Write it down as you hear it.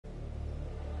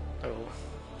Oh,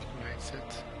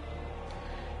 mindset.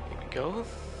 Here we go.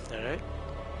 Alright.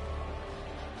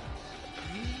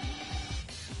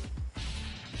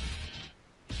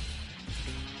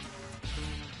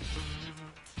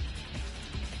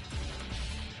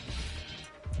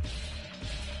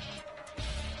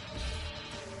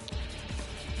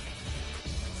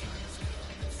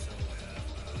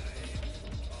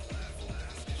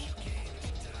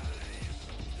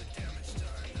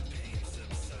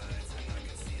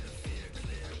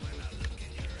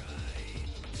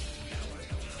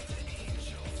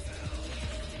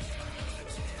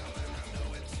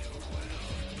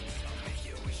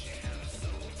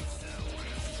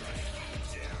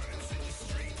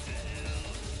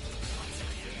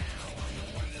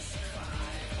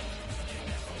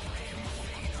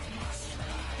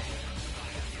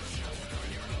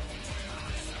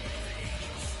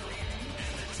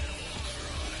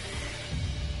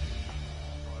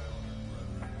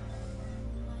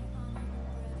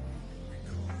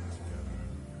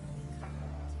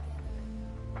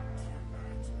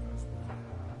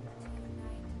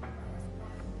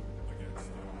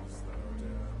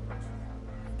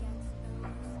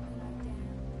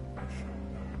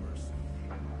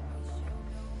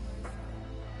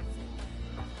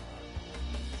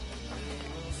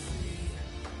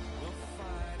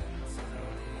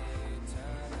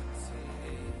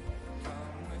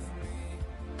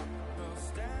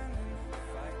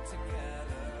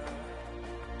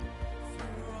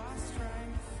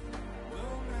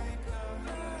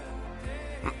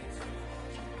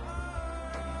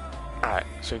 Alright,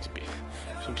 seems to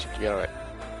be alright.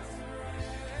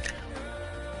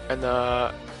 And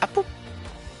apple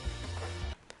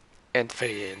and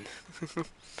fade in.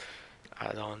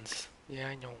 Add-ons. Yeah,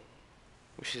 I know.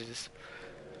 Which is this?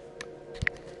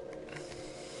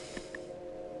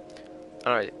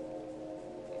 Alright.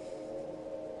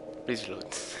 Please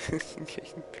load.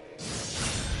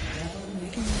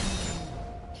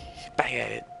 Back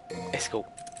at it. Let's go.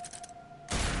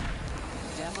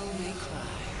 Devil may cry.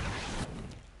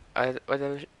 What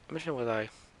mission was I?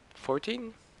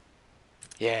 14?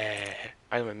 Yeah,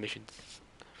 I know my missions.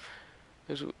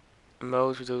 Those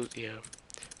most of those, yeah.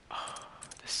 Oh,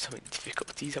 there's so many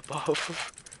difficulties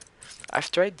above. I've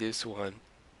tried this one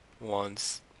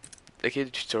once. Like in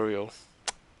the tutorial.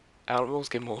 I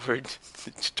almost came over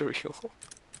the tutorial.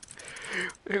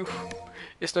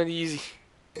 It's not easy.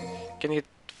 Can hit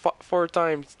 4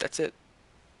 times, that's it.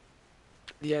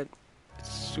 Yeah,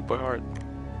 it's super hard.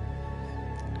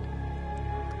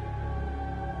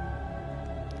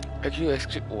 Actually,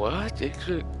 what?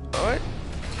 Actually, what?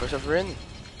 First of run.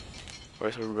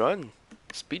 First of run.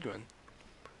 Speed run.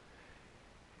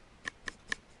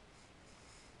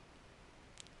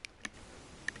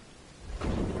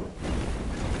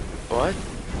 What?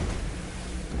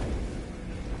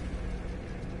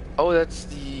 Oh, that's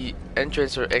the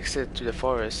entrance or exit to the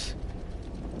forest.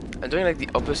 I'm doing like the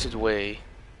opposite way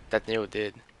that Nero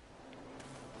did.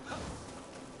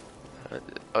 Oh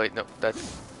wait, no,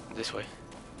 that's this way.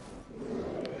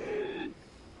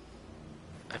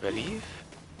 I believe.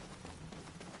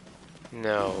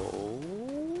 No,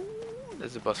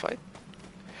 that's a boss fight.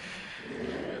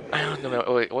 I don't know.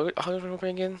 Oh wait, how do I remember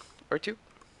again? R2,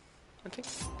 I think.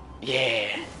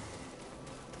 Yeah.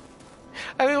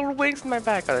 I have little wings in my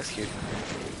back. Oh, that's cute.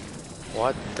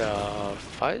 What the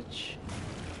fudge?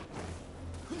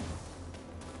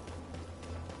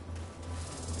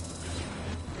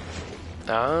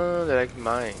 Ah, they're like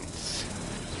mines.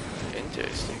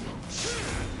 Interesting.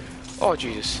 Oh,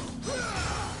 Jesus.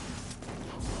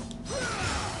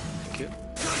 Thank you.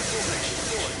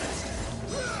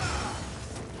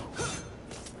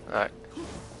 Alright.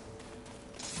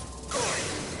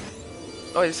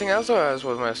 Oh, this thing also has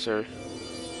World Master.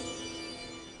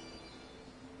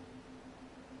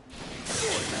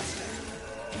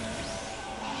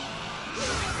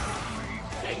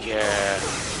 Heck yeah.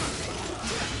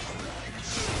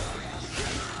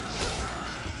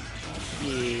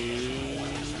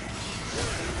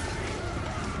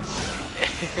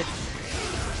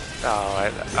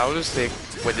 Oh, I'll just stick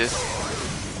with this.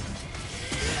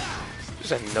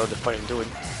 Just I know the fight I'm doing.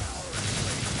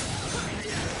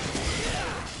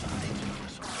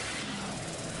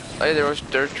 Oh yeah, there was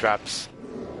dirt traps.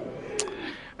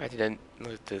 I didn't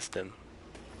notice them.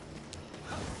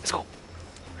 Let's go.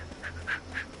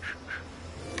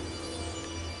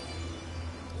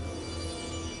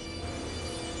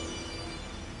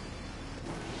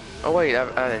 Oh wait, I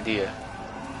have an idea.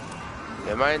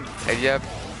 Never mind, idea.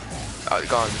 Oh,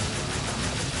 gone.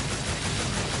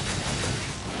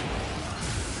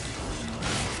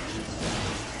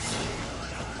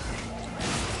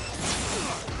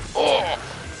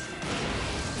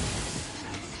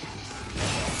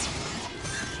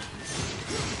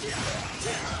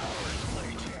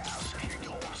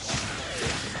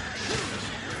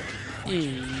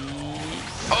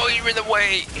 you're in the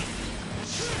way!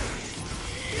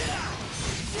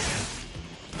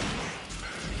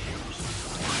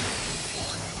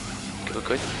 Good,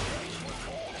 good.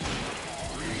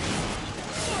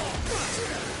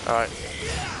 Alright.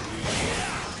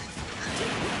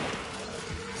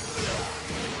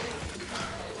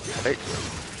 Wait.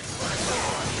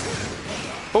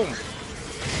 Boom!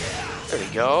 There we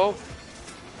go.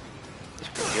 That's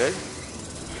pretty good.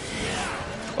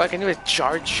 Oh, I can do a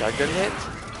charge shotgun hit?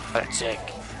 Oh, that's sick.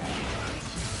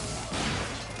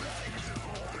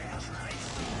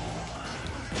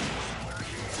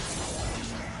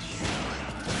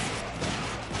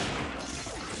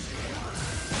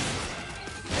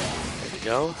 There we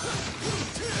go.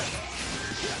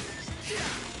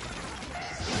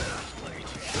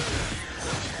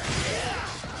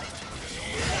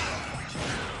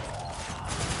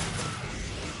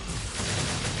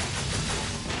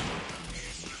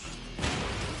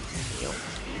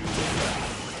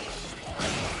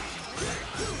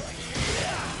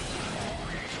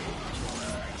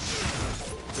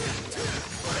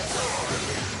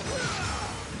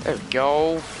 There we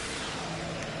go.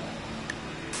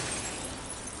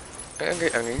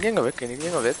 I'm getting of it,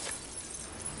 getting of it.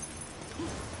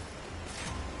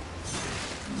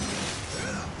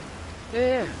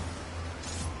 Yeah.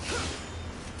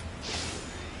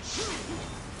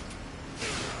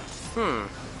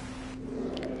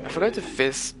 I forgot the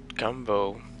fist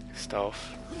combo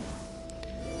stuff.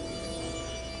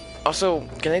 Also,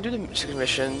 can I do the second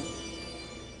mission?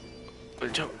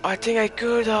 Jump. I think I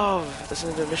could have. That's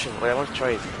another mission. Wait, I want to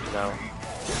try it now.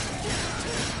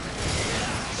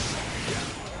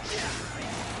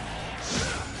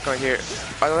 Come on here.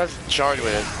 I don't have to charge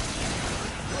with it.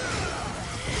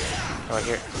 Come on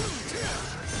here.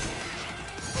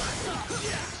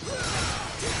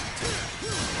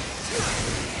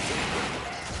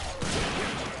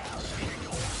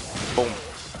 Boom.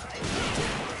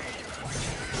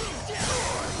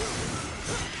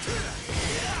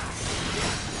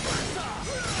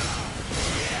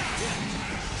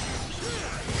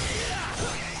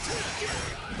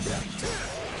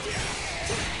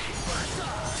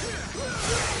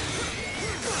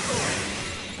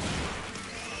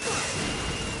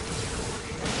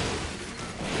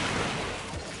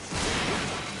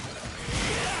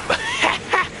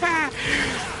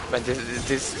 Man,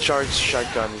 this charged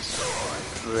shotgun is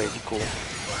really cool.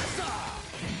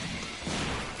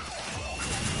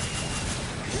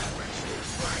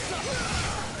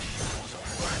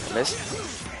 Missed.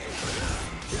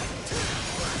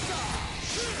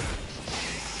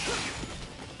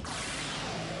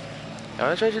 I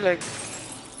wanna try to like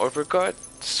uppercut,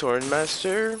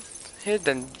 swordmaster, hit,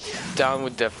 then down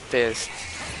with the fist.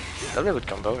 That'll be a good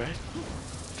combo, right? I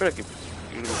feel like you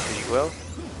do pretty well.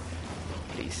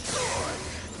 Please.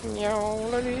 Man,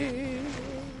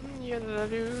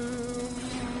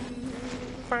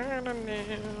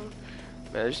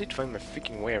 I just need to find my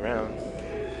freaking way around.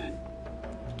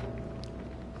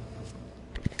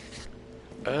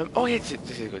 Oh yeah, this is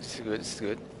good, this is good, this is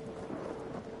good.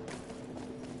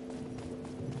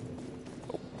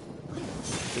 Oh.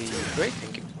 Great,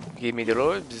 thank you. Give me the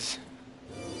orbs.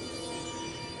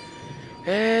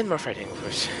 And more fighting, of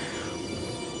course.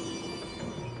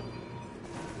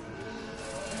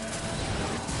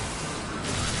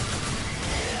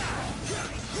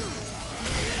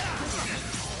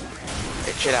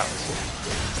 Hey, chill out.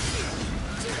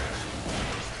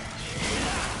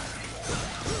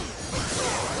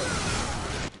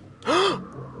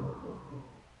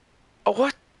 Oh,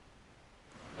 what?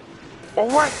 Oh,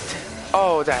 what?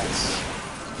 Oh, that's...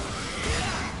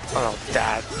 Oh, no,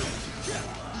 that...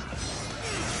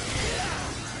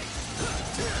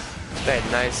 Very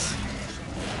nice.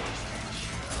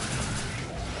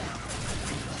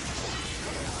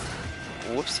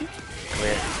 Whoopsie. Come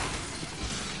here.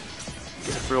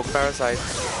 He's a broke parasite.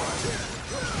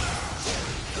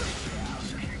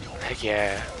 Heck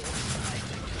yeah.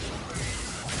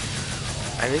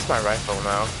 I miss my rifle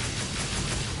now.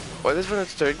 Well, this was the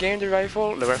third game, the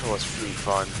rifle. The rifle was really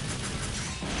fun.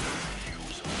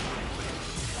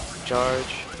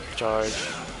 Charge. Charge.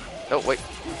 Oh, wait.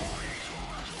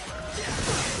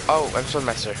 Oh, I'm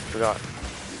Swordmaster. Forgot.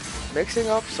 Mixing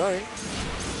up, sorry.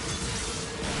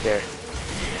 There.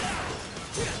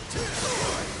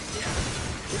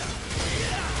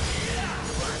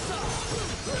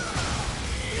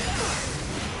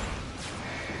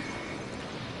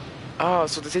 Oh,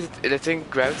 so the thing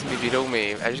grabs me below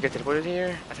me. I just get teleported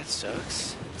here? Oh, that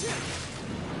sucks.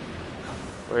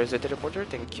 Where is the teleporter?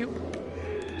 Thank you.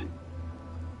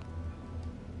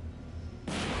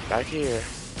 Back here.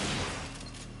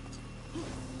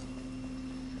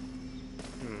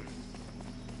 Hmm.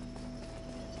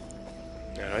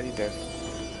 Alrighty then.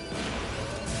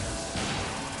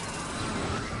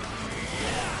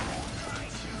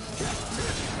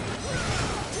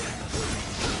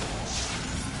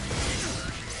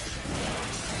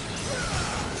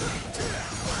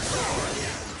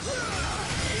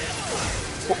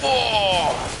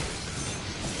 Oh!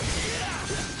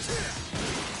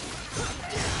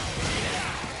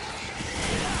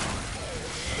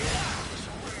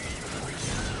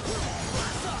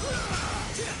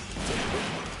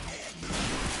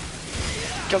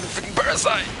 Kill the freaking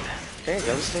parasite! Okay,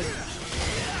 that was it.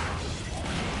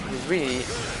 He's really...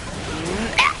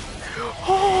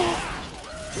 Oh!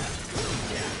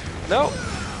 No!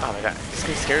 Oh my god, this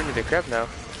guy scared me to crap now.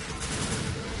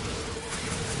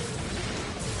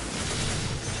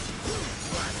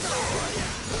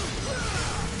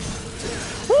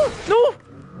 Woo! No!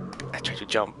 I tried to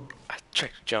jump.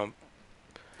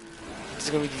 This is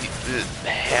gonna be the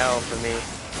hell for me.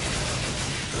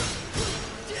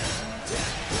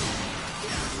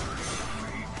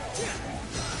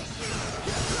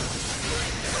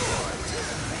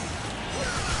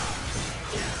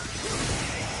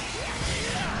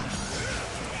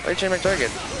 Why change my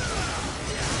target?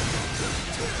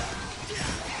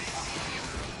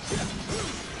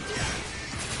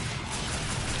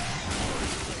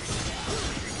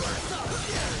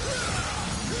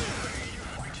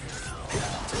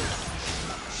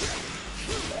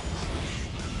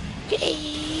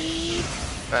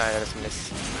 Ah, I just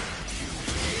missed.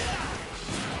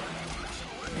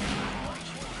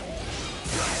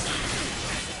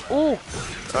 Ooh!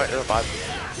 Alright, that's bad.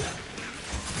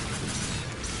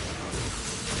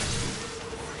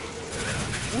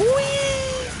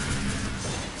 Whee!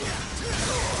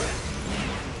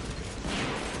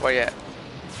 Where you at?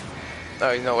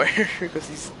 Oh, he's nowhere because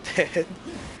he's dead.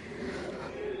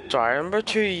 Try number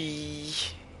 3.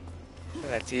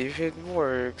 Let's see if it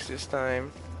works this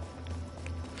time.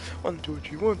 1, 2,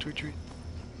 3, 1, 2, 3.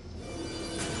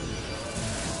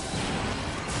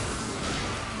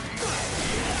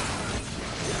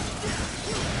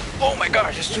 Oh my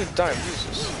gosh, it's 2 times,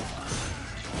 Jesus.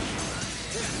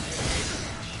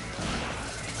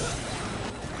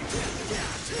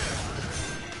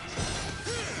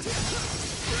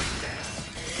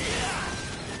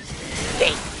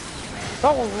 Hey!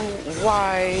 Oh,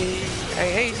 why? I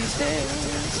hate these things.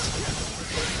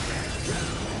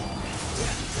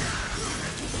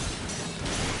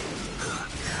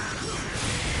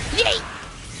 Yay!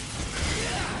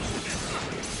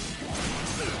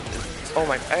 Oh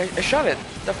my, I shot it.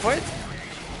 The point?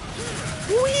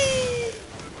 Whee!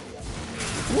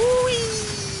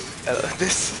 Whee! I love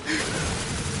this.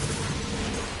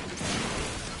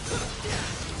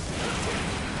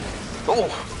 Oh,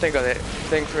 thank God,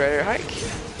 thank for air hike.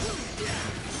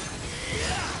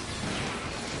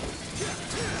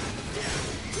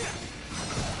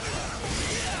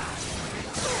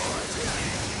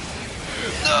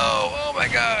 No, oh my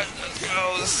God, that's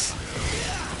close.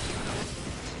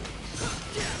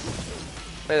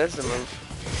 Wait, that's the move.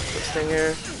 This thing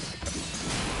here.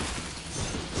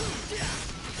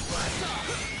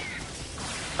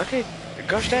 Okay,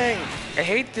 gosh dang, I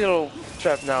hate the little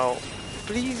trap now.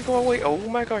 Please go away. Oh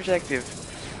my gosh, active.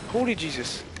 Holy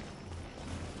Jesus.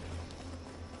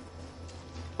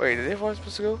 Wait, did everyone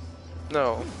supposed to go?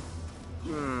 No.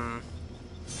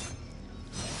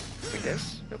 Wait,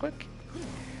 this real quick.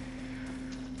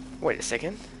 Wait a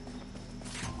second.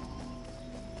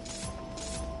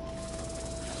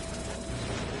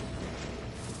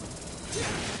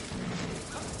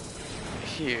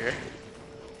 Here.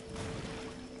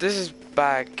 This is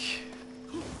back.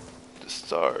 The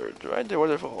start, right? The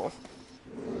waterfall.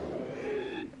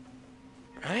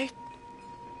 Right?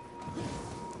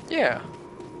 Yeah.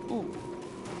 Ooh.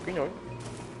 Green orb.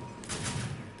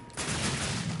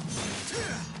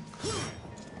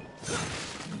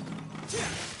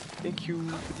 Thank you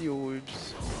for the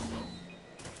orbs.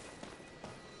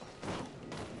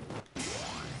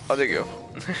 Oh, there you go.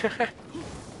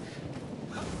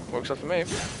 Works out for me.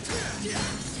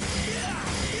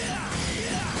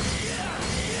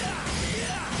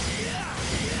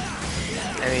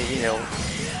 I mean, you know,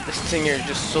 this stinger is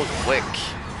just so quick.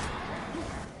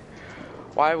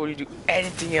 Why would you do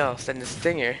anything else than the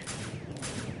stinger?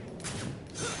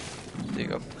 There you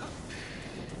go.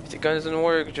 If the gun doesn't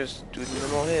work, just do the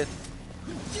normal hit.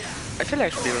 I feel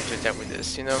like I should be able to attack with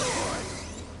this, you know?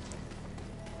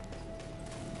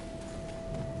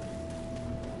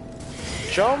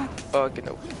 Jump! Oh, okay,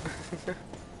 nope.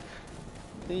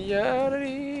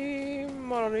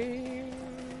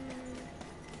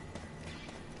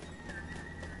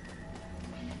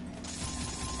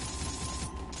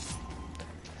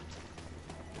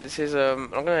 This is I'm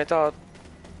gonna thought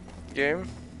game.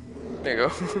 There you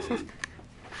go.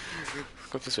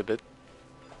 Confused a bit.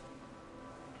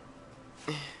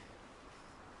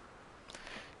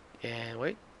 And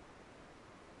wait.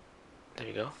 There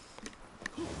we go.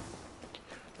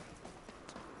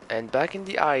 And back in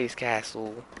the ice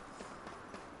castle.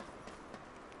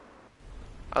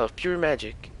 Out of pure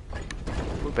magic.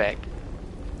 We're back.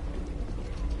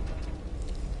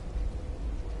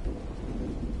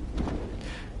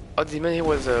 Oh, the demon here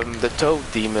was the toad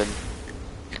demon.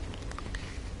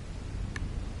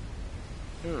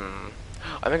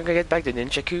 I'm gonna get back the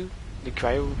Ninjaku, the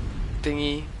cryo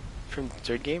thingy from the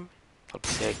third game. That'll be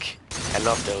sick. I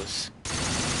love those.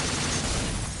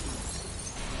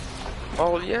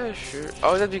 Oh yeah, sure.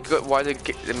 Oh, that'd be good. Why the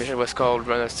mission was called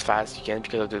 "Run as fast as you can"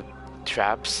 because of the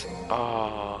traps.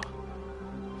 Oh.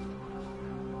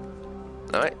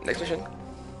 All right, next mission.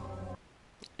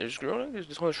 There's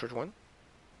this one a short one.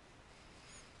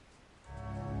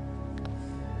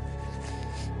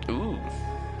 Ooh.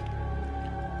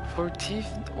 For teeth.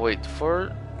 Wait,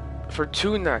 for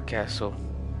Tuna Castle.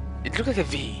 It looks like a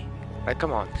V. Like,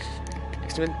 come on.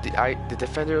 Extend the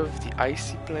defender of the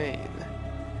icy plane.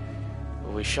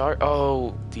 We shark.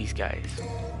 Oh, these guys.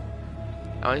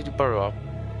 I need to burrow up.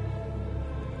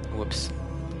 Whoops.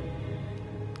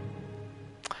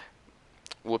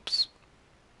 Whoops.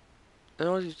 I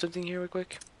want to do something here real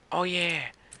quick. Oh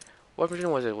yeah. What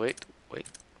version was it? Wait.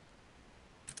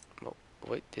 Oh,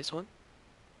 wait, this one?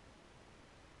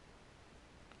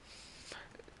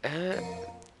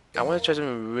 I want to try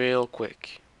something real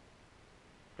quick.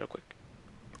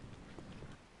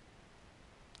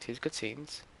 See the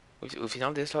cutscenes. We've seen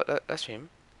all this last stream.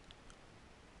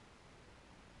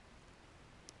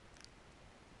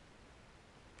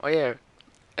 Oh yeah,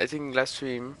 I think last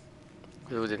stream,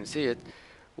 we didn't see it,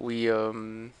 we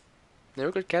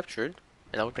never got captured,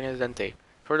 and now we're playing as Dante.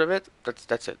 Further of it,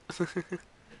 that's it.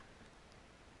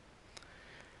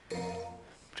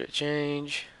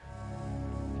 Change.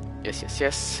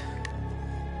 Yes.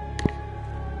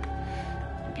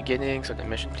 Beginning, so the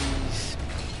mission, please.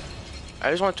 I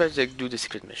just want to try to do the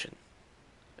secret mission.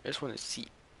 I just want to see.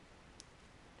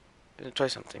 I'm gonna try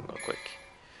something real quick.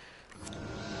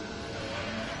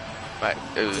 Right,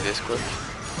 do this quick.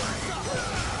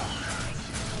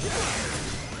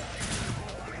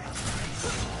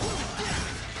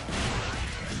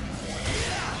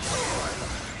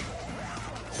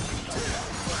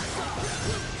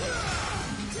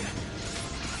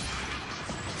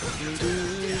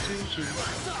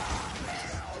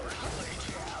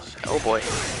 Oh boy.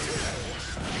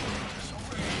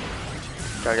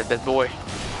 Try to get that boy.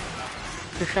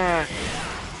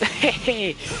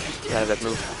 Hey! Get out of that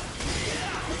move.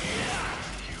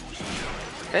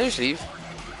 Can I just leave?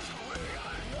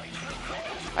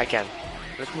 I can.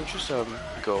 Let me just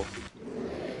go.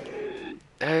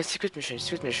 Secret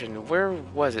mission. Where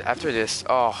was it after this?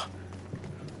 Oh.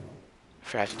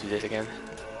 I have to do this again.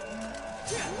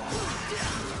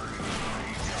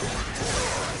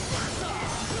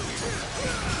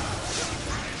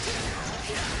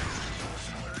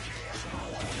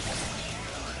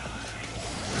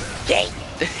 Yay!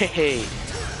 Hey!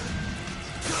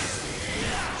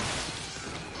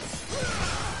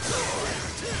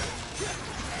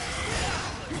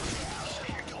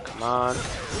 Come on.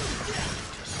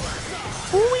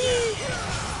 Whee!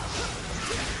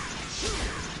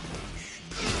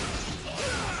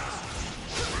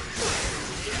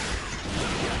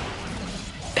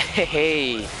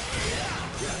 Hey!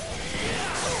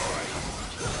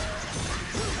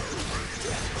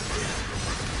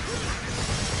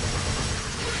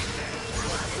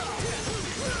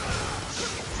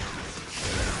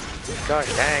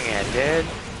 Gosh dang it,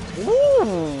 dude.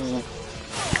 Woo!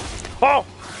 Oh!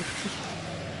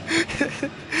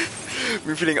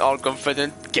 We're feeling all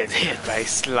confident, get hit by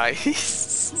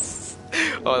Slice.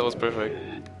 Oh, that was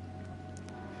perfect.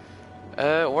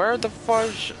 Where the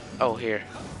fudge? Oh, here.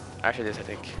 After this, I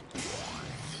think.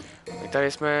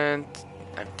 Replacement.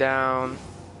 I'm down.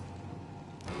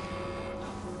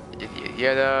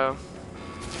 Yeah.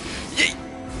 Yay!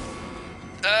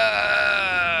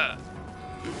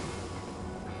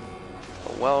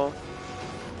 Oh, well.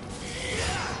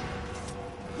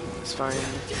 It's fine.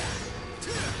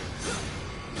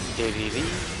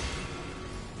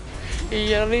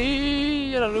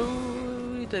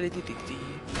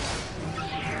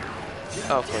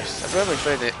 Oh, of course. I forgot which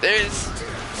way it. There it is!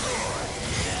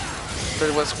 But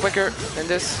it was quicker than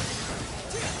this.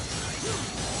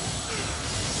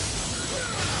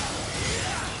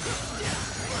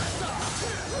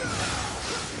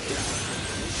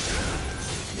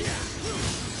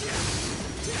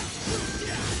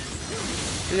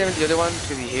 Is even the other one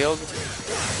to be healed?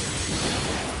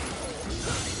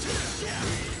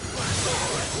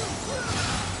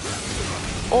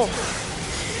 Oh!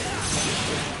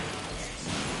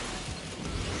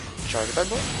 Charge bad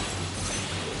boy?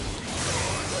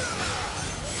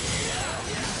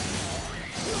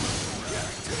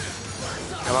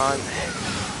 Come on.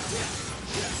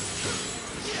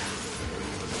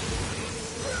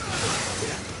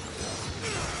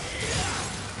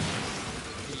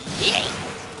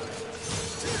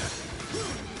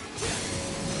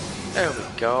 There we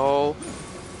go.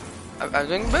 I'm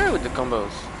doing better with the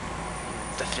combos.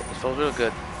 It feels real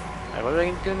good. Alright, what are we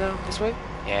going to do now? This way?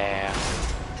 Yeah.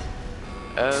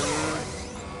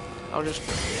 I'll just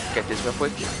get this real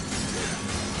quick.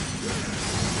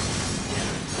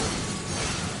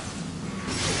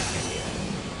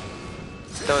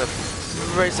 That was a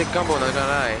very sick combo, not gonna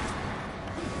lie.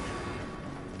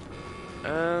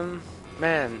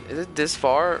 Man, is it this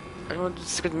far? I want the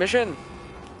secret mission.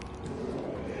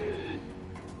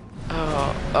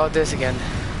 Oh, this again.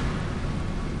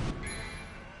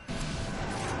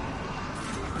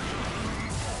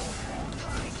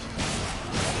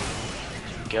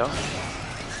 Go.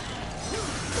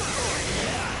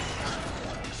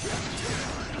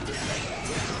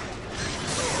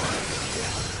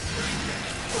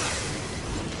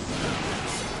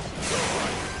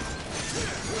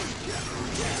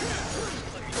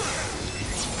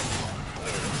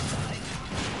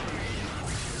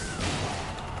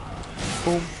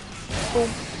 Boom. Boom.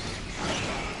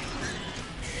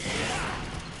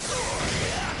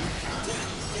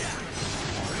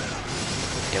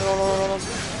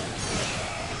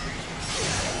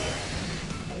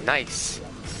 Nice.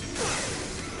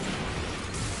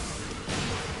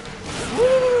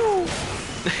 Woo!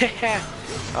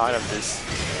 Oh, I love this.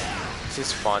 This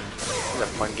is fun. This is a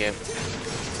fun game.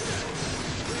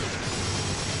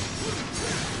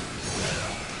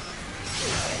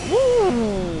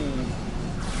 Woo!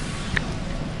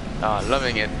 Ah,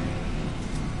 loving it.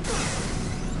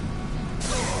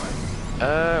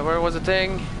 Where was the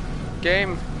thing?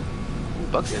 Game? Ooh,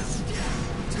 boxes.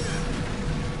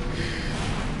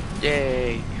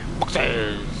 Yay!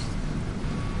 Boxes!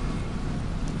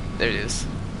 There it is.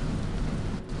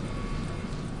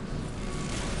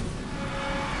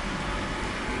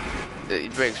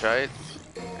 It breaks, right?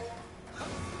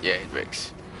 Yeah, it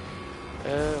breaks.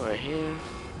 Right here.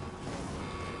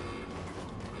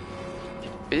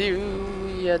 Here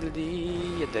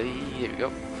we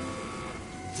go.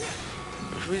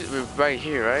 We're right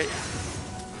here, right?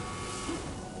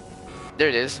 There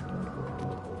it is.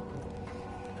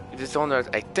 It is the one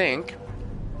that I think.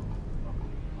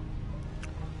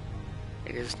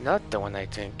 It is not the one I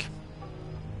think.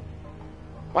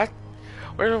 What?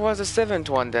 Where was the seventh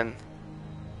one then?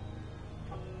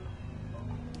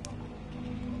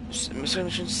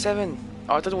 Mission 7.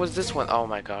 Oh, I thought it was this one. Oh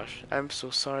my gosh. I'm so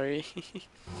sorry.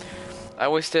 I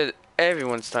wasted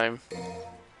everyone's time.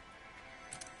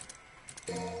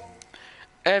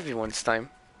 Everyone's time.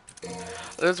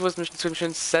 This was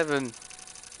mission 7.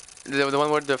 The one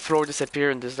where the floor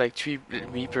disappeared and there's like 3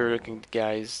 Reaper looking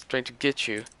guys trying to get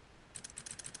you.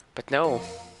 But no.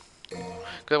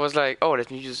 Because I was like, oh, let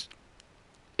me just...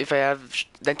 If I have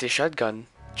Dante shotgun,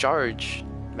 charge.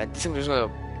 Man, this thing is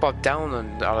gonna pop down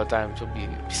on all the time, so be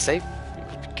safe,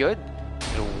 it'll be good,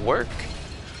 it'll work.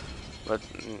 But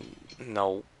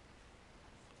no.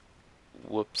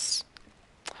 Whoops.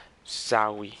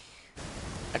 Sorry.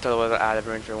 I thought it was out of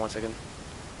range for 1 second.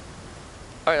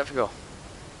 Alright, off we go.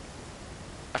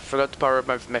 I forgot to power up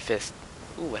my fist.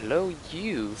 Ooh, hello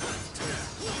you.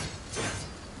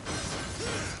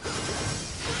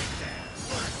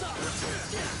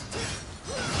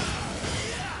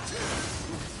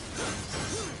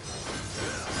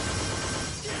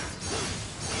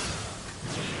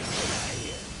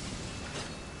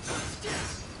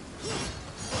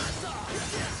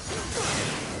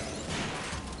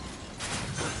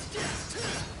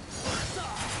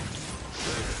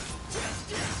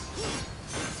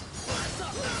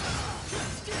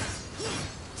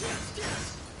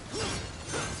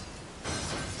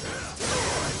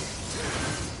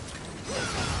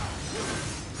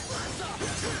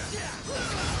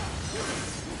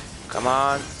 Come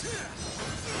on.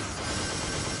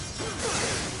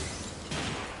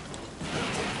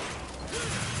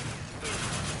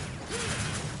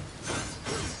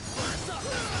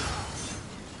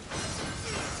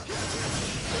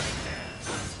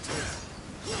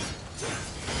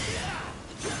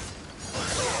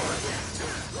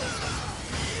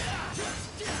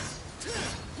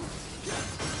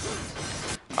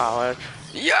 Oh,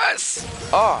 yes!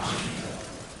 Oh!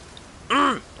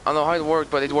 I don't know how it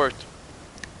worked, but it worked.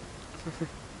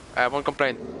 I won't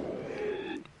complain.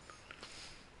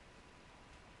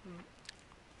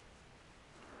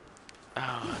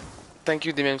 Oh, thank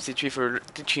you, DMC3, for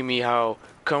teaching me how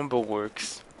combo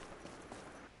works.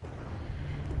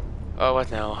 Oh,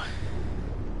 what now?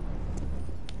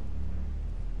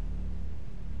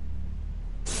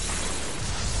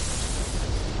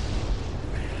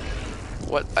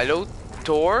 What? Hello,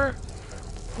 Thor?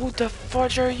 Who the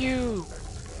fudge are you?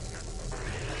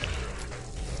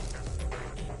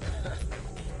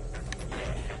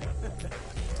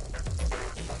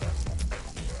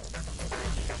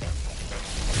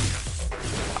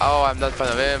 Oh, I'm not fan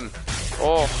of him.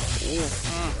 Oh, ooh,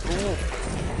 ooh.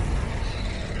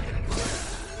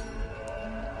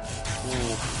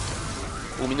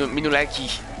 Ooh, me no likey.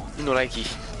 Me no likey.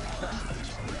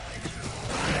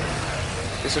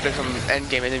 This looks like some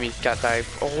endgame enemy cat type.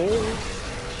 Oh,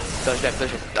 touch left,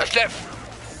 touch left, touch left.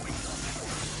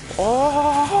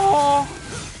 Oh,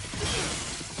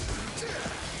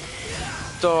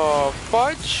 the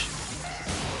fudge.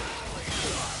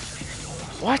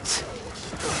 What?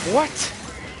 What?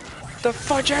 The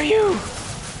fudge are you?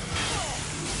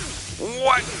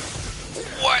 What?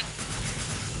 What?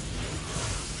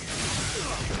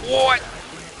 What?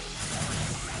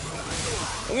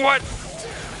 What?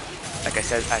 Like I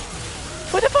said,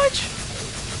 what the fudge?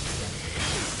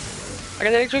 I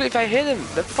can actually, if I hit him,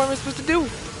 what am I supposed to do?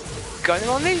 Gun him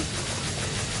on me?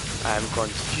 I'm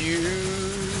confused.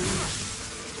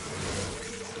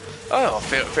 Oh,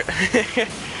 fair.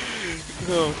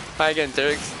 No. Hi again,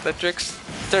 Trix.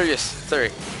 Sorry.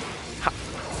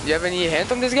 Do you have any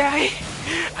hint on this guy?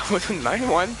 I wouldn't mind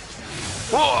one.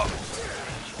 Whoa!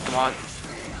 Come on.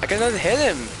 I cannot hit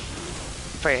him.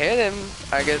 If I hit him,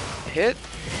 I get hit.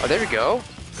 Oh, there we go.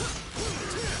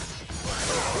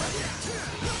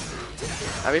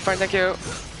 I'll be fine, thank you.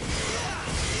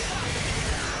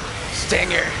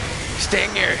 Stinger!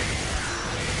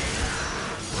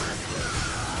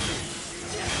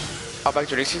 Oh, back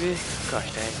to electricity?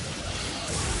 Gosh dang.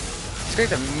 It's like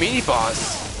the mini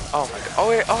boss. Oh my god. Oh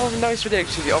wait, oh no, it's for the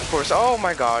electricity, of course. Oh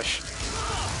my gosh.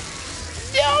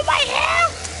 No, my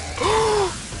health!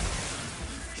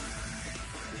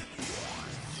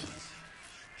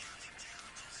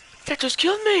 That just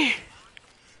killed me!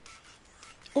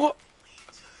 What?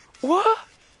 What?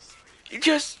 It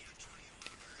just...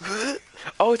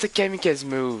 Oh, it's a kamikaze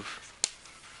move.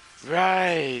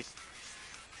 Right.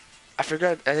 I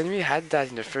forgot, an enemy had that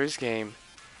in the first game.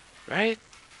 Right?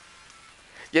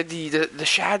 Yeah, the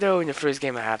shadow in the first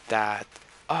game I had that.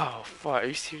 Oh, fuck, are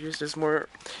you serious? There's more...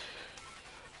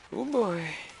 Oh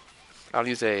boy. I'll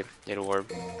use a yellow orb.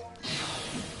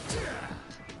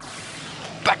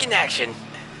 Back in action!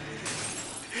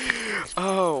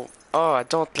 Oh, I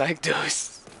don't like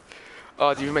those.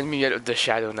 Oh, do you remind me of the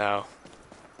shadow now?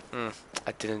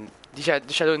 I didn't. The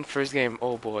shadow in the first game,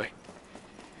 oh boy.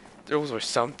 Those were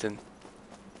something.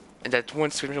 And that one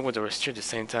screen with the restraint at the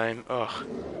same time.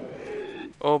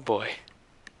 Oh boy.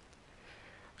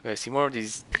 I'm gonna see more of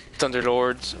these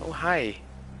Thunderlords. Oh, hi.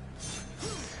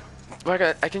 Like,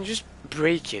 I can just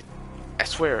break it. I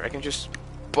swear, I can just...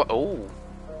 Oh.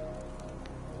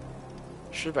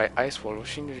 Should by ice wall.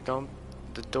 Machine to dump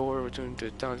the door, return to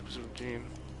the town. Dream.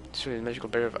 Destroy the magical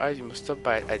barrier of ice. You must stop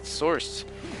by its source.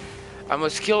 I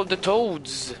must kill the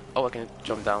toads. Oh, I can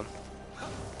jump down.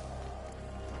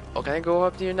 Oh, can I go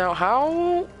up here now?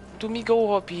 How do me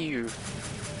go up here?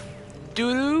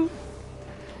 Doo-doo?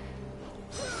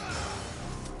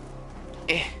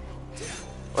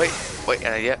 Wait,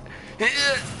 an idea.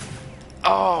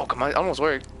 Oh, come on, it almost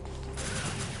worked.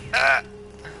 Air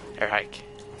hike.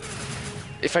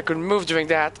 If I could move during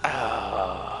that,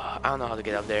 I don't know how to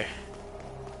get up there.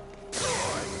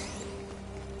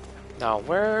 Now,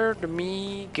 where do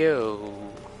me go?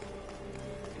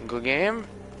 Good game?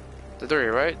 The door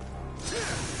here, right?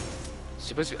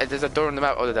 Supposed to be, there's a door on the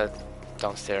map. Oh, that's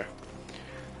downstairs.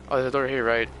 Oh, there's a door here,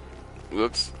 right?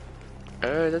 Whoops.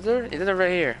 The door? Is it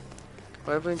right here?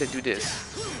 Why wouldn't I do this?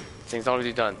 Thing's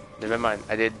already done. Never mind.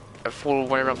 I did a full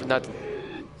one around for nothing.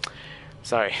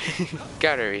 Sorry.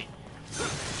 Gallery.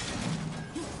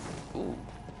 Ooh.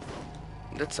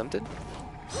 That's something.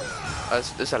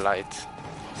 There's a light.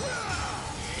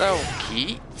 No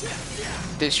key.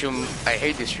 This room. I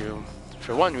hate this room.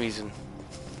 For one reason.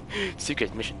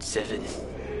 Secret mission 7.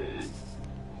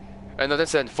 No,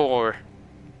 that's 4.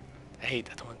 I hate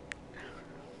that one.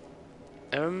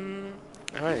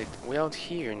 Alright, we out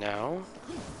here now.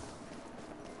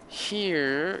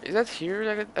 Here, is that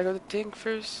here? I got to think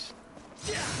first.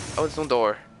 Oh, there's no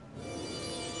door.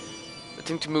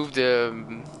 thing to move the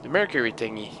mercury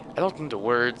thingy. I don't know the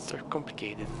words, they're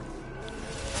complicated.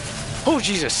 Oh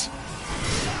Jesus!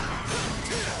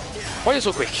 Why are you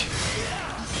so quick?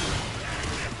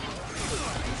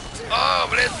 Oh,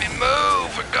 but let me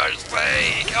move, for God's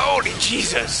sake! Holy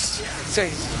Jesus!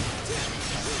 I'm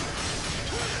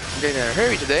getting in a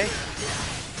hurry today.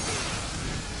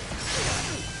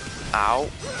 Ow.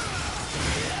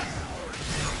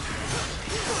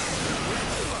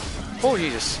 Oh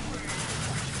Jesus.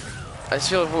 I just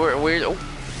feel weird. Oh.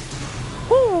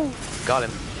 Woo! Got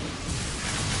him.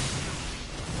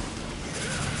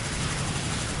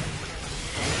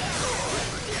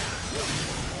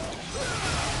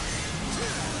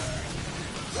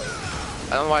 I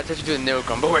don't know why I tried to do a no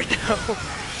combo right now.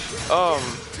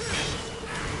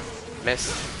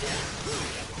 Miss.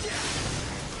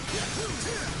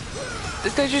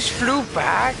 This guy just flew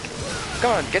back.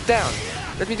 Come on, get down.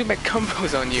 Let me do my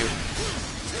combos on you.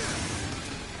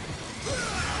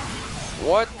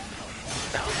 What?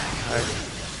 Oh,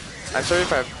 I'm sorry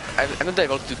if I'm not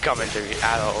able to do commentary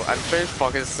at all. I'm trying to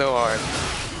focus so hard.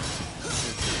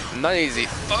 Not easy.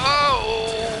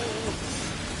 Oh!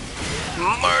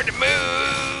 Murder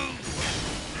move!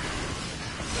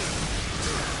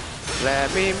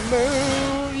 Let me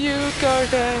move, you go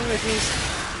down with me.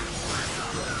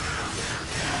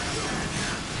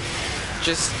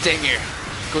 Just stinger.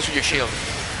 Goes through your shield.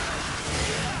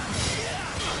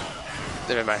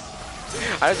 Never mind.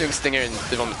 I was doing stinger in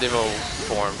devil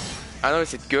form. I know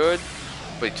it's good,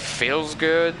 but it feels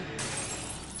good.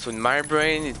 So in my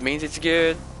brain, it means it's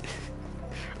good.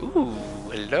 Ooh,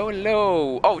 hello,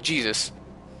 hello. Oh, Jesus.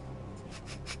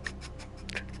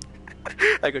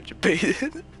 I got you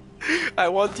baited. I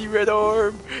want the red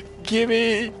orb.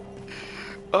 Gimme.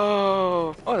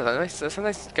 Oh, that's a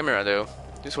nice camera though.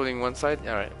 Just holding one side.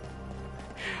 All right.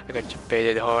 I got you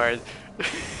baited hard.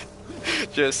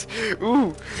 Just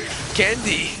ooh,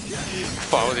 candy.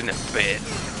 Followed in a bit.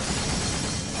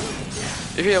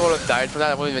 If you would have died from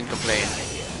that, I wouldn't even complain.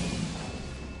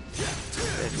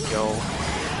 There we go.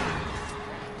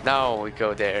 Now we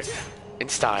go there in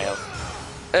style.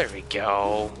 There we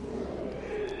go.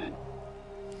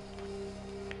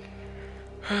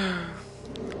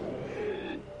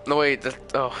 No wait, that's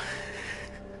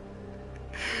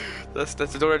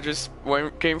the door I just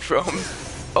came from.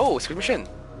 Oh, secret mission.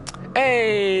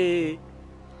 Hey.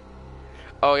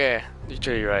 Oh yeah, you're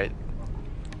totally right.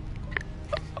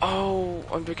 Oh,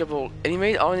 unbreakable.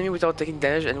 Animate all enemy without taking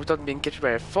damage and without being captured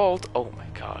by a fault. Oh my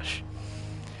gosh.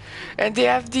 And they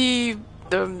have the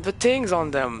things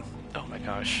on them. Oh my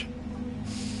gosh.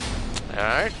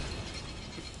 Alright.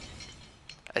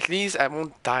 At least I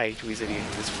won't die too easily in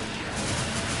this one.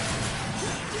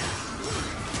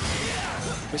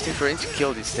 Waiting for him to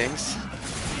kill these things.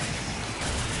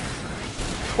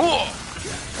 Whoa!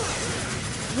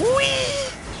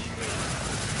 Whee!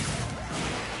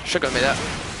 Shotgun made that.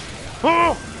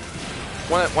 Oh!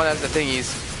 One has the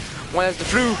thingies. One has the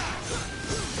flu.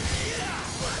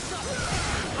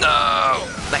 No!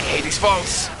 I hate these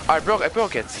faults. I broke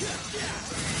it.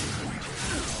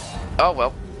 Oh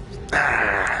well.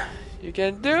 You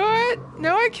can do it.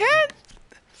 No, I can't.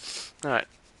 All right.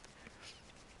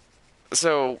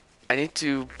 So I need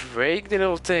to break the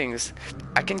little things.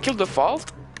 I can kill the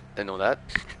fault. I know that.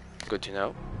 Good to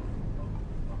know.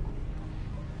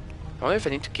 I wonder if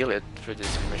I need to kill it for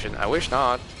this mission. I wish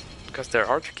not, because they're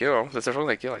hard to kill. That's the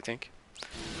only kill, I think.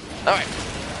 Alright.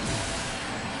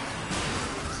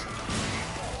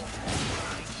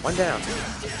 One down.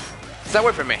 Stay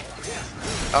away from me.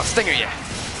 I'll stinger you.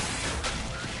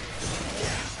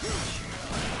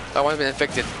 I want to be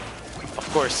infected. Of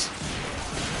course.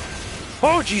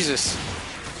 Oh, Jesus.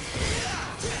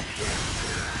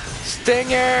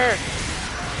 Stinger!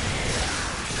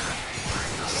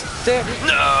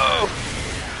 No!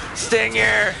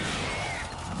 Stinger!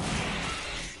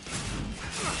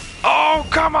 Oh,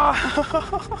 come on!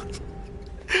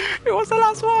 It was the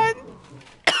last one!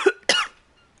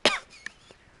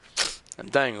 I'm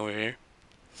dying over here.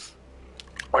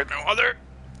 Where's my water?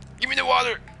 Give me the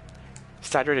water!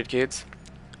 Stay hydrated, kids.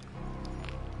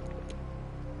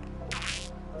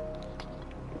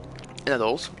 And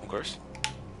adults, of course.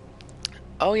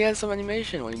 Oh, yeah, some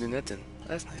animation when you do nothing.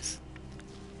 That's nice.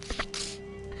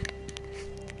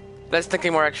 Let's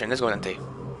take more action. Let's go, Dante.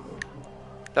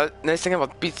 Let's think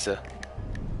about pizza.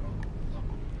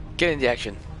 Get in the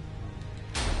action.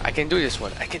 I can do this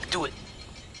one. I can do it.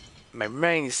 My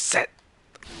mind is set.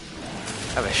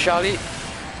 I have a shotty.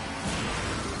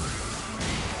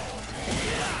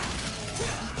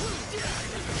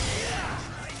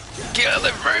 Kill the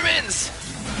vermins!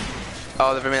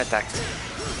 Oh, the vermin attacked.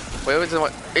 Wait, wait,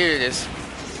 what? Here it is.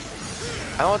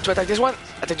 I don't want to attack this one.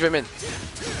 Attack the vermin.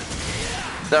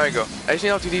 There we go. I just need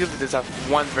how to deal with this. I have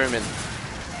one vermin.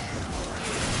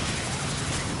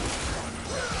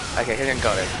 Okay, he didn't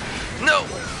got it. No!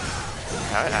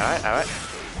 Alright, alright, alright.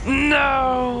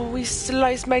 No! We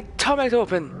sliced my stomach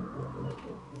open!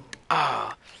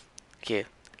 Ah. Okay.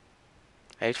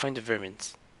 I need to find the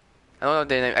vermins. I don't know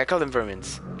their name. I call them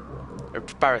vermins. Or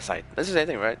parasite. That's the same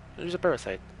thing, right? There's a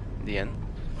parasite in the end.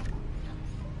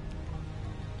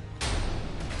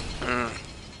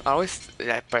 I always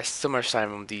press so much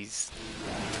time on these.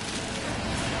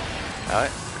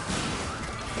 Alright.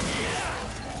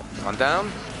 One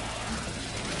down.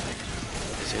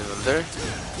 This is under.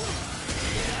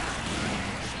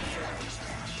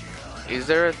 Is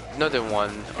there another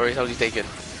one? Or is how you take it?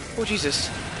 Oh Jesus.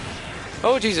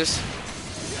 Oh Jesus.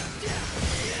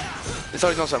 It's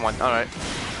always not someone. Alright.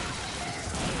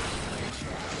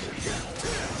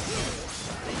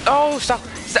 Oh, stop!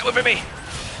 Stay away from me!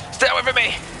 Stay away from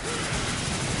me!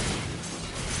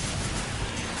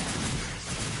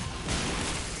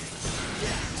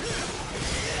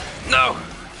 No!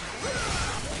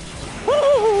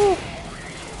 Woo!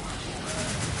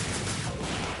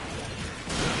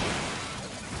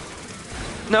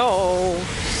 No!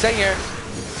 Stay here!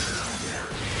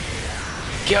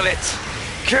 Kill it!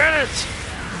 Kill it!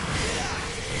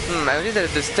 I think that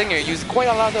the stinger used quite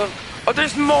a lot of... Oh,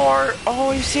 there's more! Oh,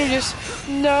 are you serious?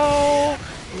 No!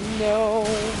 No!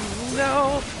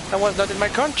 No! That was not in my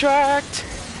contract!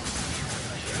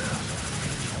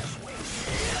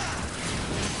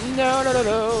 No, no, no,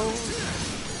 no!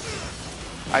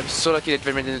 I'm so lucky that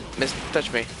Vermin didn't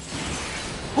touch me.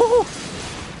 Woohoo!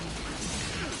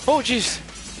 Oh, jeez!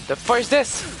 The fuck is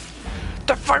this?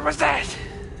 The fuck was that?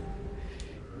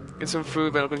 Get some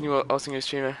food, but I'll continue hosting your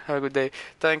streamer. Have a good day.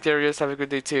 Thanks, Darius. Have a good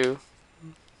day too.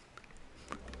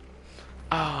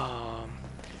 Oh.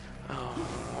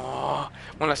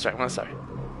 One last try.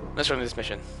 Let's run this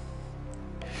mission.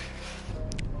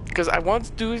 Because I want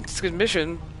to do this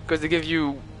mission because they give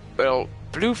you, well,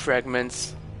 blue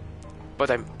fragments,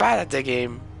 but I'm bad at the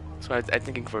game, so I'm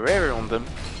thinking forever on them.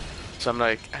 So I'm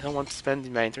like, I don't want to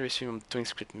spend my entire stream doing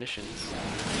script missions.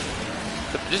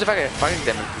 But just the fact that I'm finding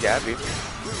them, I'm pretty happy.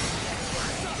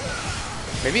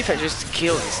 Maybe if I just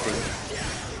kill this thing.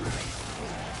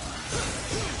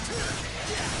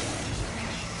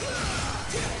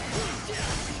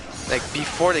 Like,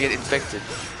 before they get infected.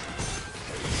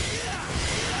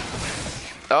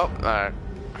 Oh, alright.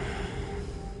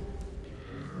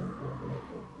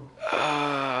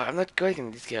 I'm not good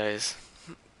at these guys.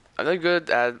 I'm not good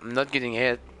at not getting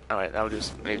hit. Alright, I'll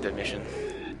just leave that mission.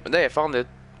 But then I found it.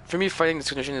 For me, fighting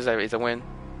this mission is a win.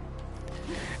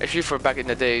 Actually, for back in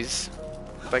the days.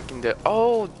 Back in the...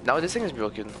 Oh, now this thing is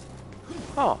broken.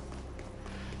 Oh.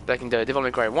 Back in the Devil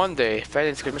May Cry 1 day,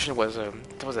 fighting this mission was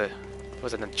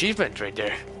was an achievement right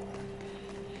there.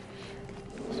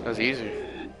 That was easy.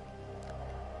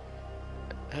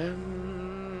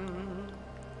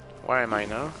 Where am I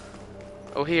now?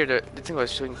 Oh, here, the thing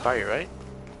was shooting fire, right?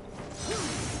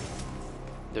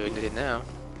 Doing it now.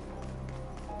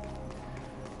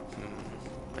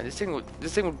 And this thing would be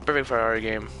perfect for our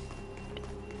game.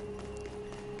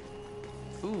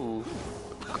 Ooh.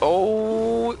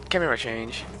 Oh, camera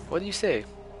change. What do you say?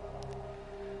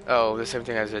 Oh, the same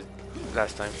thing as it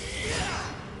last time.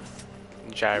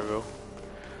 Gyro.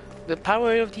 The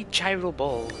power of the gyro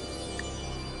ball.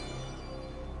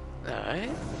 Alright.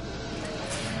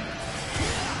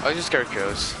 Oh, just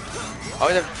scarecrows. Oh,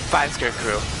 we have 5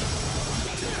 scarecrow.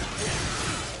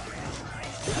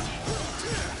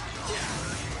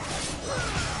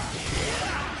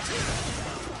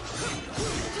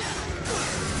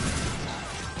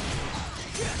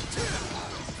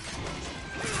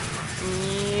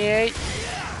 Yay!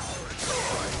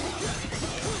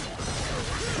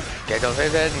 Get off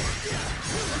it then.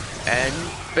 And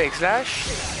big slash.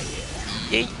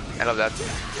 Yay! I love that.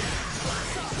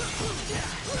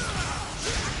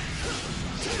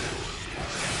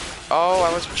 Oh,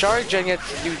 I was charging it,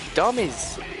 you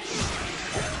dummies!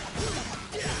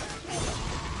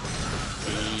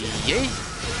 Yay!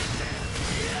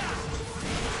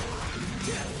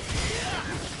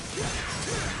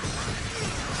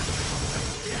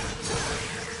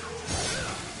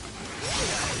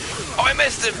 Oh, I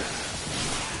missed him!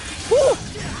 Woo!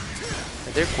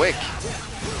 They're quick.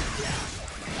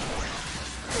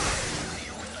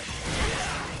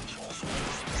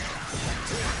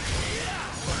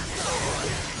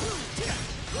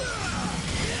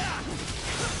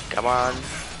 Come on.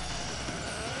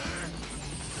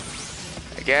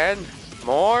 Again.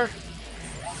 More.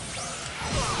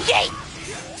 Yay!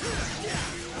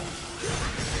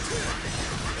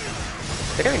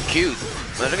 They're kind of cute.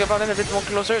 When I look about them a bit more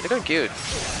closer, they're kind of cute.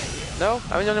 No?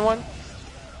 I'm the only one?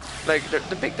 Like,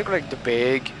 the big, they're like the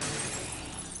big.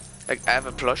 Like, I have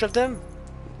a plush of them.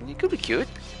 You could be cute.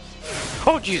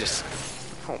 Oh, Jesus.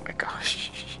 Oh my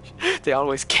gosh. They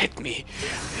always get me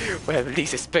when I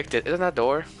least expect it. Isn't that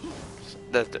door?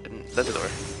 That's the door.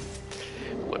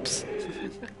 Whoops.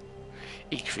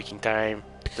 Each freaking time.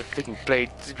 The freaking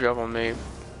plates drop on me.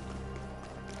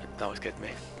 That always get me.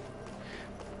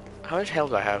 How much health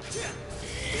do I have?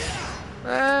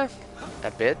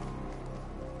 A bit.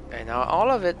 And now all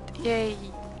of it. Yay.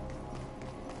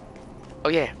 Oh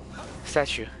yeah.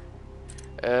 Statue.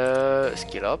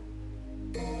 Skill up.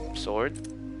 Sword.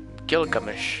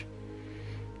 Gilgamesh.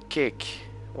 Kick.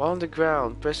 While on the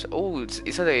ground, press. Oh,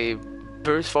 it's not a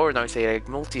burst forward now. It's a like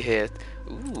multi-hit.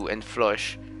 Ooh, and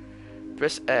flush.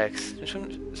 Press X.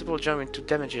 Simple jump into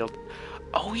damage yield.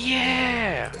 Oh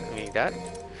yeah! I need that.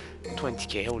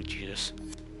 20k. Holy Jesus.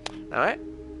 Alright.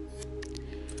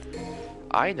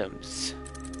 Items.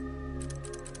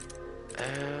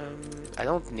 I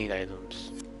don't need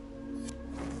items.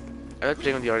 I'm not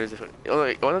playing on the hardest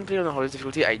difficulty. When I'm playing on the hardest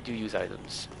difficulty, I do use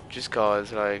items. Just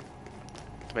cause, like,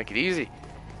 to make it easy.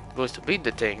 It goes to beat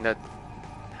the thing, not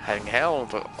having hell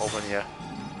open here.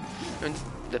 I mean,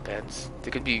 it depends.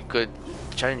 They could be a good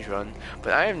challenge run,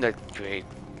 but I am not great.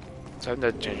 So I'm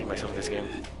not changing myself in this game.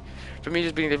 For me,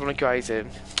 just being Devil May Cry is a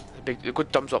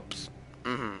good thumbs ups.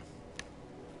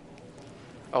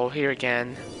 Oh, here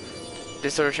again.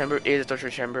 This torture chamber is a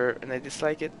torture chamber, and I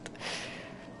dislike it.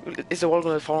 Is the wall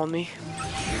gonna fall on me?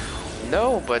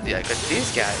 No, but yeah, I got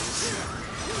these guys.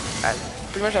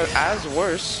 Pretty much as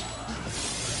worse.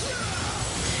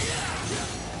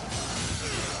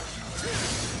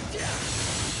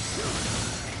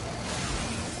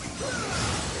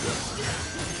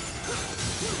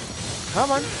 Come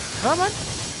on, come on.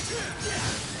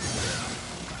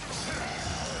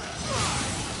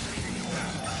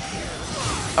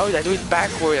 Oh, I do it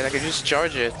backward and I can just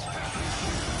charge it.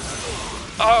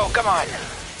 Oh, come on.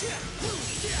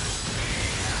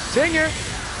 Singer.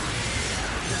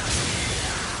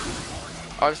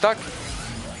 Oh, I'm stuck.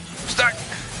 I'm stuck.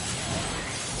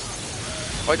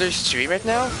 Oh, there's 3 right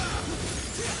now?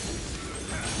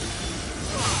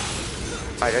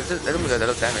 Alright, that don't do a lot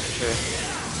of damage for sure.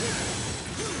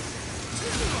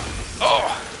 Oh!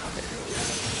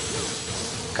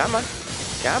 Come on.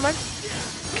 Come on.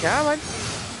 Come on.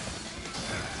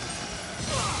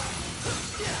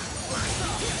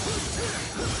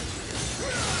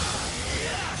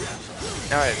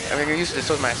 Alright, I'm gonna use the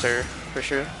Sword Master for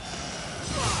sure.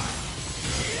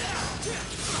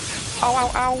 Ow,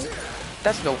 ow, ow!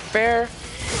 That's no fair!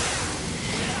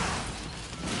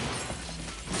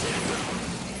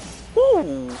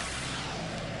 Woo!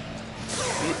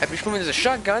 At which moment there's a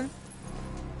shotgun.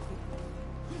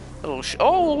 A little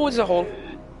oh, what's the hole?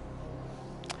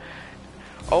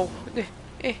 Oh,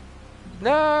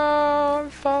 no, I'm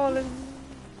falling.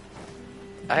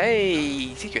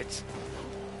 Hey, secrets.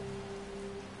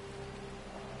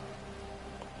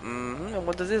 And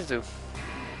what does this do?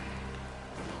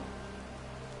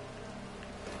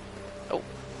 Oh,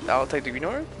 I'll take the green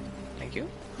orb. Thank you.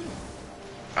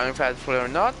 I don't know if I had full or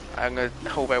not. I'm gonna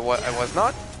hope I was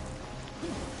not.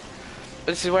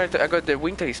 This is where I got the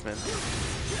wing talisman.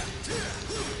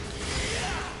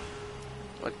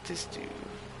 What does this do?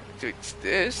 So it's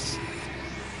this.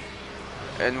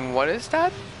 And what is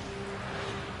that?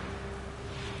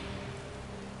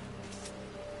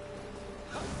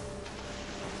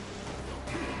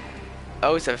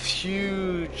 Oh, it's a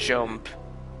huge jump.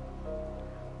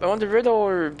 I want the red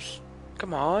orbs.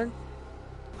 Come on.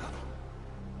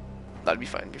 That'll be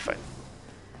fine, be fine.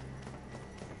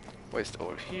 What's the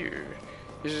orb here?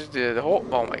 This is the whole.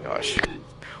 Oh my gosh.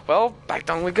 Well, back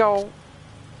down we go.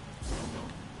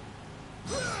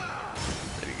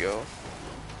 There we go.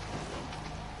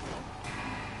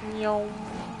 Meow.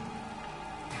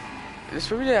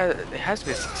 This really it has to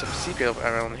be some secret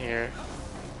around here.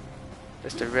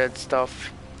 That's the red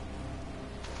stuff.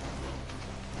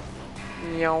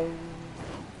 Meow.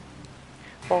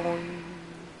 Boing.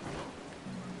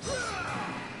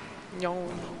 Meow.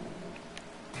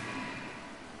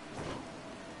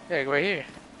 Yeah, right here.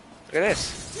 Look at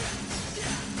this.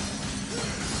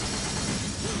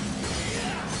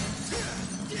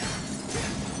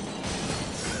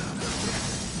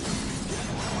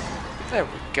 There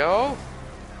we go.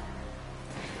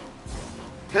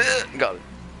 Got it.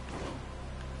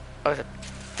 Oh, there's a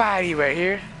fatty right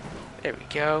here. There we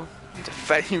go. It's a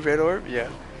fatty red orb, yeah.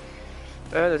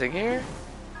 Nothing here.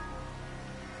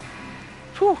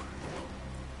 Whew.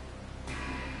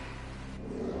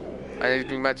 I need to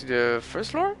bring back to the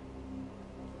first floor?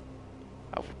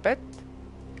 I would bet.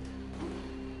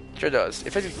 Sure does.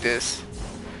 If I do this.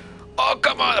 Oh,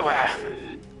 come on!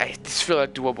 I just feel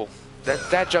like doable.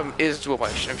 That jump is doable,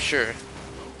 I'm sure.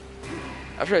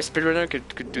 I'm sure a speedrunner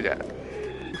could do that.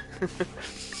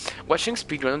 Watching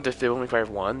speedrunner the Devil May Cry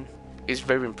 1 is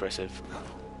very impressive.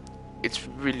 It's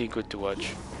really good to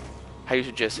watch. Highly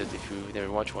suggest it if you've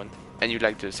never watched one and you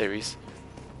like the series.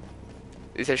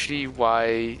 It's actually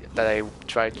why that I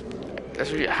tried.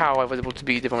 That's really how I was able to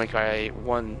beat Devil May Cry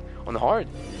 1 on hard.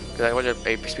 Because I watched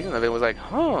a speedrun of it and was like,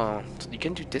 huh, so you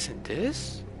can do this and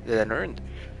this? That I learned.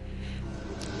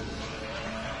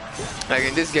 Like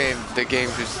in this game, the game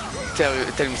just tell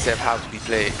himself how to be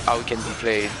played, how it can be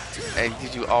played, and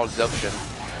gives you all the options,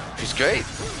 which is great.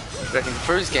 Like in the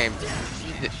first game,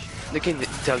 they can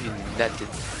tell you nothing.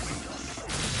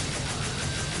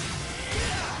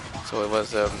 So it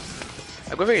was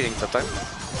aggravating sometimes.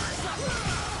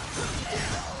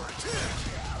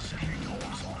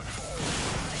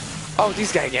 Oh,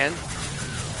 this guy again.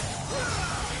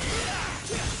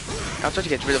 I'll try to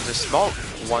get rid of the small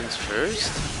ones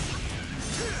first.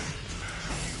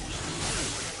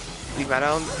 Leave that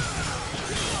on.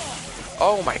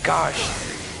 Oh my gosh.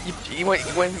 You went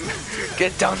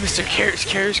get down, Mr.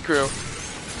 Carriage Crew.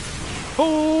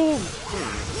 Oh!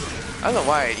 I don't know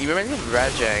why. You reminds me of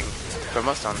Rajang from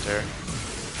Must Hunter.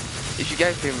 If you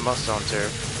guys play Must Hunter,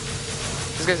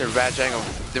 this guy's a Rajang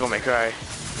of Devil May Cry.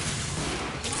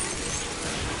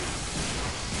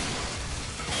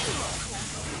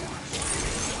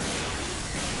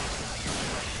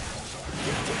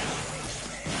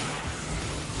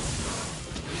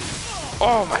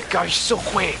 Oh my gosh, he's so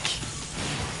quick!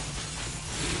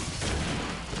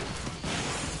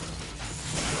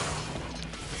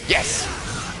 Yes!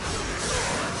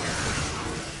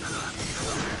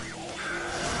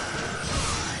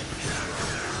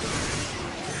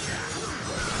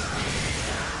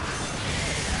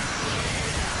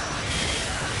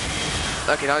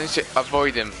 Okay, now I need to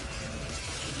avoid him.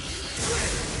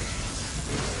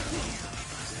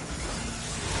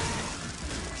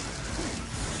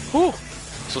 Ooh!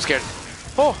 So scared.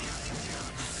 Oh!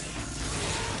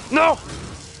 No!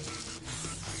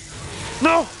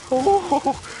 No!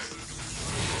 Oh!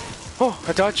 Oh,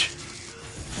 a dodge.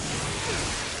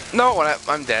 No,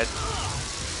 I'm dead.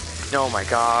 Oh my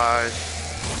god.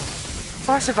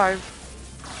 Oh, I survived.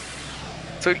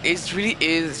 So it really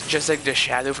is just like the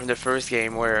Shadow from the first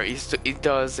game where it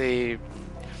does a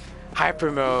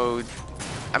hyper mode.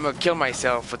 I'm gonna kill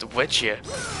myself with a witch here.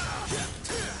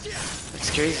 It's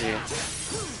crazy.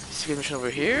 Secret mission over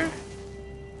here?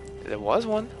 There was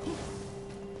one.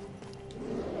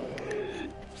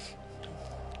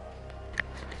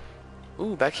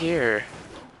 Ooh, back here.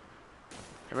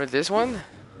 Remember this one?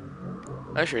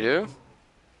 I sure do.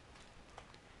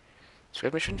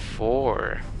 Secret mission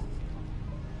 4.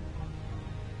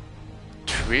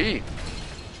 3.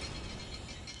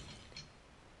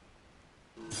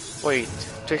 Wait,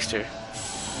 Trickster.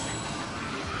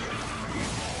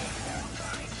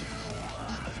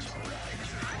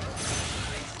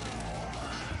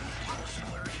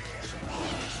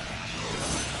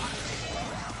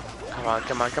 Come on,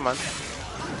 come on, come on.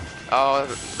 Oh,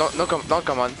 don't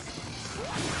come on.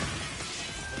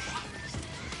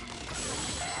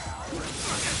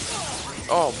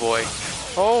 Oh boy.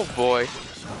 Oh boy.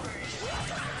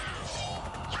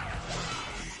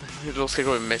 Little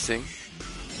scarecrow missing.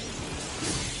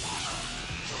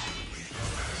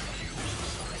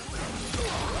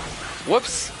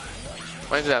 Whoops.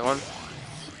 Why did that one?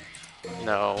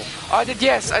 No. Oh, I did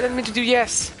yes. I didn't mean to do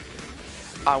yes.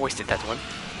 I wasted that one.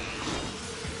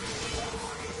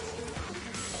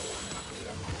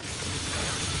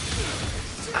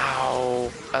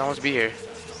 Ow. I don't want to be here.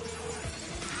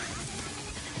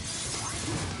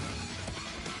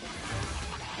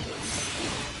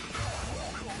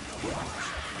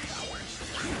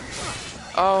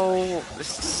 Oh,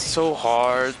 this is so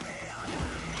hard.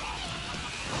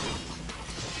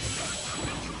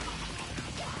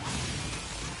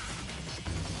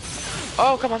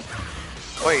 Oh, come on.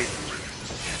 Wait.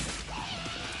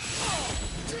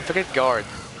 Forget guard.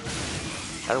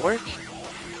 That'll work?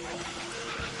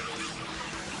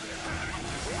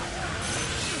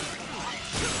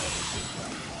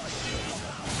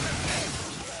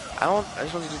 I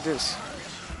just want to do this.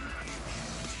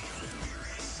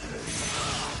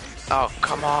 Oh,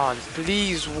 come on.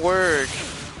 Please work.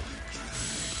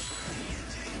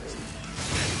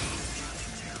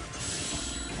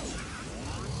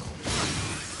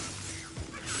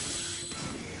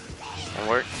 And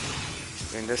work.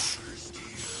 Doing this.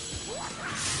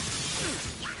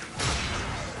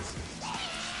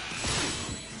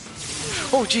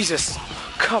 Oh, Jesus.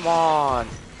 come on!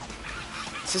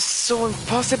 This is so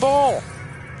impossible!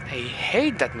 I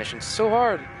hate that mission so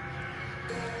hard.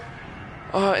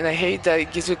 Oh, and I hate that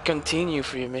it gives you continue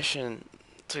for your mission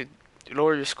to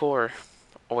lower your score.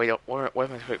 Oh wait, where's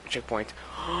my checkpoint?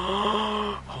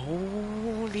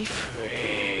 Holy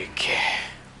frick!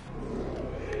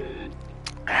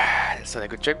 That's not a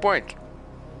good checkpoint.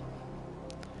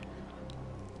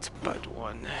 It's a bad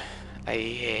one. I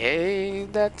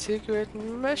hate that secret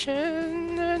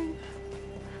mission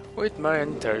with my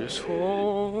entire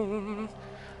soul.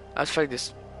 Let's fight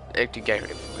this electric guy.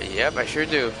 Yep, I sure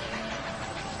do.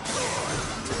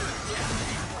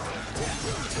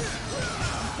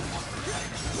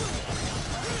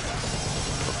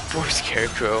 Poor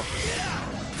Scarecrow.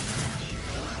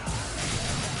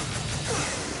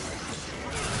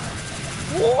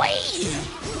 Wait!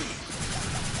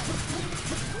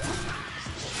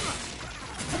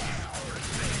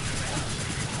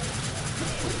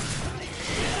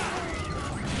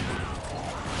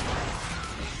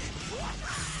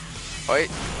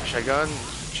 Wait, shotgun,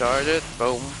 charge it,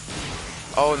 boom.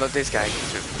 Oh, not this guy.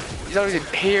 He's already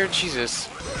here, Jesus.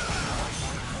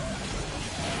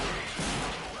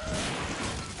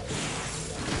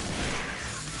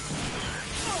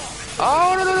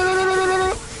 Oh, no, no, no, no, no, no, no,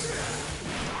 no.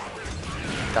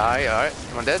 Die, alright.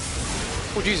 Come on, dead.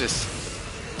 Oh, Jesus.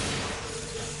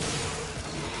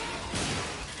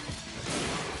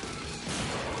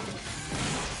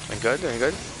 Doing good, doing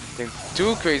good. Doing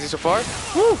too crazy so far.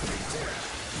 Woo!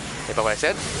 Take back what I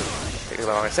said. Take back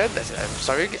what I said. That's it. I'm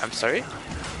sorry. I'm sorry. I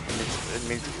didn't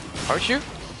mean to hurt you.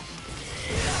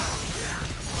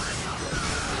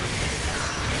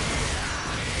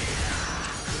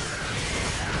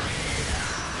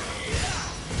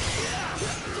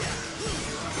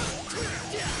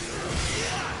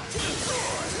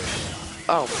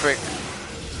 Oh, frick.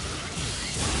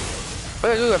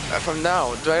 What do I do from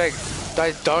now? Do I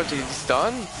dart till it's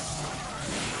done?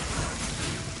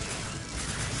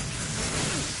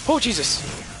 Oh, Jesus!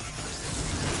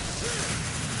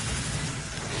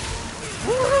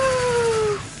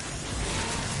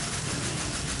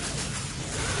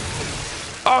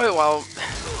 Oh, well...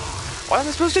 What am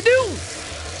I supposed to do?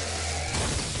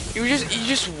 You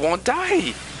just won't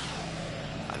die!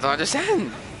 I don't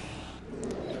understand!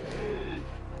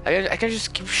 I can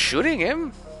just keep shooting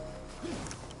him?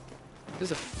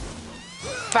 There's a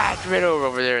fat riddle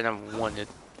over there and I'm wanted.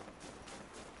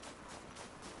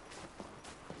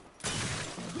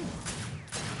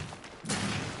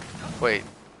 Wait.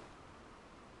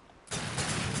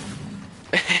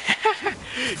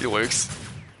 It works.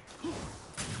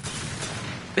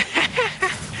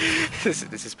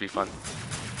 This is pretty fun.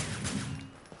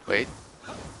 Wait.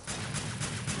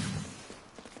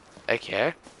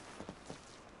 Okay.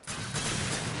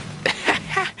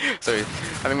 Sorry,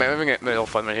 I'm having a little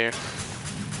fun right here.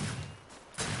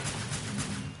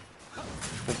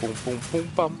 Boom, boom, boom,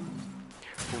 boom, bum.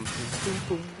 Boom, boom, boom,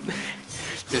 boom.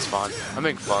 This is fun. I'm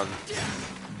having fun.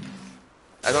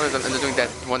 As long as I'm doing that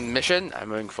one mission, I'm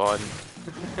having fun.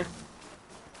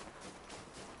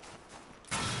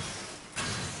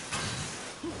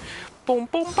 Boom,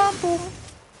 boom, bum, boom.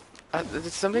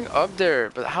 There's something up there,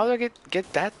 but how do I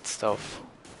get that stuff?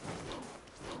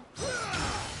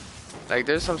 Like,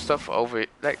 there's some stuff over.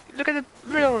 Like, look at the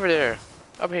riddle over there,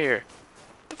 up here.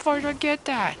 The fuck do I get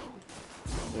that?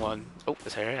 One. Oh,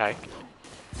 that's air hack.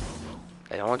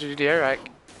 I don't want to do the air hack.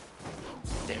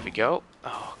 There we go.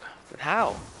 Oh, but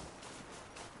how?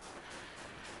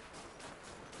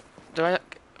 Do I?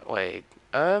 Wait.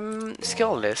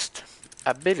 Skill list.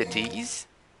 Abilities.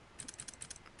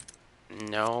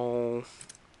 No.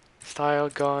 Style,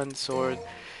 gun, sword.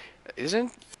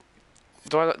 Isn't...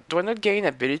 Do I not gain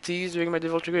abilities during my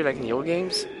Devil Trigger like in the old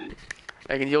games?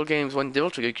 Like in the old games, one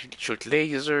Devil Trigger, you could shoot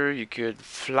laser, you could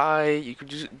fly, you could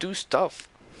just do stuff.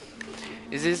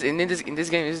 Is this in this game?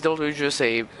 Is Devil Trigger just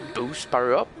a boost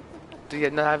power up? Do you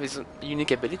not have his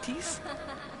unique abilities?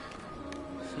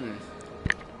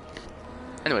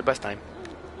 Anyway, best time.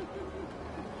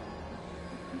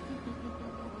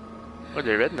 Oh,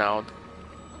 they're red now.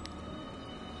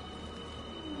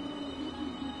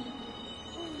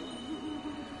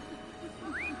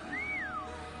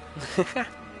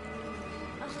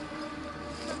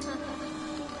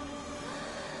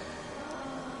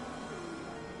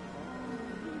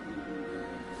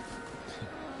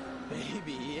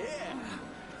 Baby, yeah.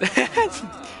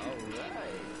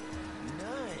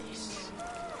 Nice.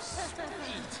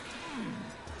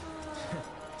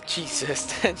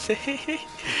 Jesus, Dante.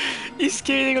 He's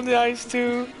skating on the ice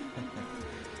too.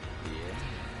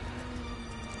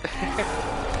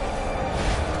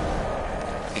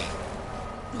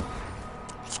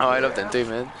 Oh, I love Dante,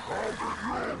 man.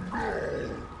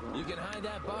 You can hide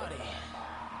that body,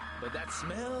 but that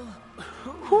smell?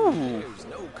 Whew. There's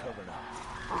no covering up.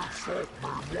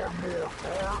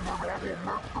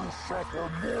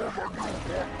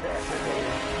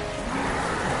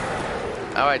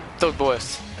 Alright, thug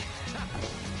boys.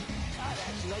 I'd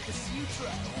actually like to see you try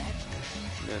that.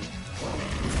 Then.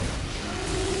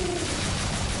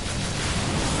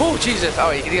 Oh, Jesus!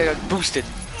 Alright, you got boosted.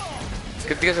 These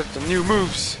guys have some new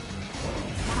moves.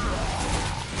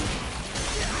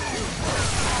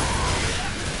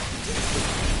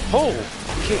 Oh,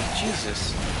 okay,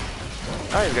 Jesus.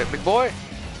 Alright, we got big boy.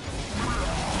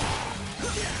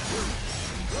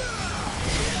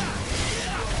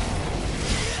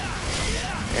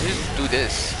 I just do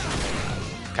this.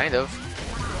 Kind of.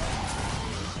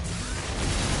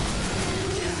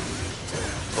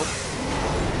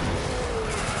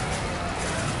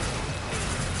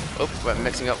 Oh, we're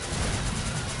mixing up.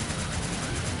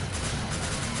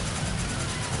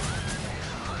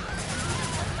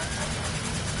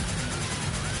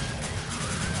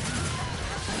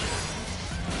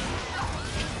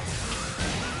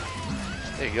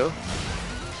 There you go.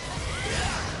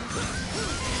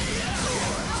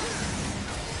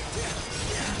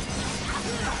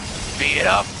 Beat it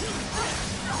up.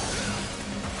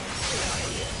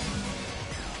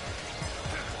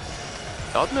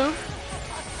 Don't move.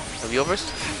 Have you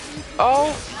first?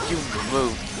 Oh, you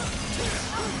moved.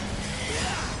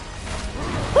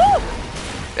 Woo!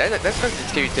 That's not the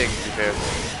scary thing, to be fair.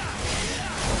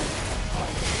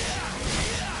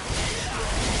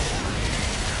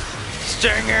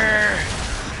 Stinger!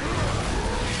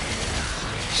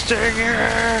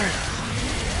 Stinger!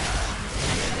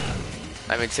 I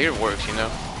mean, Stinger works, you know.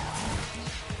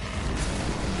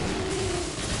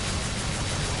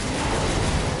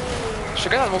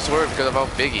 Should almost work because of how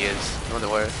big he is. No wonder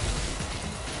why.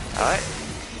 Alright.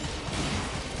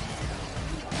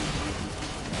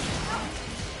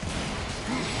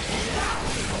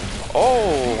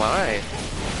 Oh, alright.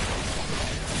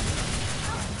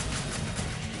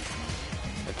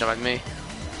 Jump at me.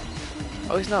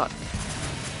 Oh, he's not.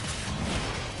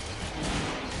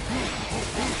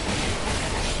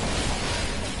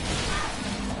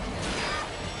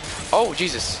 Oh,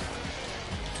 Jesus.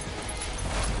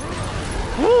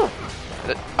 Woo!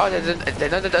 Oh,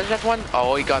 another dungeon one?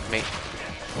 Oh, he got me.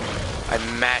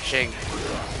 I'm mashing.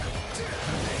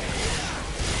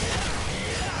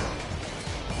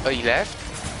 Oh, he left?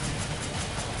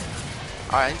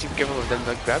 Oh, I need to be careful with them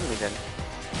not grabbing me then.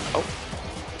 Oh.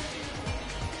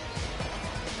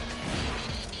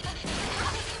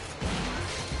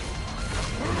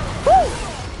 Woo!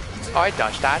 Oh, I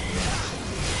dodged that.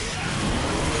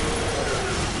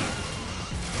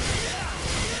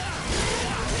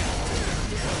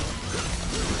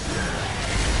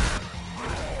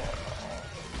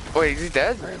 Wait, is he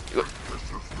dead? It was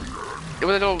a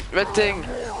little red thing.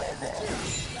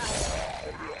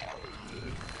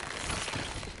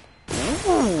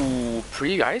 Ooh,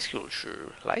 pretty ice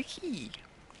sculpture. Like he.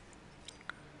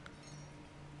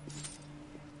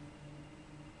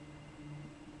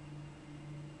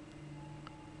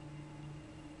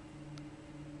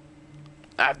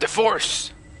 I have the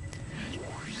force.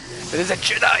 It is a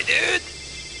Jedi, dude.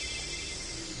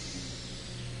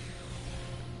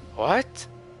 What?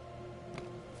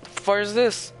 What is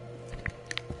this?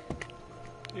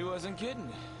 He wasn't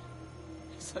kidding.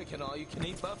 It's like an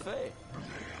all-you-can-eat buffet.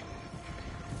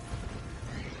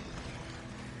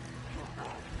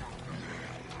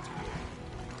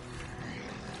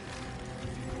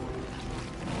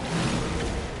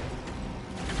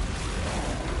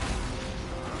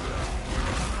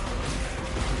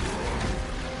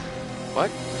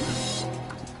 What?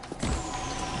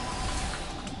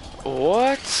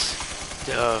 What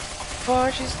the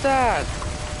fudge is that?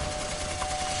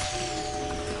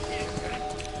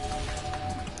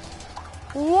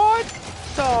 What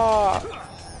the?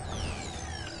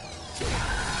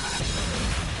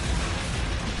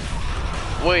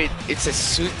 Wait, it's a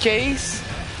suitcase?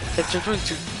 That's referring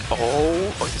to.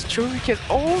 Oh, it's a suitcase.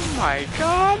 Oh my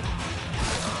god!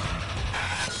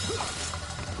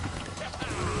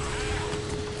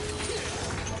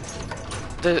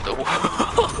 The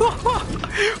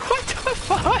what the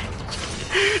fuck?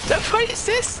 The fuck is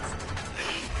this?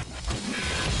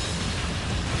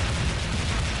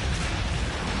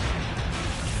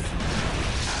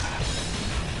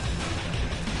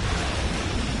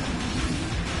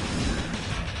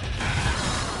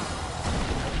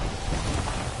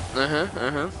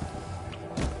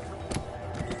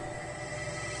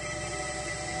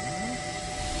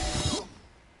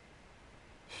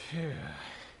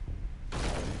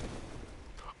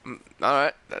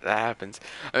 Alright, that happens.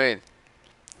 I mean,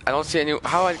 I don't see any.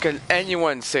 How can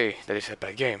anyone say that it's a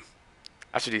bad game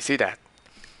after they see that?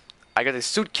 I got a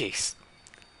suitcase,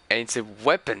 and it's a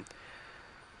weapon.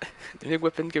 The new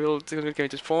weapon can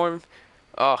just form.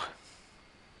 Oh,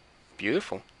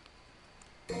 beautiful.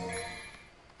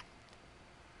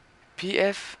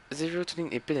 PF0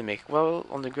 tuning epidemic. While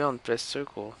on the ground, press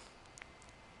circle.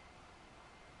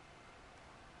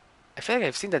 I feel like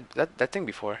I've seen that thing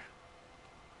before.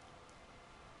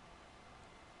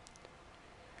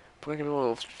 Point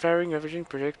capable of firing averaging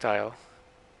projectile.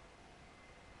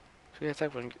 So the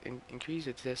attack will increase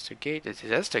the disaster gauge. The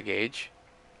disaster gauge?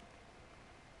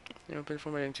 You open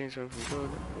format and change from code.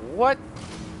 What?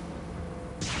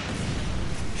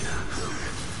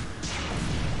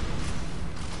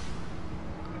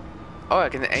 Oh, I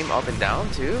can aim up and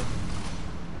down too?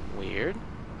 Weird.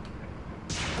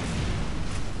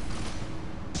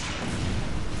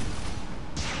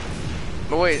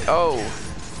 But wait, oh.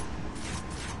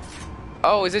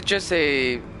 Oh, is it just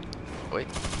a... Wait.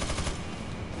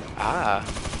 Ah.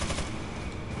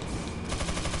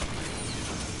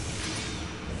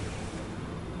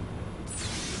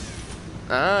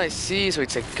 Ah, I see, so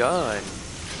it's a gun.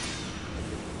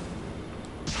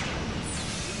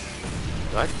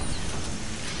 What?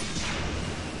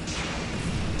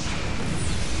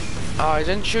 Oh, I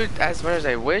didn't shoot as much as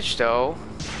I wish, though.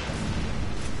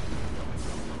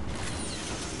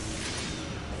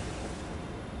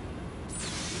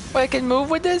 Wait, I can move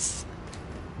with this?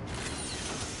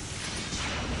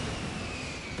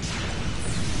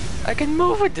 I can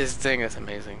move with this thing, that's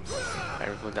amazing. I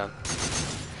will go down.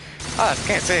 Ah, I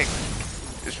can't say.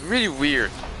 It's really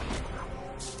weird.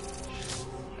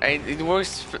 And it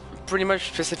works pretty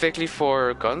much specifically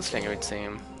for gunslinger, it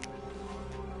seems.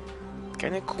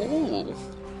 Kinda cool.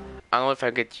 I don't know if I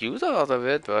get use out of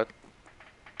it, but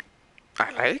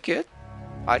I like it.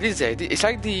 I did say it's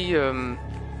like the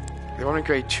Roman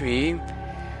Grade 3.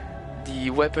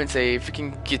 The weapon's a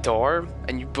freaking guitar,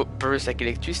 and you burst like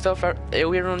electric stuff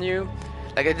everywhere on you.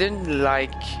 Like I didn't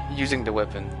like using the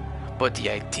weapon, but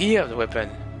the idea of the weapon,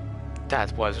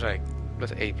 that was like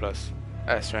A plus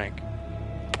S rank.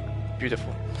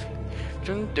 Beautiful.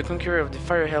 Return the conqueror of the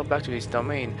fire held back to his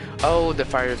domain. Oh, the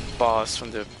fire boss from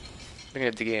the beginning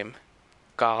of the game.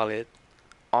 Got it.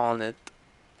 On it.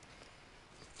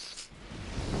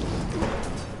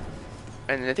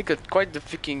 And I think it's quite the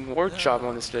freaking work job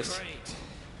on this list.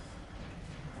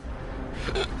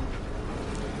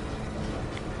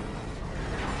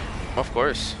 Of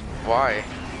course. Why?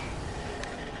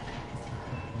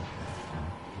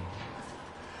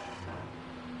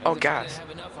 Oh, gas. Have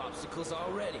enough obstacles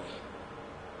already.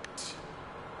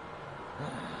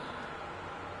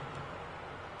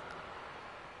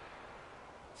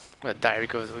 Well, diary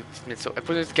goes. So I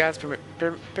put this gas per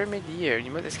mid-year.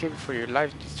 You must escape for your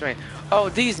life destroying. Oh,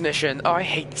 these missions. Oh, I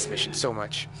hate this mission so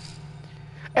much.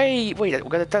 Hey, wait, we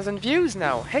got 1,000 views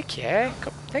now. Heck yeah.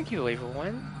 Thank you,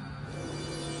 everyone.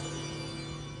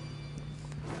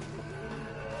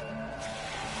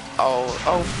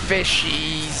 Oh,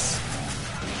 fishies.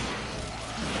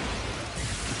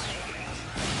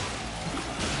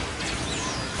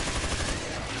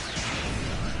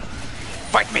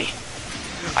 Fight me.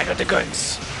 I got the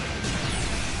guns.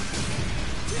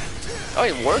 Oh,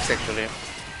 it works actually.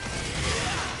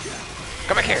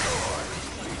 Come back here.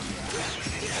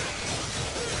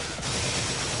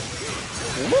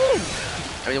 Woo!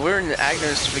 I mean, we're in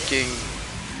Agnes freaking.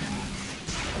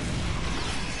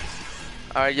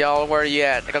 Alright, y'all, where are you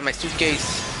at? I got my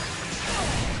suitcase.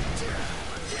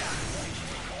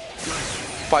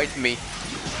 Fight me.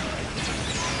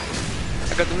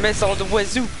 I got the missile, the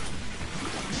wazoo.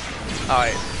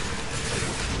 Alright.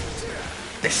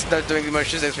 This is not doing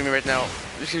much business for me right now.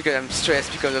 Just because I'm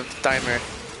stressed because of the timer.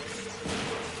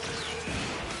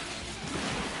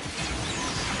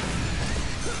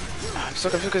 I'm so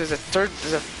confused because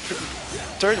there's a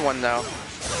third one now.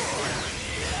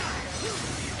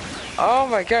 Oh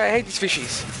my god, I hate these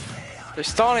fishies. They're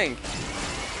stalling.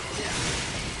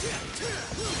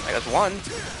 I got one.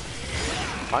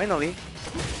 Finally.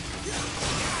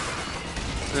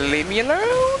 Leave me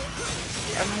alone.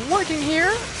 I'm working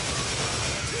here.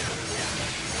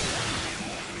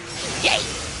 Yay!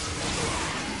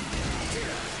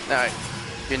 Alright,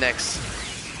 you're next.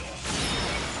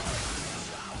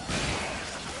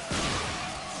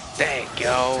 There you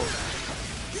go.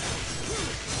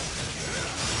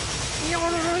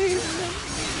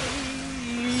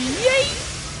 Yay!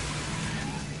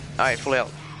 Alright, full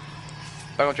health.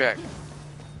 Back on track.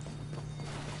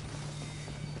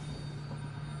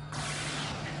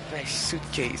 Nice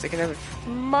suitcase. I can have it.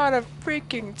 mother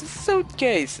freaking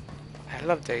suitcase. I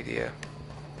love the idea.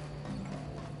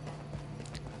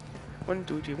 1,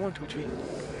 2, 3, 1, 2, 3.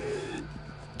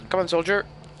 Come on, soldier.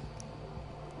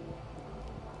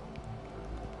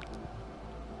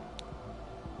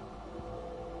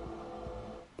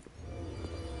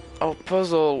 Oh,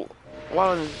 puzzle.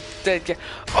 One dead guy.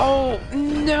 Oh,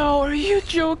 no. Are you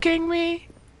joking me?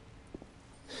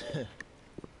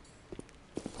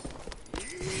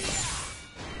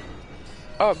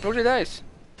 Oh, broke the dice.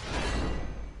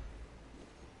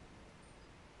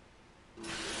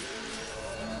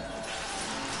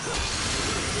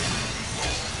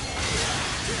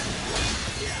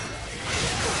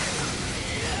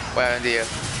 Well, idea.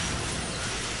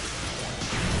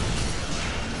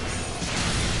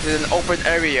 This is an open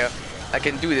area. I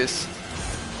can do this.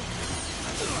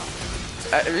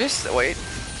 Just wait.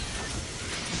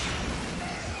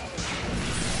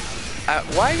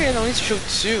 Why can I only shoot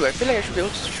 2? I feel like I should be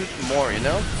able to shoot more, you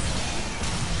know?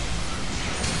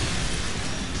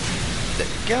 There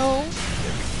we go.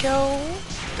 There we go.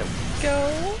 There we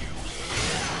go.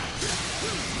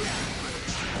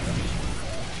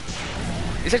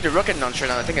 It's like the rocket launcher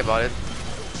now I think about it.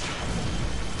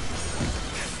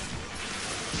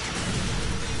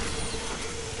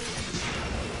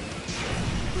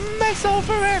 Missile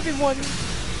for everyone!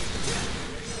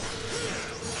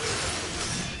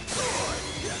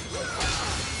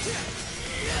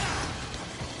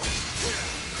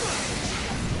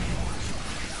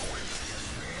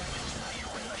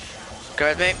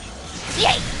 Grab me.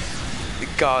 Yay! We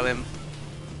got him.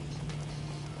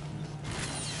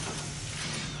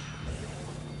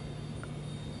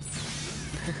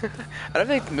 I don't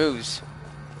think it moves.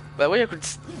 But way I could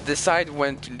decide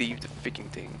when to leave the freaking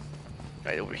thing.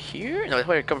 Right over here? No, that's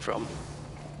where it come from.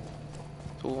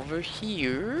 So over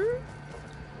here.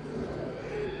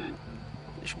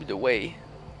 This should be the way.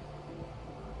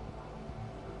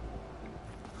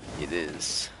 It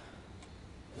is.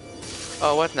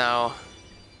 Oh, what now?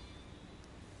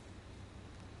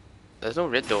 There's no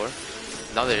red door.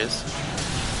 Now there is.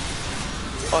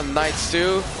 Oh, knights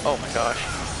too? Oh my gosh.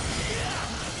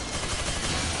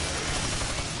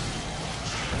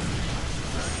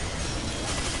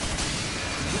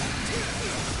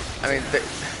 I mean,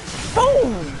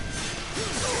 boom!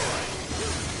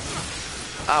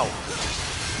 Ow.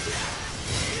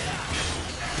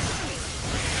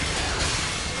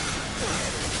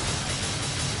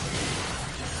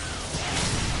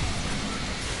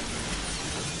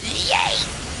 Yay!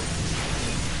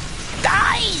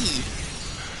 Die!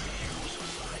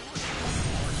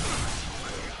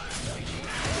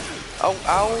 Oh,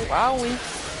 ow, owie.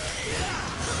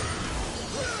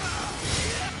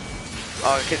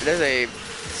 Oh, okay, there's a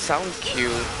sound cue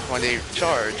when they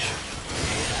charge.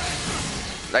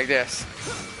 Like this.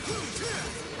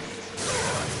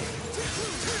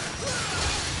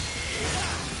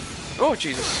 Oh,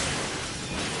 Jesus.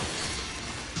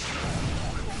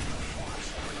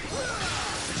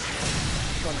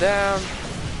 One down.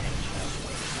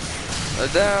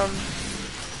 Another down.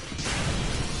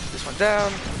 This one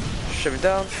down. Shove it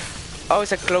down. Oh,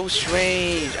 it's a close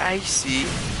range. I see.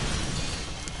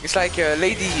 It's like a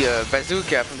lady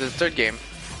bazooka from the third game.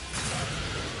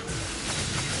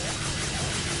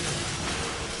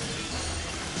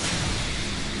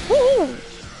 Woo!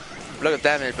 Block of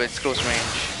damage, but it's close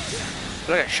range.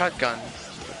 Like a shotgun,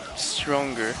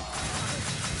 stronger.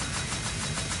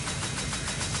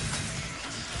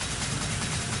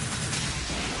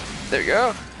 There we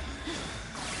go.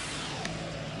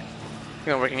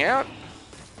 You know, working out.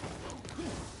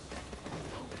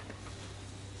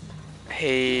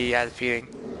 Hey, I had a feeling.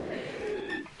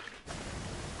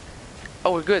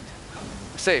 Oh, we're good.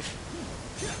 Safe.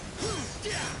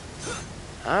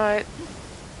 Alright.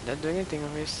 Not doing anything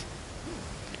on this.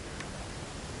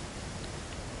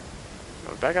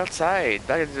 We're back outside.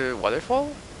 Back at the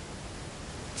waterfall?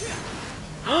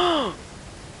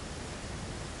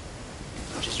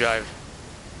 Just drive.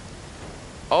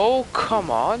 Oh, come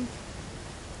on.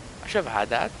 I should have had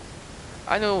that.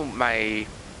 I know my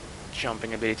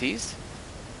jumping abilities.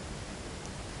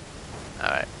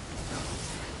 Alright.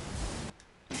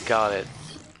 Got it.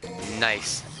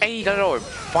 Nice. Hey, got it over.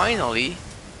 Finally.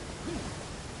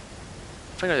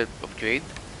 Finally upgrade.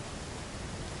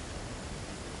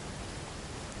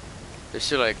 There's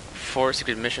still like 4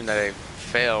 secret missions that I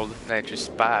failed, that I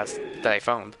just passed, that I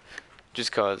found.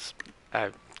 Just cause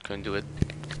I couldn't do it.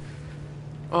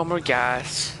 Oh, more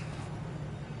gas.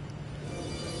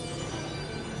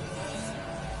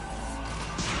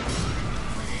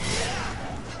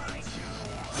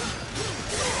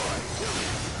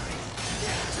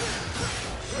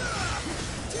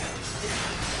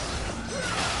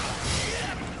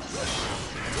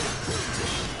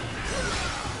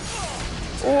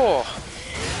 Oh!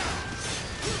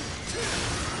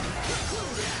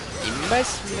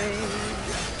 Investment!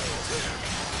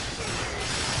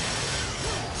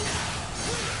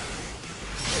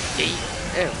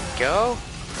 There we go.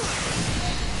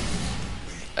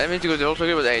 I mean to go to the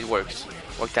ultra, but it works.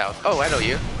 Worked out. Oh, I know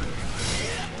you.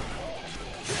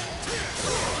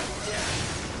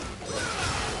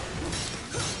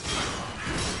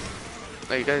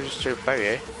 Oh, you guys just straight parry,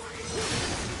 eh?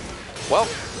 Well,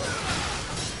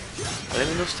 let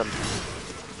me know something.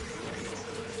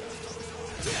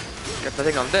 Got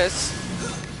nothing on this.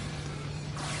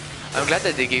 I'm glad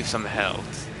that they gave some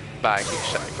health back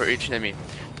for each enemy.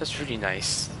 That's really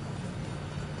nice.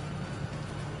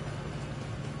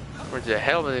 Where the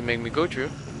hell did they make me go through?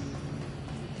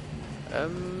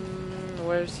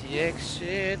 Where's the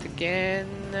exit again?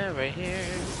 Right here.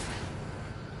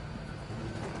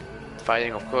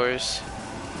 Fighting, of course.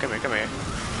 Come here, come here.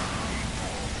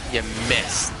 You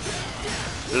missed.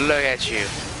 Look at you.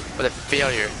 What a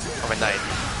failure of a night.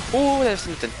 Ooh, there's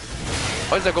something.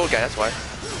 Oh, it's a gold guy, that's why.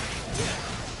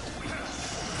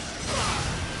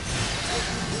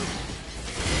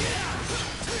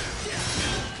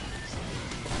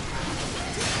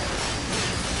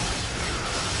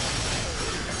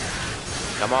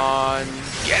 Come on,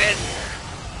 get it!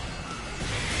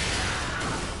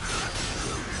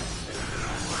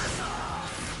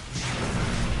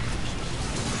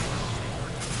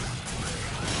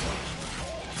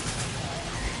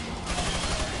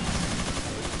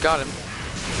 Got him.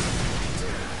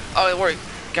 Oh, it worked.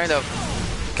 Kind of.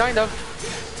 Kind of.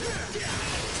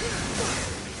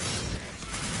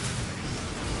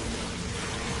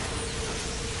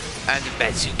 And the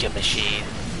bazooka machine.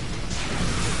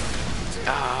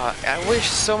 Ah, I wish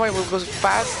so much would go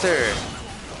faster.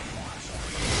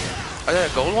 Is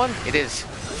that a gold one? It is.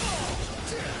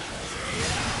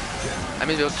 I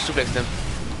mean, we'll suplex them.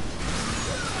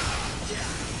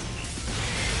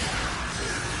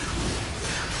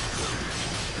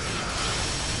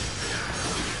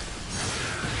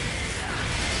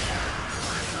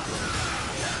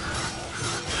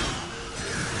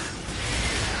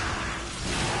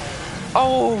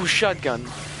 Oh, shotgun.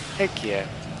 Heck yeah.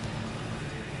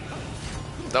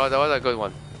 That was a good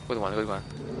one. Good one, good one.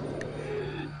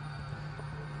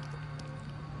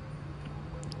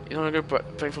 You no longer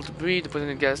painful to breathe. The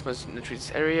poison gas must treat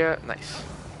this area. Nice.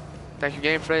 Thank you,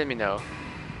 game, for letting me know.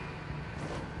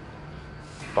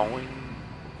 Boing.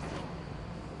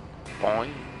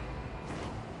 Boing.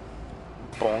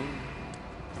 Boing.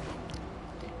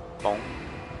 Boing.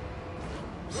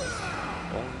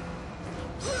 Boing.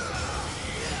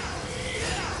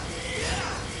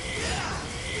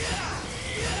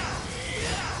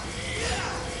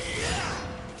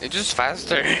 It's just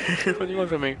faster. What do you want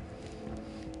from me?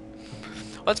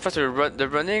 What's faster, the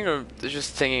running or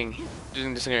just singing?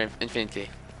 Doing the singer infinitely?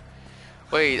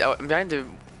 Wait, I'm behind the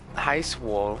heist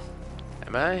wall.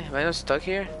 Am I? Am I not stuck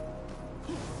here?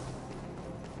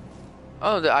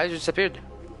 Oh, the eyes just appeared.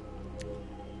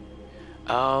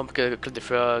 Because click the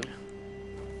frog.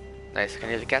 Nice, I can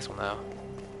hear the castle now.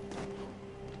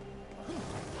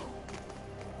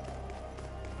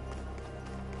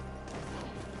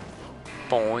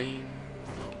 Boing.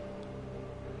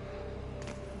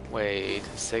 Wait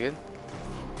a second.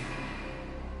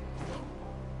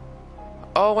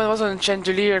 Oh, when I was on the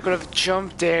chandelier, I could have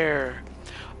jumped there.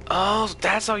 Oh, so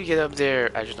that's how you get up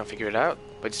there. I just don't figure it out.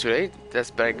 But it's too late.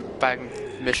 That's back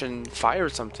mission 5 or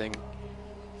something.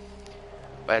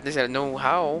 But at least I know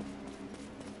how.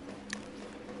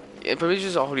 It probably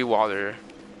just holy water.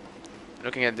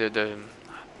 Looking at the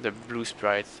blue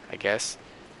sprite, I guess.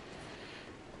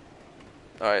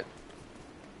 Alright.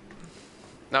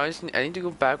 Now I need to go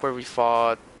back where we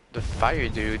fought the fire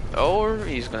dude, or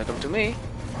he's gonna come to me.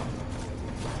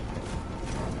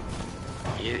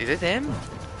 Is it him?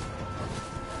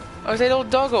 Oh, it's that old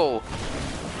doggo.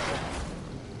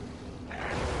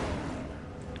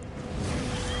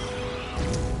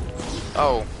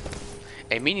 Oh,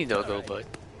 a mini doggo, but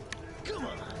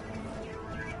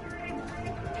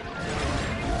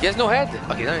he has no head.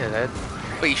 Okay, now he has a head.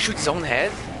 Wait, he shoots his own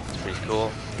head? That's pretty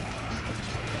cool.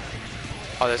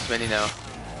 Oh, there's many now.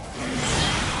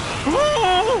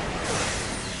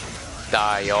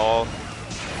 Die, y'all.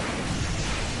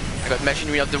 I got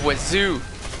machinery of the wazoo.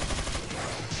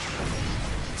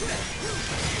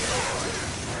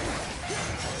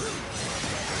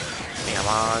 Come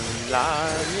on,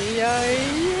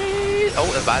 oh,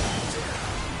 that's bad.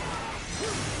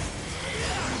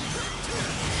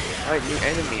 Alright, new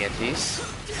enemy at least.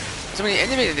 So many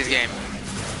enemies in this game.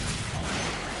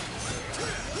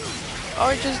 Oh,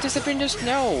 it just disappeared just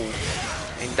now.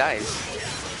 And dies.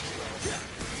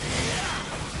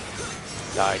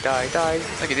 Die, die, die.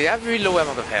 Okay, they have a really low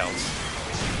amount of health.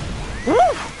 Woo!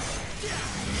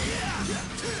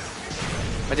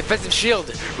 My defensive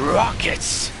shield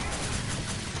rockets!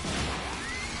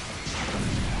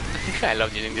 I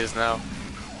love using this now.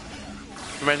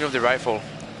 Reminds me of the rifle.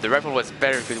 The rifle was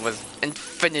better because it was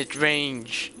infinite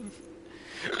range.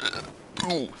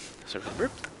 Ooh. Sorry for the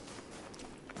burp.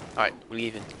 Alright, we're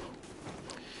leaving.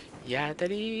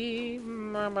 Yadali,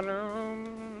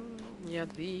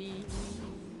 yadali.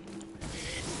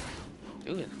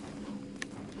 Ooh.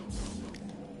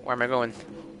 Where am I going?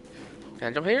 Can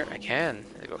I jump here? I can.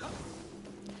 There you go.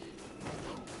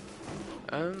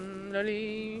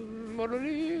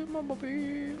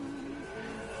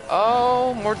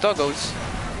 Oh, more doggos.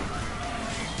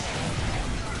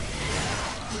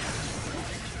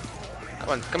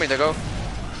 Come here, doggo.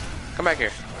 Come back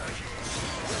here.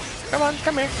 Come on,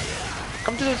 come here.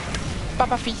 Come to the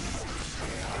Papa feast.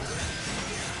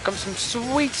 Come some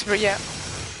sweets for ya.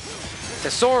 It's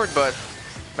a sword, but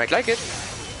might like it.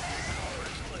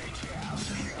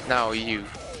 Now you,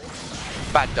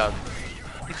 bad dog.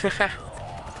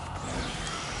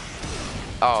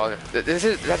 Oh, this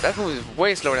is that move is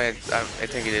way slower than I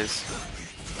think it is.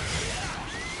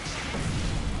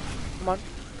 Come on,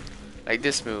 like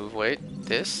this move. Wait,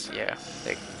 this, yeah,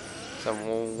 like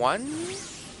some 1,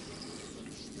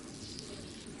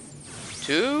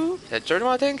 2. That third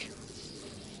one, I think.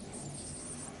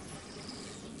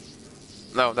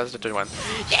 No, that's the third one.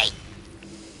 Yay!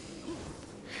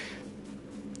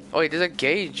 Oh wait, there's a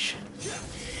gauge.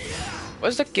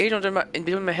 What's the gauge under my in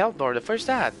between my health bar? The first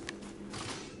that.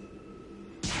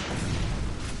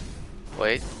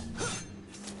 Wait.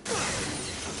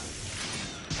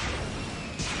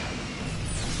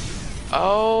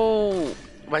 Oh,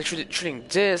 by shooting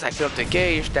this, I fill up the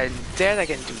gauge. Then I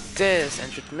can do this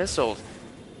and shoot missiles.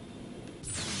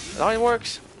 That's how it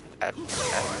works. I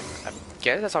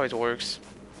guess that's how it works.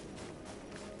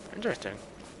 Interesting.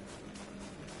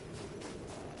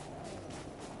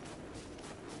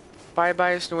 Bye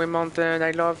bye, Snowy Mountain.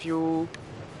 I love you.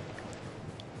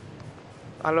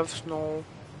 I love snow.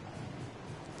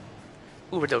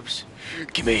 Overdose.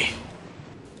 Gimme.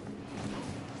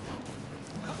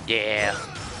 Yeah.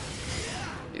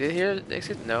 Did you hear the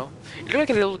exit? No. It looked like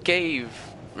a little cave,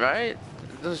 right?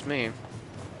 That was me.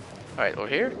 Alright, over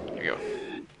here? Here we go.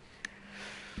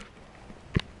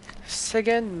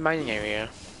 Second mining area.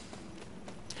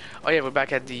 Oh yeah, we're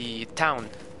back at the town.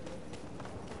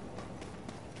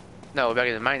 No, we're back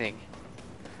at the mining.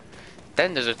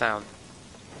 Then there's a town.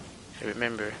 I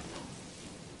remember.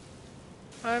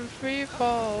 I'm free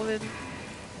falling.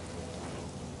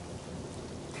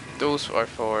 Those are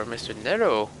for Mr.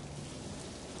 Nero.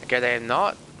 Again, I am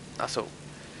not. Also,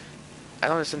 I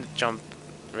don't understand the jump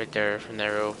right there from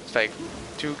Nero. It's like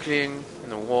too clean in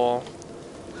the wall.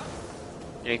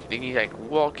 You need like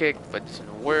wall kick, but it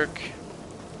doesn't work.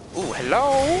 Ooh,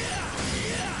 hello.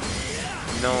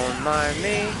 Don't mind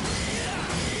me.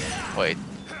 Wait,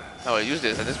 I will use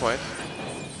this at this point.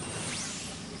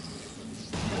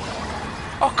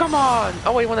 Oh, come on!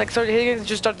 Oh, wait, when I started hitting it, it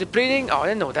just started bleeding? Oh, I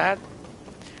didn't know that.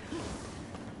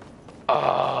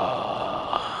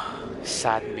 Oh,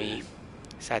 sad me.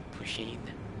 Sad pushing.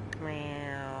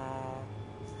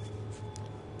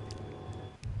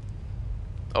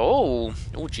 Oh,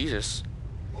 oh, Jesus.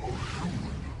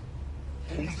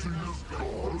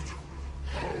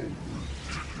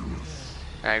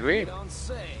 I agree.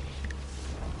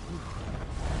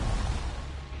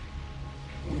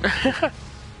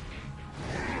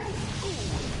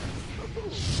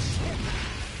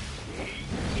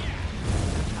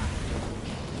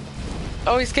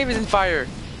 Oh, his cave is in fire.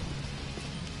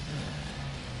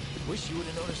 Wish you would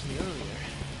have noticed me earlier.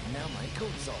 Now my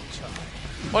coat is all charred.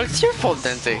 Well, it's your fault,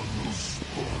 Dante.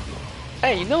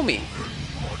 Hey, you know me.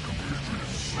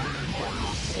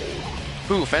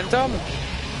 Who, Phantom?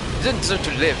 He doesn't deserve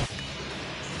to live.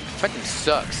 Phantom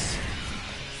sucks.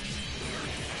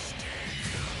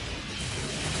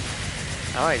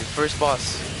 Alright, first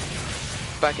boss.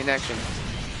 Back in action.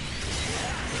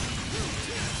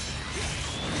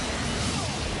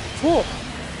 Whoa!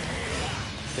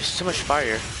 There's so much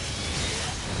fire.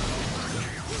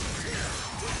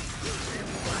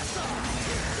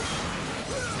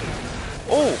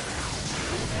 Oh!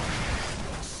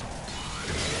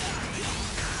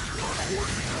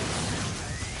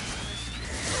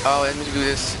 Oh, let me do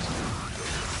this.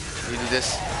 Let me do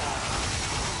this.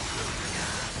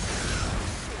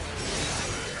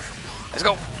 Let's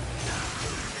go!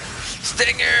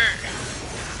 Stinger!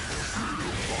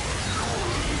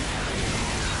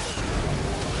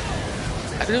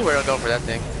 I don't know where I'll go for that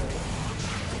thing.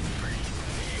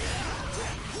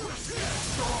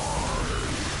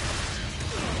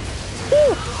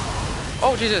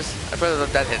 Oh Jesus! I better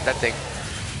that hit that thing.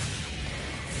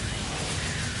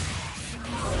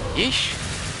 Yeesh.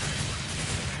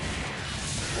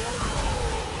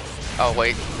 Oh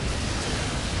wait.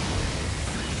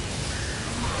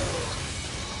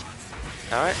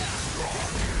 All right.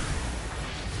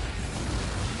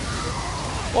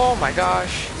 Oh my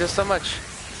gosh! There's so much.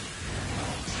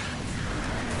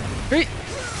 Wait.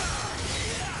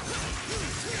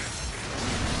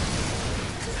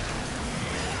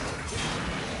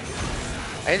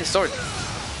 I need a sword.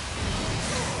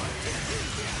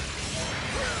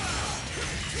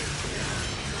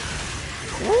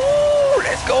 Woo!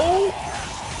 Let's go!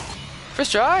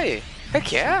 First try!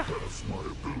 Heck yeah!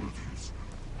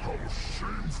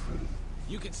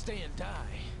 You can stay and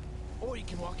die, or you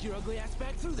can walk your ugly ass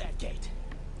back through that gate.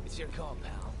 It's your call,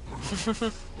 pal.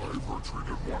 I've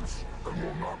retreated once and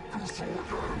will not do so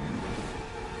again.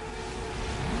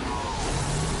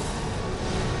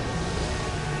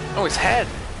 Oh, his head!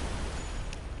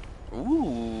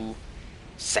 Ooh,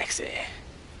 sexy.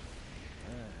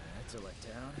 That's a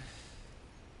letdown.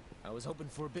 I was hoping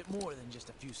for a bit more than just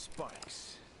a few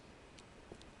sparks.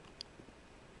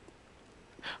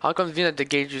 How convenient the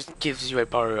gate just gives you a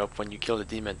power up when you kill the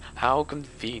demon. How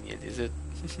convenient is it?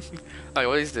 Alright,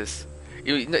 what is this?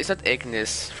 No, it's not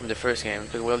Ignis from the first game,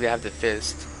 because we only have the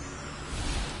fist.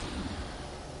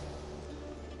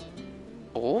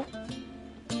 Oh?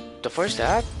 The first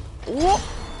that? Oh!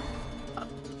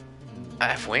 I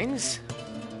have wings?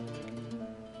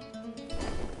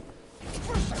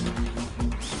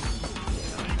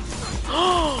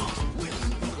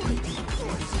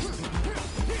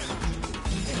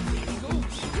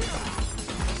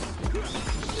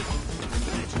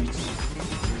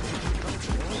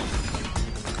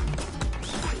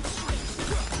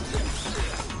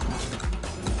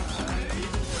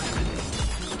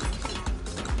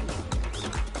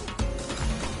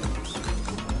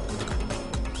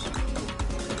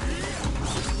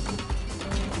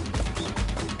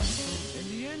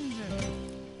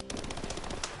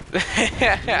 You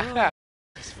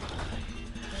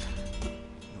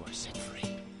are set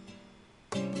free.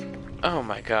 Oh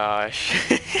my gosh.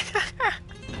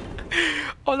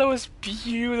 Oh, that was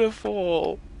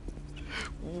beautiful.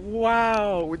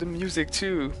 Wow, with the music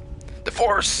too. The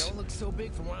Force! Don't look so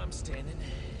big from where I'm standing.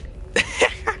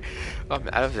 I'm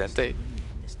out of Dante.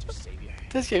 Mr. Savior.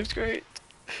 This game's great.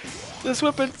 This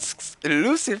weapon's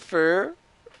Lucifer.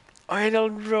 Idle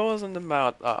rose on the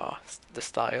mouth. Ah, the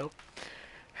style.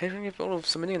 Having a of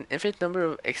summoning an infinite number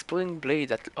of exploding blades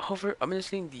that hover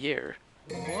ominously in the air.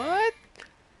 What?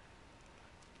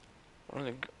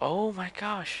 Oh my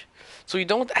gosh. So you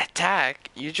don't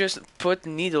attack, you just put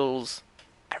needles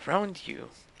around you.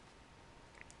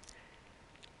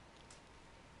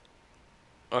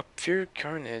 Or pure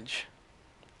carnage.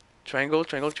 Triangle,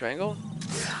 triangle, triangle.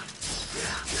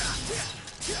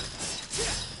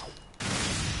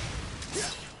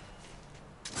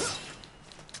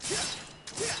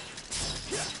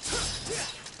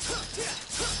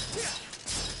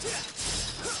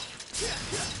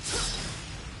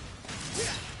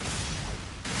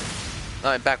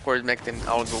 Now backward make them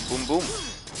all go boom boom.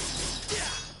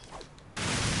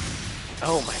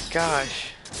 Oh my gosh.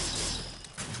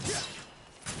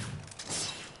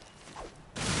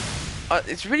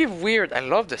 It's really weird. I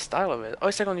love the style of it. Oh,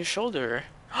 it's like on your shoulder.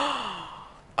 Oh,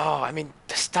 I mean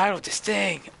the style of this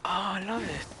thing. Oh, I love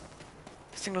it.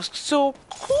 This thing looks so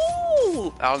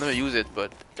cool. I'll never use it,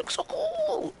 but it looks so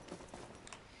cool.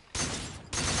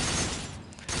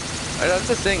 That's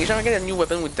the thing. Each time I get a new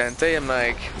weapon with Dante, I'm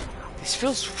like, this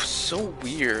feels so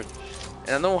weird,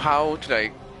 and I know how to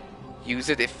like use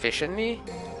it efficiently.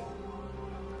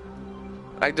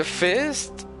 Like the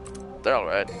fist, they're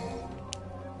alright,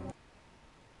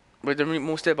 but they're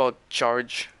mostly about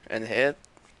charge and hit.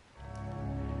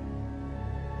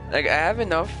 Like I have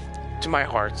enough to my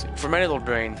heart, for my little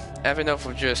brain. I have enough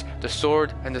of just the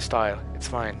sword and the style. It's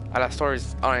fine. That sword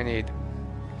is all I need.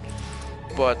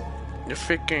 But the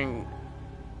freaking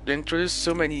they introduce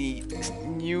so many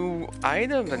new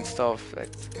items and stuff.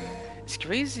 It's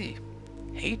crazy.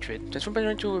 Hatred. Transform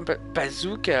banner into a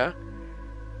bazooka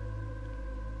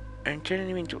and turn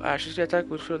enemy into ashes. The attack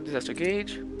will fill disaster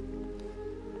gauge.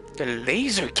 The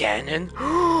laser cannon.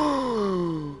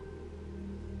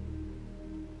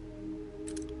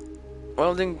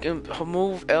 Well then,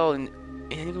 move L in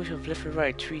any direction of left or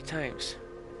right 3 times.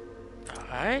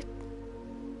 Alright.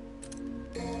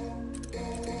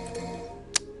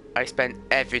 I spent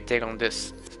everything on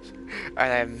this,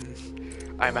 and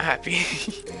I'm happy.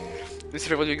 This is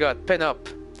what we got. Pen up.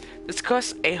 This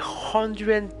costs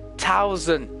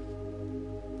 100,000.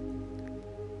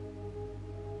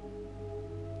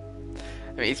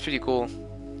 I mean, it's pretty cool.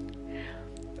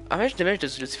 How much damage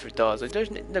does Lucifer does? It does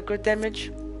the good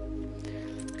damage?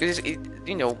 Because it,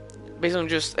 you know, based on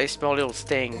just a small little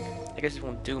sting, I guess it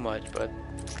won't do much, but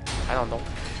I don't know.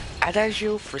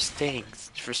 Adagio for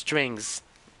stings, for strings,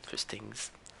 for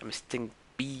stings. I'm a sting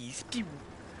bees. Pew.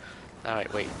 All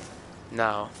right, wait.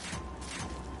 Now,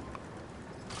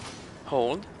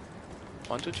 hold.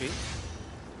 1, 2, 3.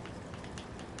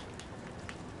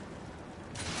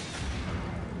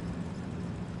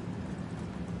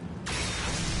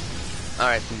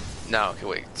 Alright, now, okay,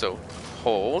 wait. So,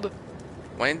 hold.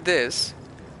 When this.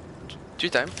 2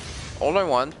 time. Hold on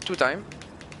 1, 2 time.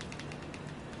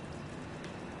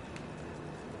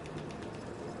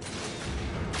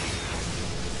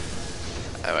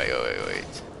 Alright, wait.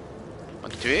 1,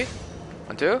 2, 3.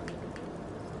 1, 2.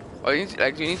 Oh, you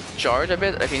need to charge a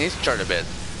bit? Okay, you need to charge a bit.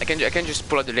 I can just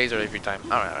pull out the laser every time.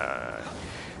 Alright.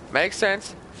 Makes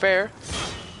sense. Fair.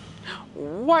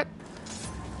 What?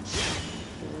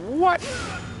 What?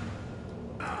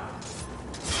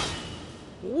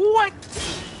 What?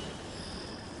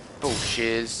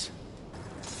 Bullshiz.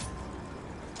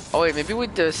 Oh wait, maybe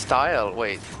with the style.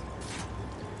 Wait.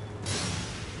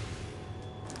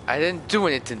 I didn't do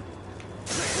anything.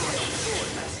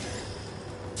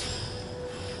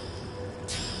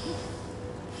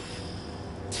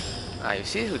 Ah, you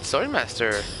see, with Sword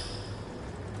Master.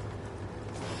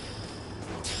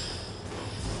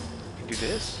 You do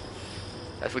this.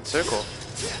 That's with circle.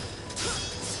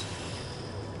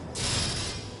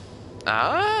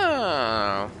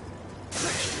 Ah,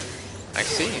 I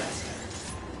see.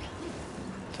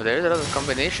 So there's a lot of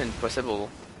combination possible.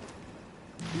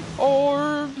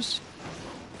 Orbs.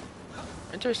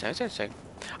 Interesting.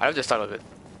 I love the style of it.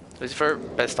 Lucifer,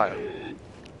 best style.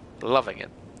 Loving it.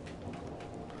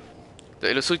 The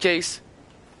little suitcase,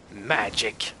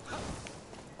 magic.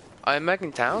 I'm back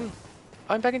in town.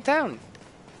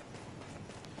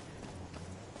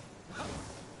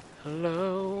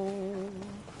 Hello.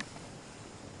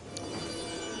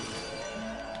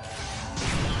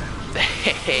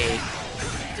 Hey.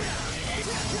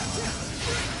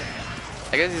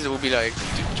 I guess this will be like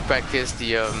to practice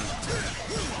the 1,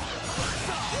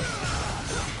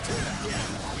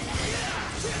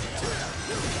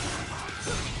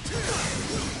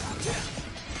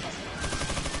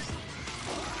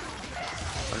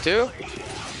 2.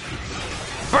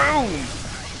 Boom!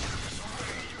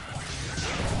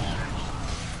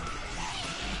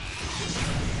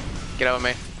 Get out of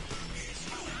me.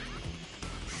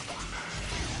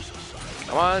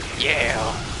 Come on.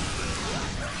 Yeah.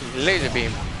 Laser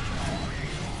beam.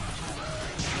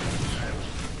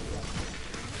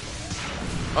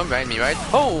 One behind me, right?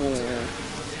 Oh!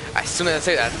 As soon as I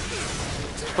say that,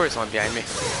 of course one behind me.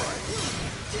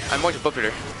 I'm more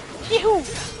popular. Yahoo!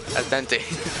 As Dante.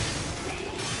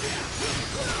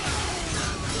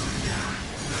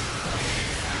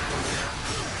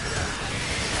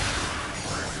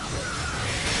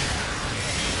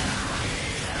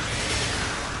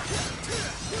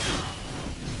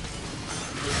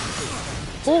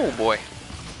 Oh boy.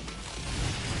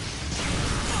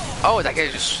 Oh, that guy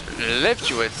just left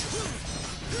you it.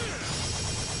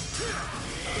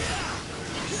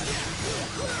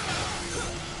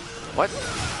 What?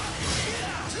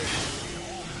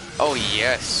 Oh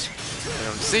yes.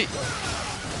 DMC.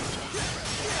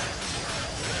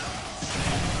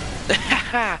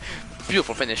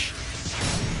 Beautiful finish.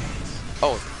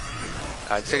 Oh.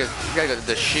 I think I got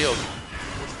the shield.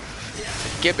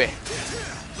 Gibby.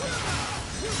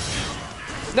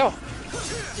 No.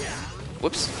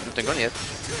 Whoops, nothing gone yet.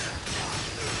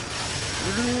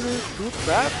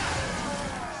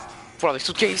 For the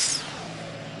suitcase.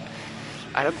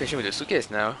 I love finishing with the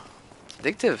suitcase now.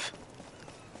 Addictive.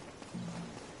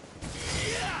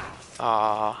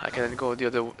 Ah, I can't go the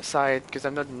other side because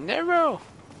I'm not Nero.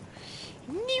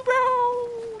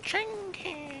 Nero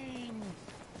Jenkins.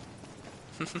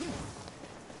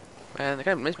 Man, I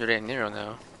kind of miss me playing Nero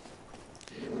now.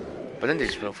 But then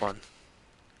it's real fun.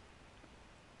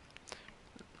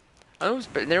 I know,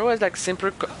 but Nero has like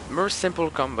more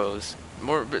simple combos,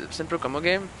 more simple combo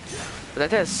game. But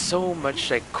that has so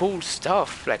much like cool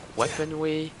stuff, like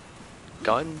weaponry,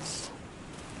 guns.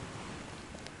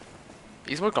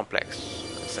 He's more complex.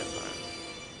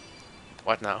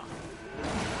 What now?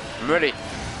 I'm ready.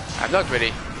 I'm not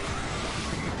ready.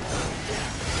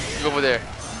 Go over there.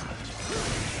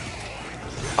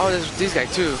 Oh, there's this guy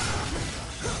too.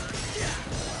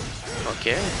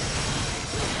 Okay.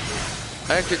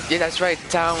 Yeah, that's right.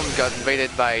 Town got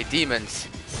invaded by demons.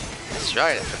 That's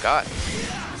right. I forgot.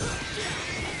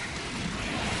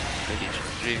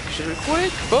 Real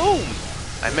quick. Boom!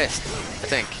 I missed. I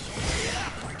think.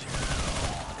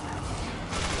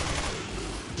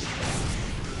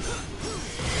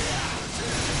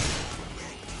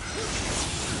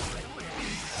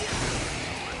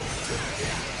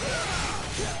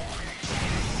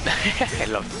 I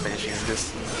love finishing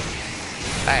this.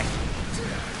 Hey,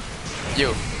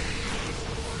 you.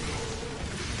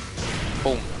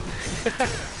 Boom.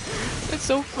 It's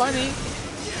so funny.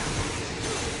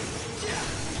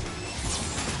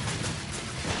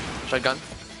 Shotgun.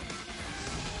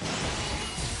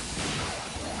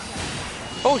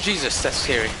 Oh Jesus, that's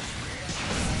scary.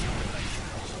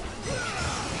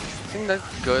 Isn't that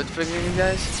good for you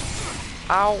guys?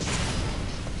 Ow.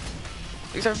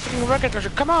 These are freaking rocket launcher,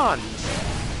 come on!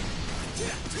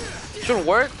 Shouldn't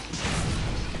work.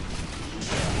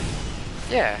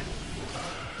 Yeah.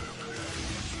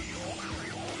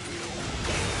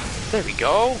 There we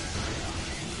go.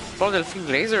 Follow the freaking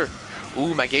laser.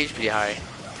 Ooh, my gauge pretty high.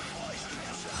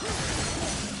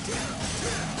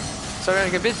 Sorry,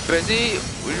 I'm a bit busy.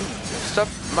 Will you stop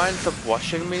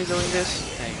watching me doing this?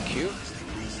 Thank you.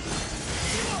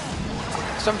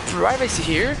 Some privacy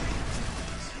here.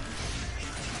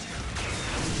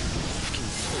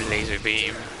 Fucking laser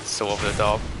beam. So over the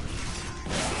top.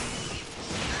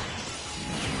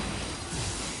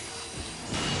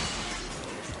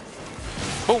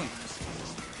 Boom!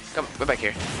 Come, go back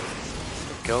here.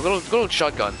 Go, little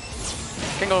shotgun.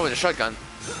 Can't go with a shotgun.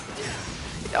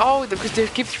 Oh, because they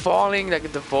keep falling like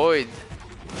in the void.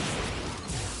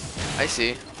 I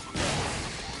see.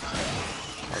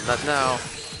 Well, not now.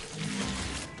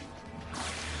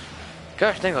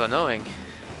 Gosh, dang, how annoying.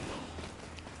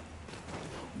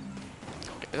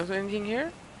 Is there anything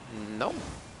here? No.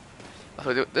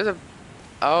 Oh, there's a.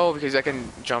 Oh, because I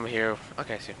can jump here.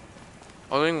 Okay, I see.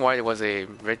 I was wondering why there was a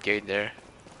red gate there.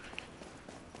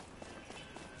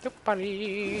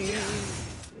 Nobody.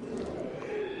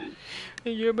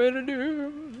 You better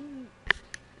do.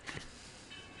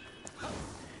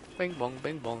 Bing bong,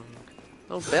 bing bong.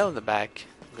 Little bell in the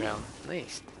background.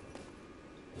 Nice.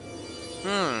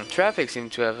 Traffic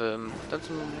seems to have done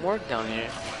some work down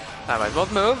here. I might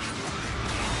both move.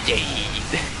 Yay!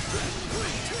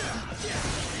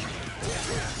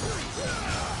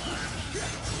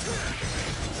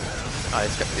 Oh,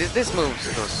 this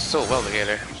move goes so well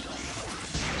together.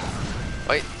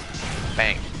 Wait.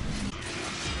 Bang.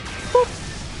 Boop.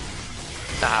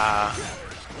 Ah.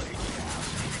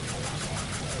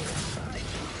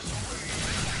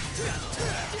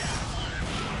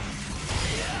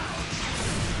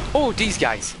 Oh, these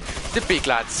guys. The big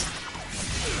lads.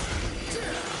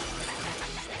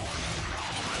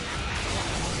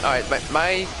 Alright,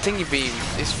 my thingy beam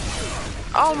is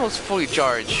almost fully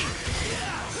charged.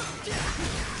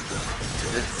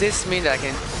 Does this mean that I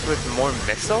can put more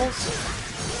missiles?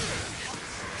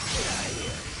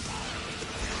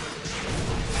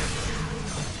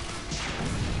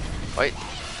 Wait.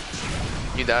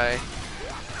 You die.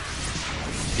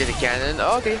 Get a cannon.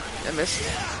 Oh, okay, I missed.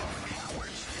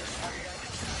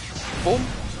 Boom.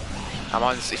 I'm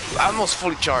almost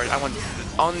fully charged. I want to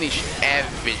unleash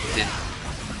everything.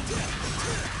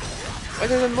 Why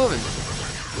isn't it moving?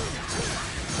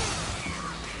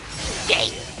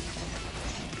 Yay!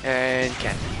 And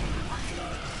cannon.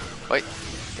 Wait.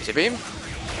 Is it beam?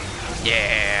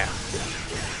 Yeah.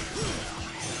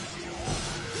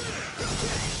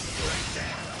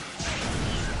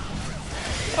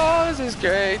 Oh, this is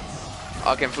great.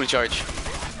 I can fully charge.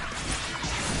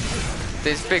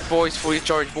 This big boy's fully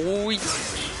charged, boys.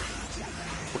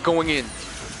 We're going in.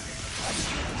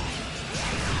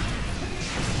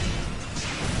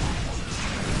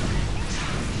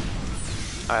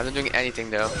 I'm not doing anything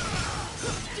though.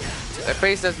 The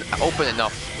face doesn't open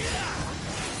enough.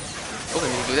 Oh, I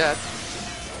need to do that.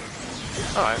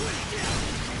 Alright.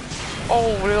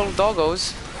 Oh, little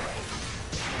doggos.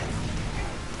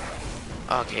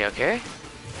 Okay, okay.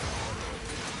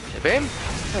 The beam.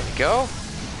 There we go.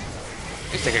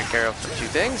 He's taking care of a few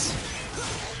things.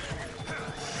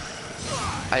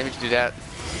 I didn't mean to do that.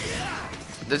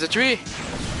 There's a tree!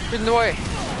 Get in the way!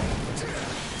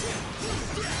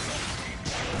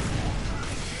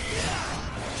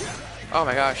 Oh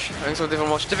my gosh, I'm having so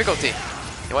much difficulty.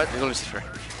 You know what? We go Lucifer.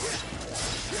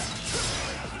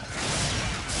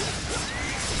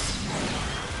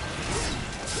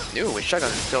 Ooh, with shotgun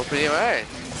is still pretty alright.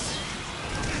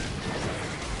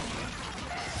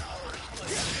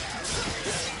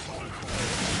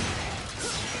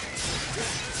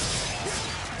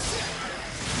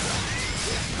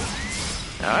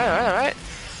 Alright.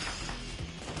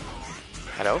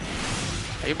 Hello?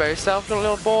 Are you by yourself,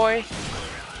 little boy?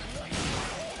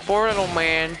 Poor little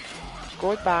man.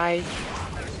 Goodbye.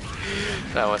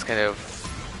 That was kind of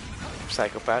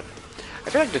psychopath. I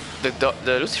feel like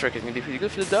the Lucifer can be pretty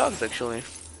good for the dogs, actually.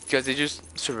 Because they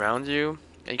just surround you,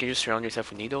 and you can just surround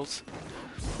yourself with needles.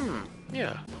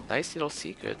 Yeah. Nice little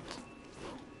secret.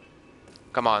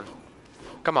 Come on.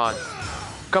 Come on.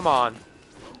 Come on.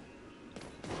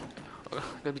 Oh, you're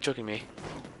gonna be choking me.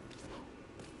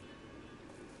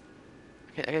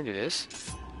 I can do this.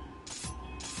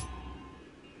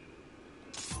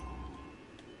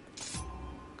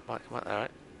 Come on,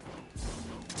 alright.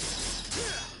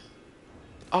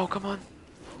 Oh, come on.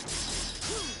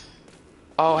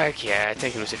 Oh, heck yeah.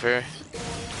 Thank you, Lucifer.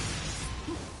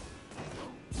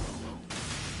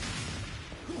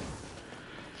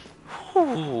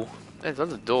 Whew. There's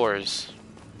lots of doors.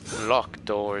 Locked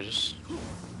doors.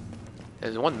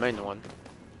 There's one main one.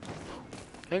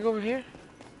 Can I go over here?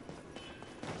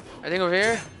 I think over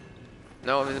here?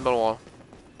 No, invisible wall.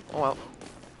 Oh well.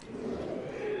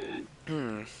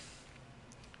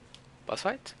 Boss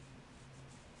fight?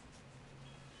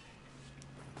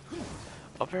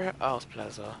 Opera House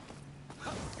Plaza.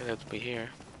 It have to be here.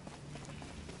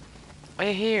 Why are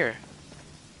you here?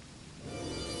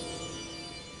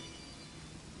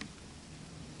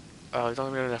 Oh, it's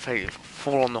only gonna fight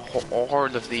full on the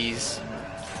horde of these.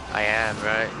 I am,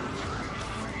 right?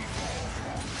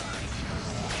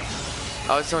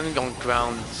 Oh, it's only on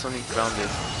ground. It's only grounded.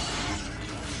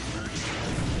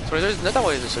 So there's not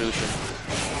always a solution.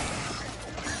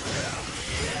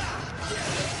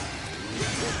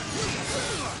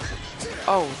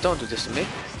 Oh, don't do this to me.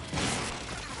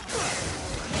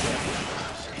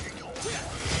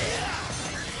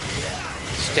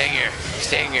 Stinger,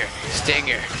 stinger,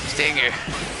 stinger, stinger.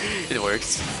 It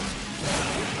works.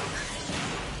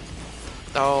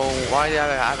 Oh, why did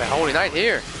I have a holy knight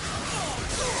here?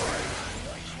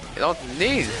 You don't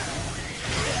need.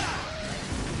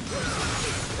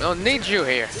 We don't need you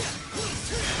here.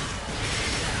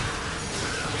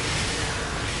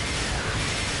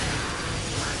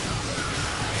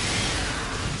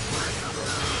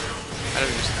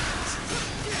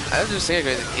 I don't just say it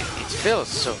because it feels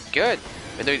so good.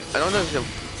 I don't know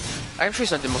if I'm sure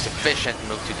it's not the most efficient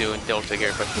move to do in Devil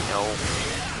Figure, but you know,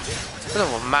 that's not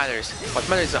what matters. What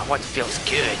matters is what feels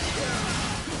good.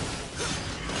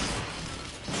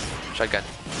 Shotgun.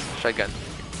 Shotgun.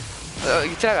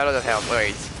 You still have a lot of health,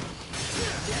 wait.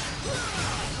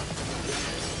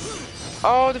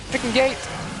 Oh, the freaking gate!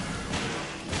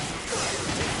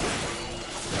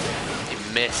 You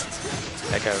missed.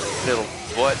 Like a little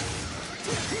what?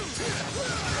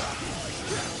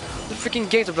 The freaking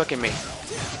gates are blocking me.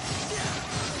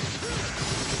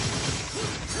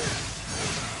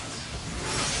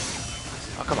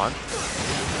 Oh, come on.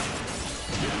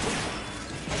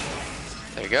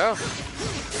 There we go.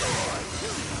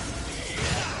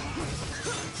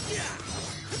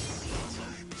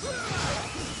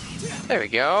 There we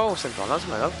go. Simple enough,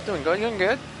 my love. Doing good, doing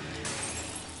good.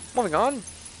 Moving on.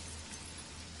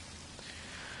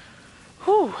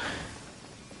 Whew.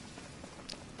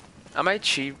 I might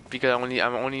cheat because I'm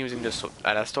only using the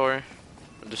Alastor,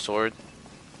 the sword.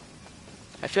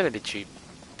 I feel a bit cheap.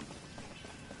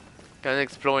 Kind of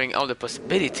exploring all the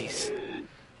possibilities.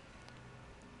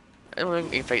 I don't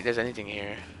know if there's anything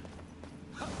here.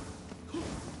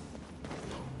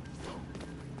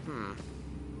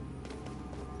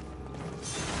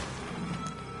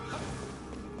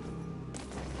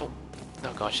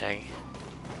 Oh gosh, dang.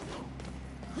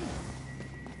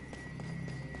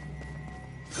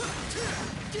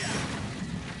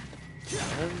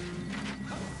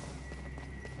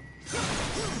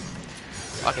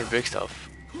 I can break stuff.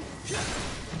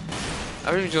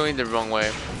 I'm really going the wrong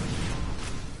way.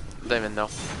 Don't even know.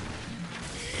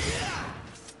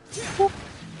 Whoop.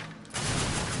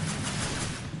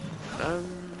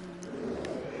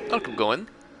 I'll keep going.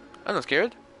 I'm not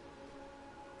scared.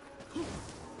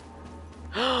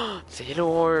 It's a yellow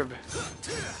orb.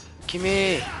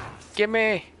 Gimme!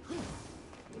 Gimme!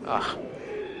 Ah.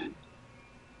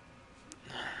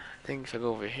 I think if I go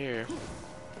over here.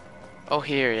 Oh,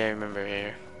 here. Yeah, I remember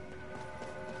here.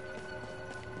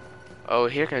 Oh,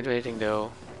 here can I do anything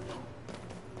though?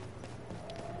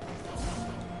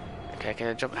 Okay, can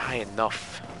I jump high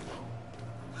enough?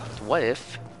 But what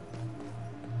if?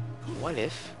 What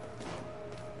if?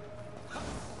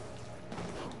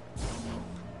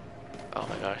 Oh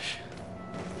my gosh.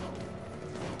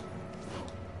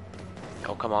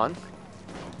 Oh, come on.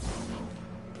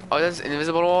 Oh, that's an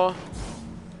invisible wall?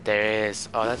 There is.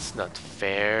 Oh, that's not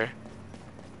fair.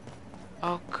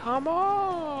 Oh, come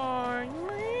on.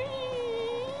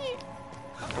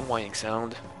 A whining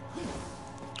sound.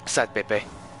 Sad Pepe.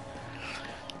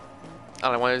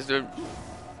 All I want is the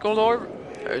gold orb.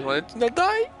 I just want it to not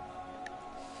die.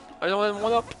 I don't want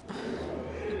one up.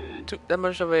 Too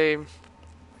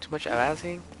much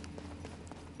harassing.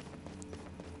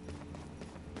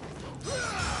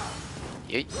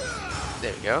 Yeet.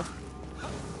 There we go.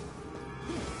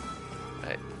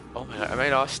 Oh my god, am I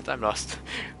lost? I'm lost.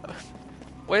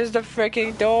 Where's the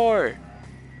freaking door?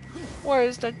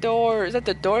 Where's the door? Is that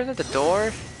the door? Is that the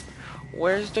door?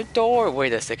 Where's the door?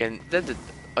 Wait a second. That the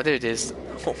oh, there it is.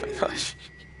 Oh my gosh.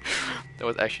 That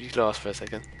was actually lost for a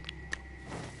second.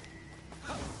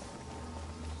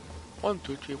 1,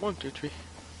 2, 3, 1, 2, 3.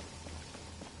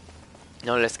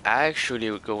 Now let's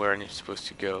actually go where I'm supposed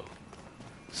to go.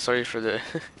 Sorry for the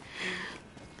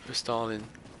for stalling.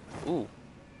 Ooh,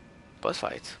 boss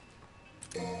fight.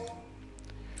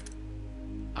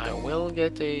 I will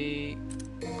get a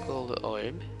gold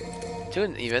orb.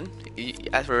 2 even.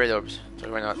 As for red orbs,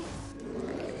 so why not?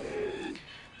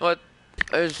 What?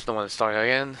 I just don't want to start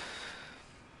again.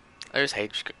 I just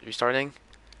hate restarting.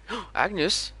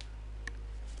 Agnes.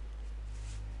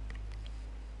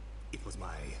 It was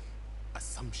my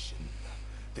assumption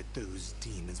that those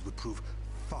demons would prove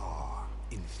far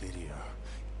inferior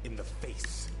in the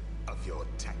face of your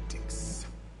tactics.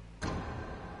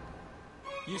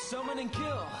 You summon and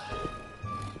kill.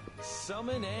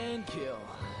 Summon and kill.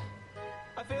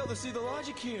 I fail to see the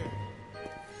logic here.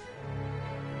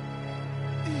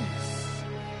 Yes,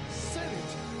 said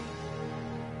it.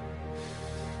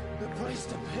 The price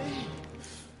to pay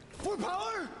for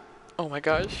power? Oh my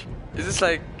gosh. Is this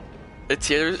like a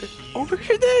theater? Oh, look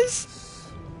at this!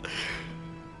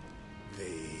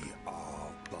 They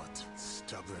are but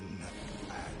stubborn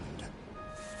and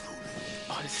foolish.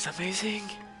 Oh, this is amazing.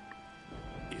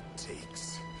 It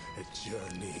takes a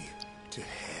journey to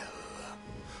hell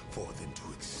for them to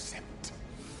accept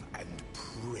and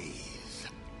praise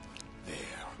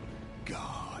their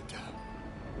god.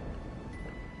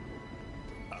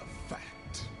 A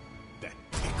fact that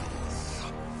tickles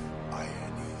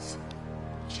Irony's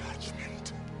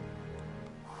judgment.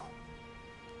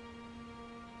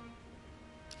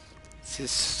 This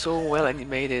is so well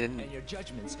animated and And your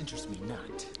judgments interest me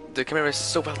not. the camera is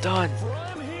so well done. For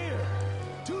I'm here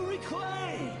to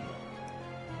reclaim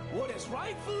what is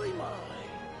rightfully mine.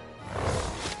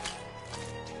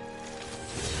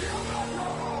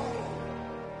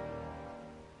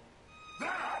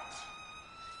 That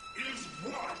is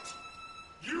what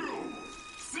you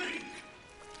think.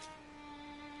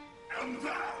 And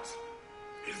that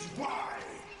is why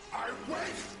I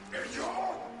wait in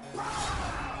your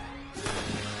power.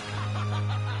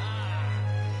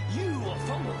 You will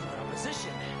fumble for a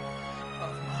position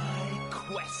of my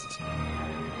quest.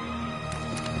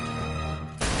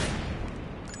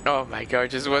 Oh my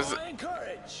god, this was. I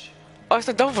encourage Oh, it's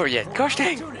not done for yet. Gosh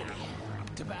dang. opportunity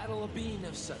to battle a being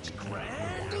of such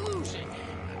grand illusion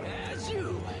as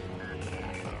you.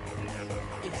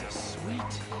 It's a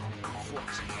sweet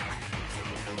fortune.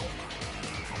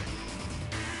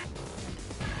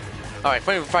 Alright,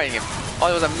 finally fighting him. Oh,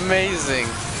 it was amazing.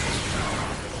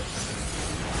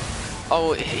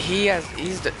 Oh,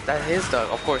 that's his dog.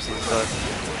 Of course he's dog.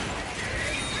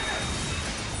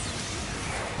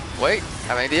 Wait, I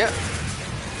have an idea.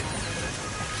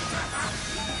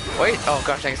 Wait, oh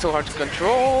gosh, dang, it's so hard to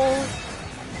control.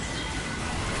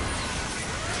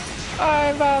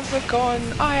 I'm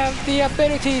African. I have the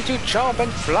ability to jump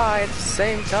and fly at the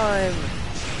same time.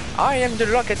 I am the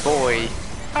rocket boy.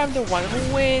 I'm the one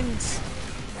who wins.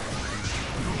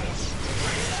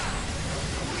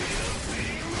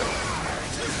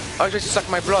 Oh, just suck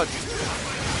my blood.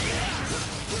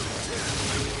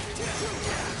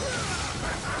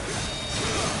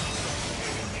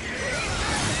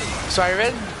 So I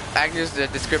read Agnes' the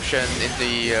description in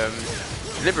the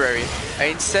library,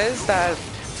 and it says that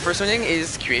for swimming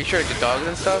his creature, like the dogs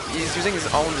and stuff, he's using his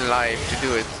own life to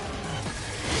do it.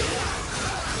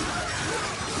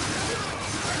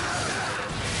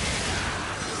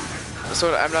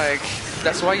 So I'm like,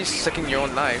 that's why you're sucking your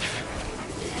own life.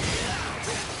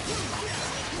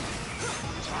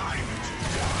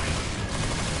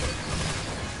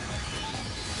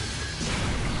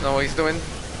 Know what he's doing?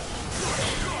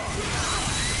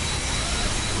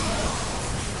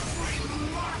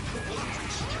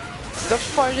 The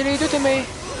fuck did he do to me?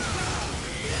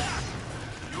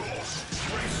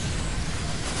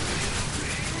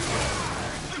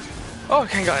 Oh,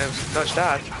 thank God, I dodged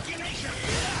that.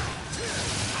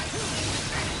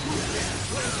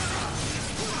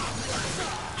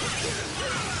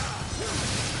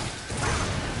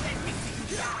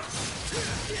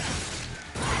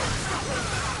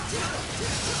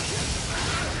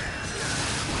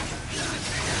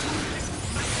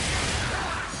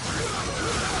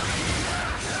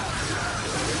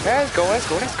 Let's go, let's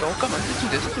go, let's go. Come on, let's do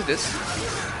this, let's do this.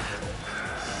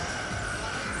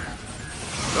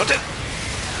 Got it!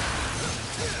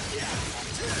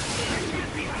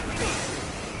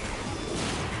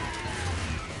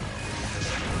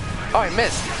 Oh, I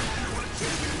missed.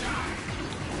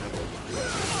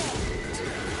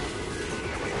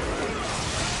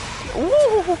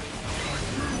 Ooh!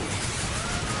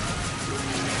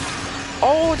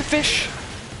 Oh, the fish!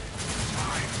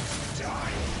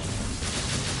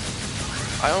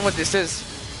 I don't know what this is.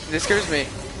 This scares me.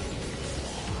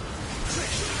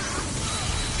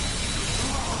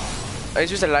 I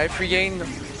use a life regain.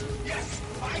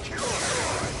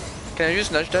 Can I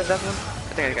just nudge that one?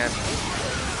 I think I can.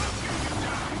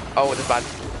 Oh, that's bad.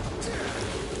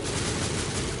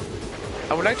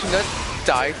 I would like to not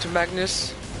die to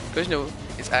Magnus, because you know,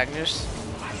 it's Agnes.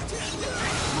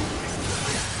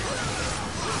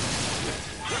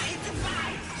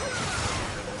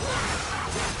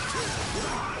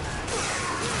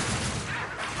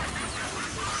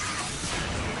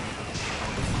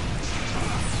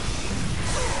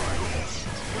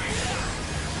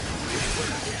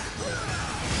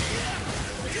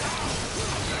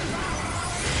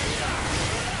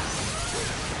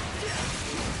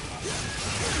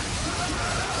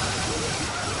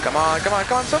 Come on, come on,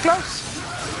 come on, so close!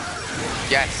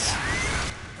 Yes!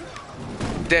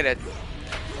 Did it.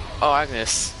 Oh,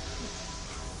 Agnes.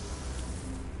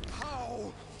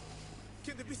 How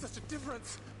can there be such a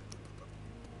difference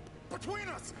between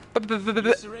us?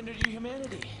 You surrendered your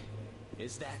humanity.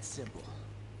 It's that simple.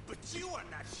 But you are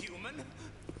not human.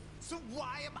 So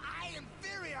why am I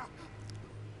inferior?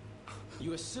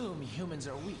 You assume humans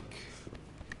are weak.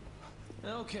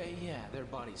 Okay, yeah, their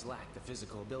bodies lack the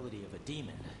physical ability of a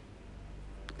demon.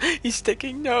 He's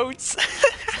taking notes.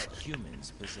 But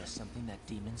humans possess something that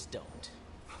demons don't.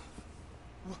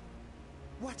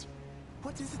 What?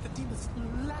 What is it that demons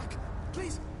lack?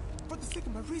 Please, for the sake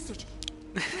of my research,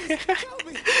 please tell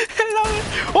me. Hello.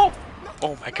 Oh!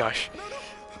 Oh my gosh. No.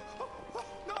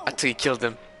 I think he killed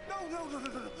him. No.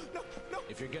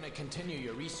 If you're gonna continue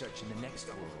your research in the next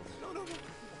world,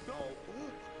 No.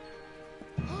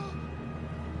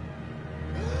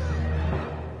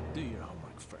 do your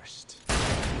homework first.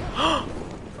 Are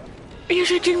you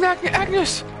shooting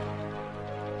Agnes?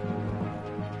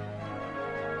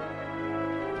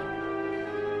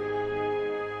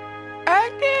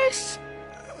 Agnes!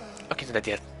 Okay, he's not dead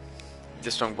yet. He's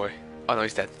a strong boy. Oh no,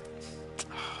 he's dead.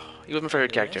 He was my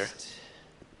favorite character.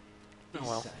 Oh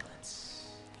well. Silence.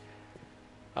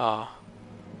 Ah.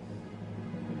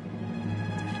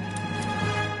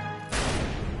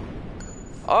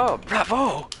 Oh,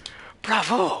 bravo!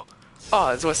 Bravo!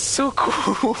 Oh, this was so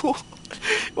cool!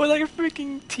 It was like a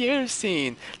freaking tear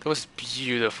scene. That was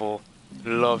beautiful.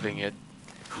 Loving it.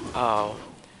 Oh.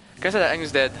 Can I say that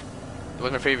Agnes dead? It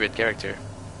was my favorite character.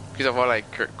 Because of how like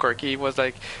quirky he was,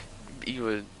 like he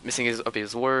was missing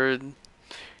his word.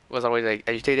 Was always like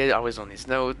agitated, always on his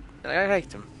note. And I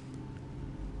liked him.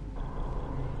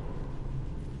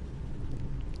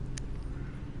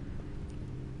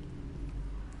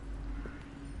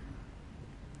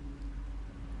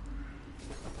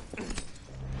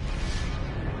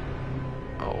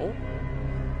 Oh.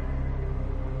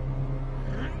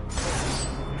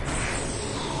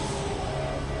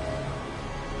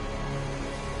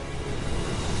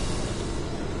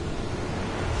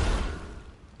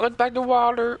 Let back the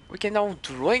water. We can now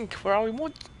drink for all we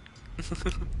want.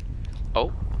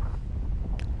 Oh.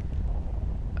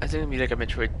 I think it'll be like a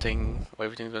Metroid thing where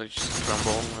everything's gonna just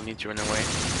crumble and I need to run away.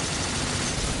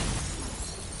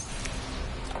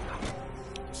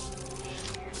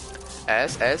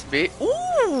 SSB.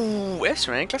 Ooh! S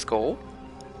rank, let's go.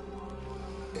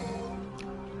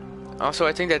 Also,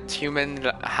 I think that human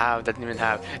have, that human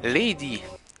have. Lady!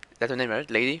 That's her name, right?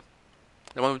 Lady?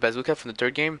 The one with bazooka from the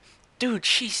third game. Dude,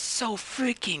 she's so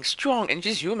freaking strong and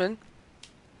she's human.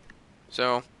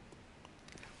 So.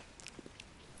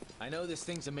 I know this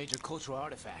thing's a major cultural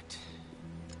artifact,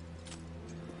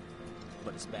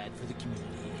 but it's bad for the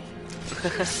community.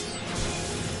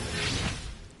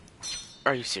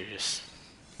 Are you serious?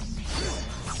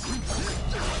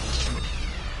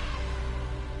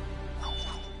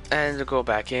 And we'll go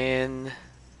back in.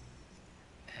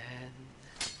 And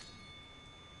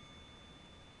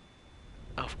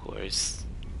of course.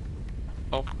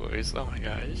 Of course. Oh my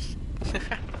gosh.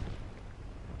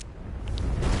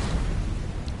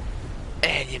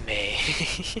 Anime.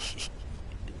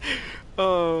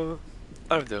 Oh,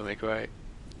 I love Devil May Cry.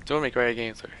 Devil May Cry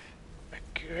games are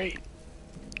great.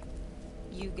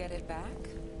 You get it back?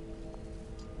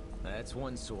 That's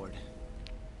one sword.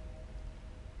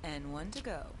 And one to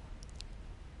go.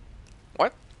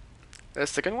 What? The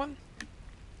second one?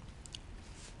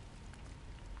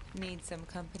 Need some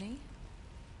company?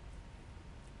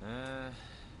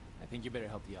 I think you better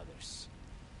help the others.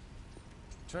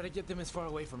 Try to get them as far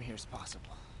away from here as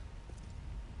possible.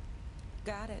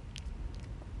 Got it.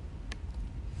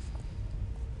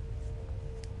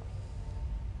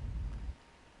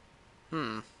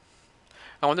 Hmm.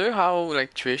 I wonder how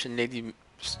like Trish and Lady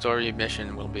story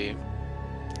mission will be.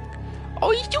 Oh,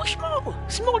 he's too small!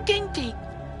 Small Dante!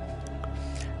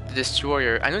 The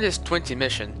Destroyer. I know there's 20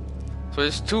 mission. So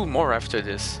there's 2 more after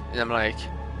this. And I'm like...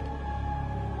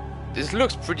 This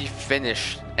looks pretty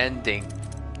finished ending.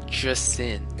 Just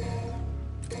in.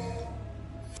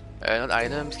 Not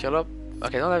item, skill up.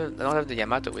 Okay, I don't have the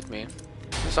Yamato with me.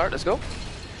 Let's start, let's go.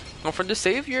 Go for the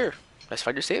savior. Let's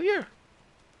fight the savior.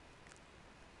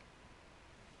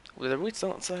 With the weed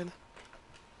still outside.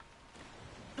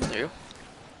 There you go.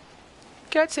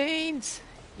 Cutscenes!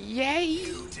 Yay!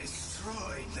 You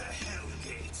destroyed the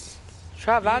Hellgates.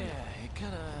 Travad. Yeah, it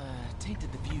kinda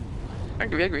tainted the view. I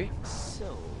agree.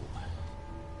 So,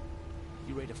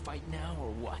 you ready to fight now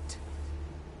or what?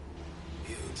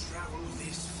 You traveled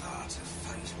this far to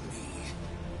fight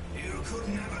me. You could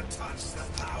never touch the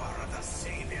power of the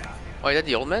Savior. Oh, is that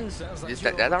the old man? Sounds like Is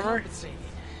you're that armor? overcompensating.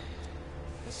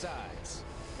 Besides,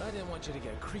 I didn't want you to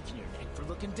get a creak in your neck for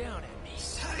looking down at me.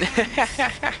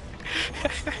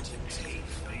 What would it take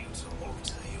for you to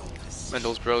alter your position?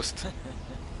 Mendel's roast.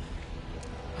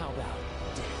 How about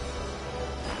death?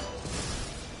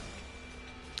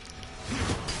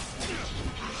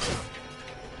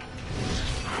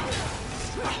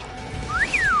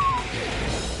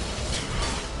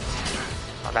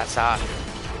 Oh, that's hot.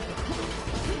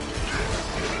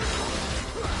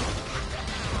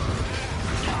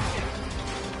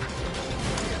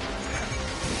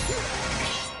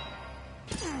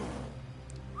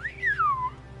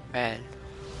 Man,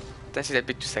 that's a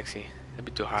bit too sexy, a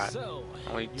bit too hot. So,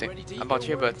 I don't you think ready to eat about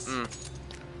your here, but words?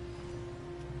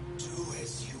 Do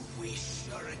as you wish.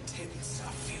 Your attempts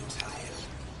are futile.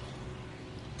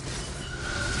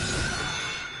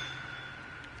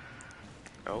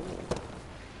 oh,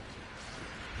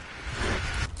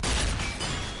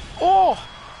 oh,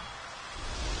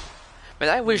 man,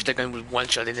 I wish that gun would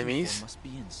one-shot enemies. Must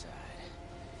be inside.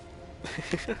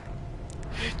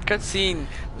 Cutscene,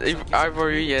 Looks like it's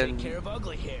Ivory take and care of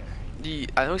ugly hair.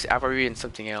 I know it's Ivory and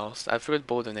something else. I forgot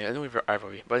both of them. I know it's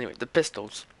Ivory, but anyway, the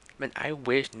pistols. Man, I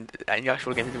wish in the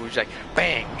actual game it was like,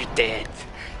 bang, you're dead.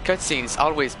 Cutscenes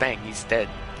always bang, he's dead.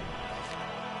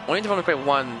 Only Devil May Cry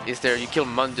 1 is there, you kill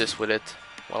Mundus with it.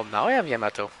 Well, now I have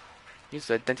Yamato. He's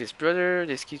the Dante's brother,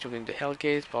 this key to opening the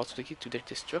Hellgates, but also the key to their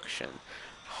destruction.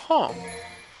 Huh.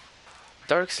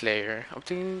 Dark Slayer.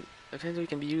 Obtaining we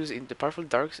can be used in the powerful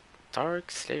Dark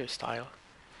Slayer style.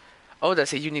 Oh,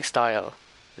 that's a unique style.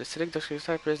 The select Dark Slayer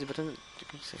style, press the button.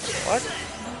 What?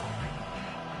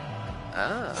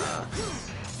 Ah.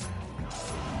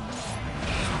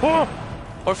 Oh!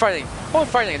 We're fighting! Oh, we're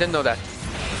fighting! I didn't know that.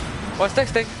 What's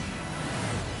next thing?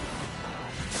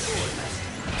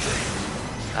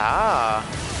 Ah.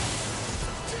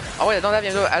 Oh wait, I don't have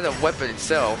to add a weapon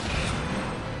itself.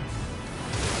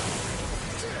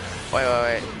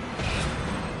 Wait.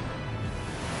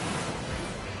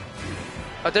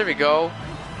 Oh, there we go.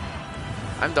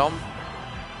 I'm dumb.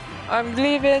 I'm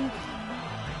leaving.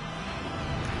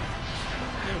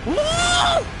 Woo!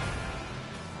 I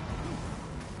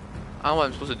don't know what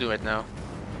I'm supposed to do right now.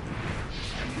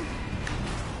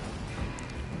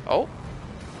 Oh.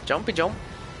 Jumpy jump.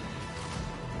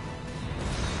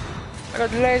 I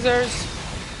got lasers.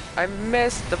 I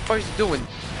missed the fuck is he doing.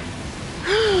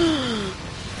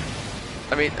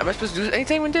 I mean, am I supposed to do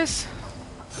anything with this?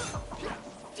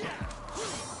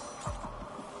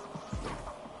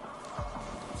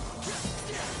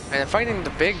 And I'm fighting the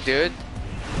big dude.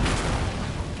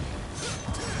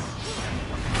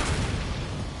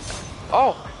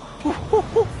 Oh!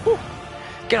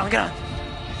 Get on!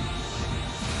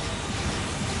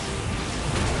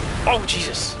 Oh,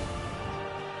 Jesus!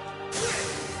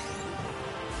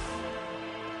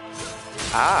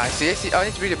 Ah, I see. Oh, I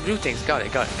need to read the blue things. Got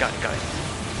it.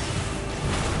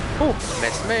 Oh,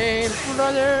 that's me,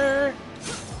 brother!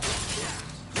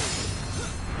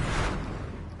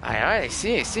 I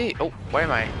see. Oh, where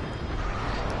am I?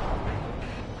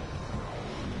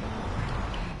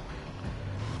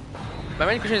 My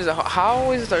main question is,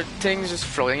 how is there things just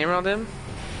floating around him?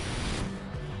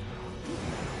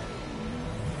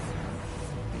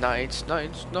 Nights.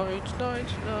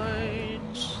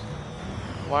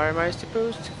 Where am I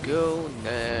supposed to go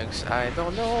next? I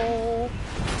don't know.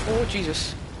 Oh,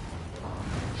 Jesus.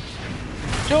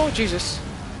 Oh, Jesus.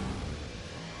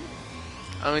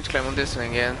 I need to climb on this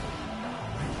thing again.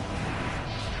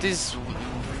 This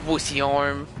wussy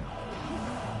arm.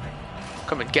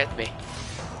 Come and get me.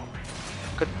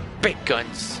 Got big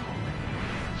guns.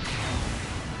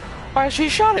 Why she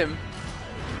shot him?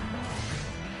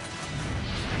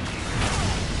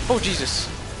 Oh, Jesus.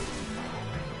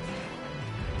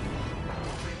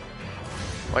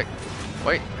 Wait,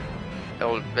 wait.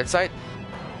 Oh, bedside.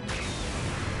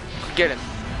 Get him.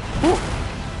 Woo.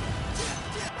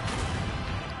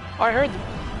 I heard.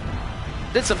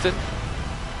 Did something.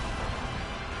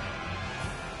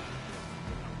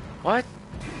 What?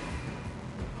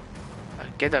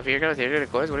 Get up here, get up here, get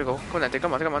up, guys, where do you go? Come on, Dante,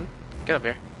 come on, come on. Get up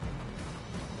here.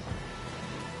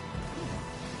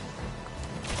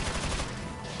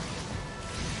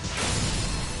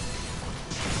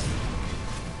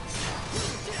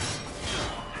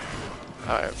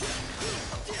 Alright.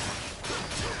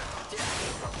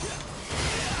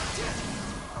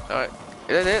 Alright.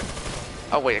 Is that it?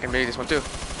 Oh wait, I can do this one too.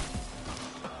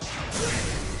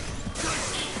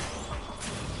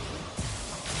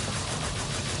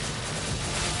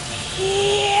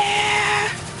 Yeah!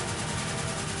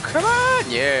 Come on!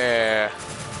 Yeah!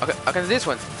 Okay, I can do this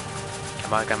one.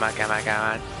 Come on, come on, come on, come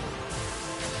on.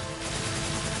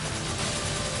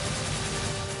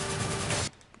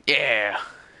 Yeah!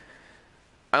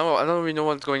 I don't really know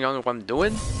what's going on with what I'm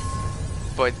doing,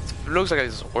 but it looks like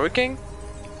it's working.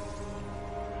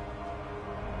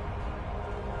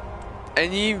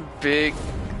 Any big,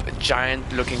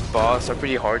 giant looking boss are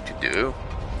pretty hard to do.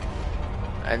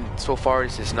 And so far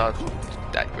this is not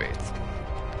that great.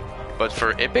 But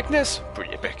for epicness,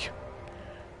 pretty epic.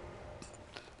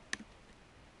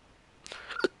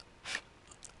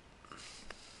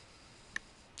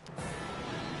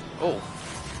 Oh.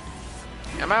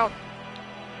 I'm out.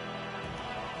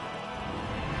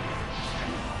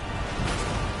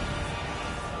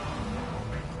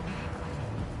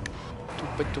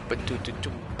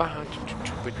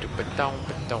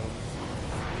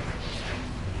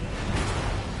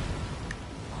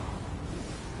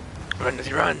 Run,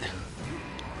 Dante, run!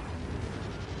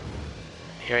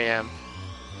 Here I am.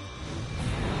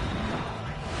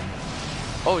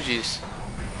 Oh jeez.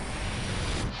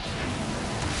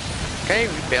 Can I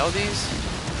repel these?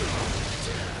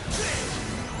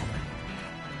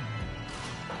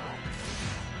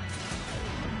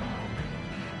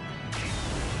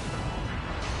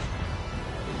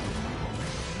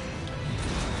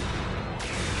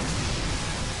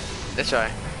 Let's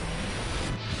try.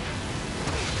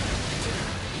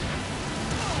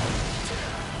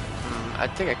 I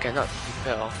think I cannot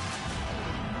repel.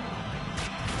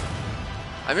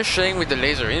 I'm just shooting with the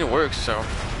laser and it works, so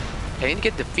I need to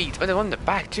get the feet. Oh, the one in the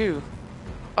back too.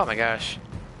 Oh my gosh.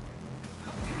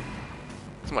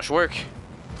 So much work.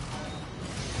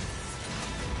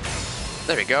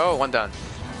 There we go, one done.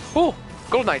 Oh,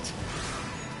 Gold Knight.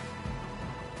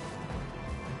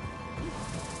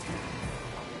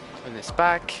 Turn this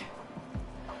back.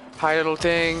 Hi little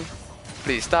thing.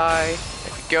 Please die.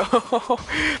 There we go.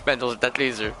 Man, that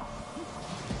laser.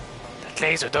 That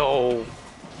laser though.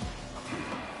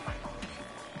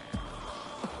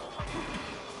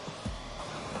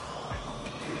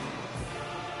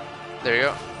 There you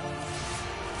go.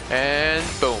 And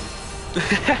boom.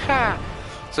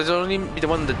 So there'll only be the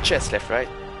one in the chest left, right?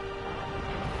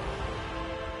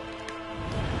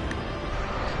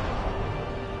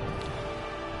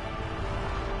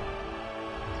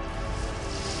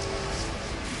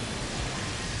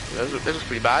 This was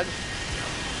pretty bad.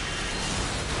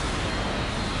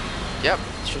 Yep,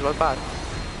 this was bad.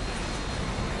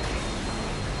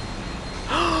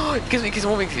 It keeps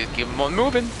moving. Keep on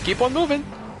moving. Keep on moving.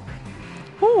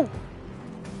 Woo!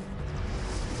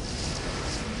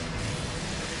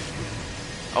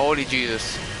 Holy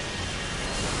Jesus.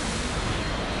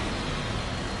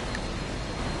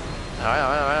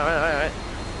 Alright.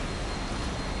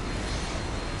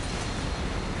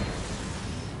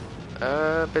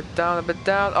 A bit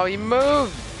down. Oh, he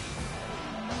moved!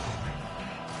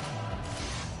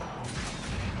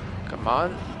 Come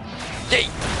on. Yay!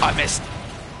 I missed!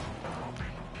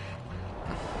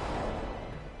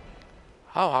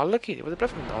 Oh, how lucky. It was a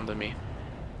bluffing under me.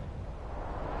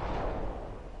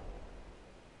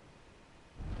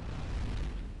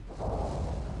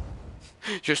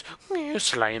 Just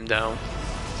slime down.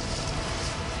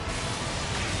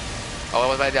 Oh, what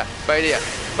was my idea? My idea.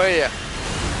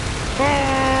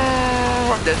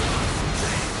 I'm dead.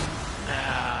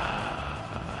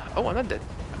 Oh, I'm not dead.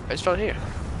 I just fell here.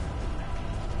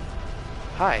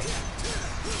 Hi.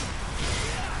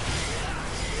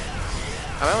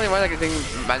 Am I only one like getting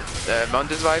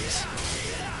Mountains vibes?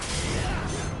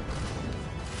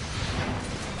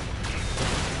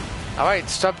 Alright,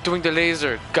 stop doing the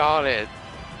laser. Got it.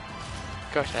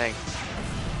 Gosh dang.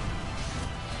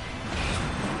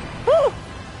 Woo!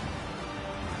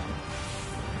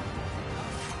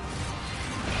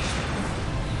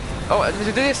 Oh, I need to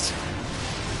do this.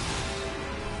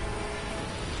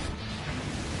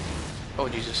 Oh,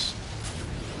 Jesus.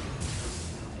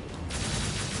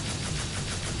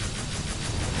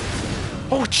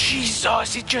 Oh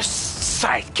Jesus! He just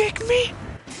sidekicked me.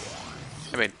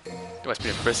 I mean, it must be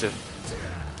impressive.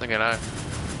 Not gonna lie.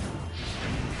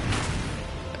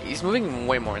 He's moving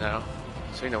way more now.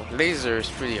 So, you know, laser is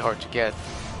pretty hard to get.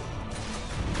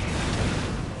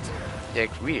 Yeah,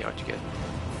 it's really hard to get.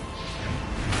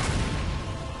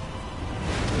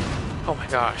 Oh my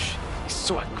gosh. He's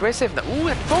so aggressive now. Ooh,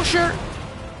 that pusher!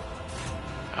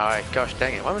 Alright, gosh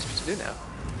dang it. What am I supposed to do now?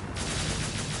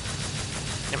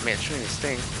 Oh man, shooting this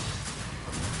thing.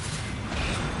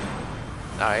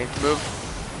 Alright, move.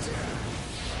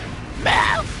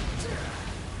 Move!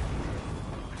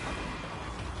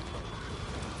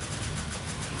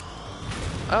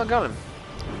 Oh, got him.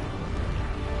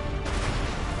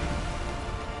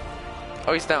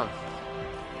 Oh, he's down.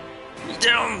 He's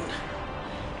down!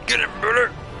 Get him,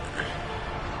 brother!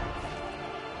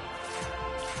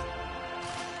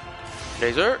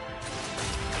 Laser!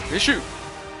 Shoot!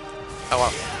 Oh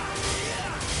wow.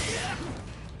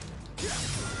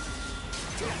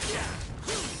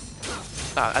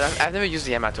 I've never used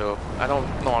the Yamato. I don't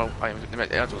know how the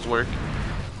Yamatos work.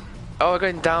 Oh, I'm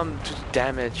going down to the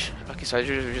damage. Okay, so I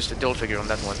just a dual trigger on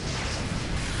that one.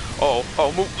 Oh,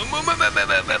 oh, move, move, move, move,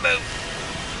 move, move, move.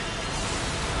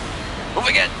 Move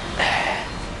again.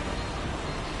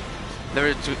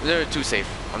 Never too safe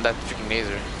on that freaking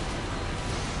laser.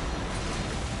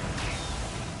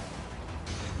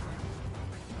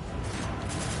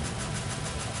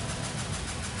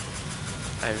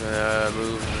 I'm gonna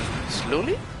move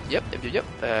slowly. Yep. Good.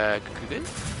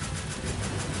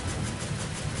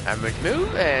 I'm ready to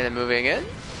move, and I'm moving in.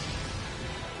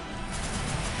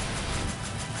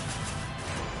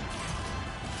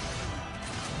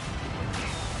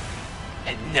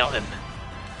 And nail him.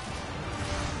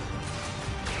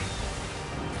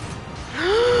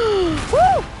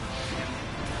 Woo!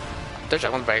 Touch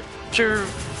that one by pure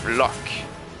luck.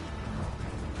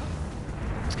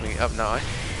 It's going up now, eh?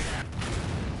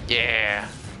 Yeah.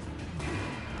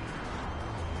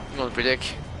 I'm gonna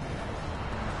predict.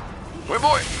 Wait,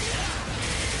 boy!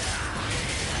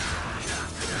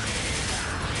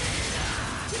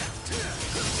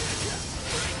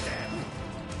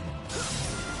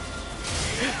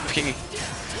 Fucking.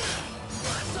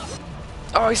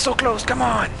 Oh, he's so close, come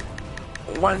on!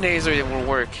 One laser it will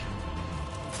work.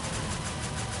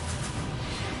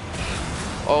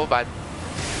 Oh, bad.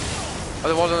 Oh,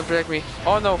 the wall's gonna protect me.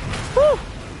 Oh no! Woo!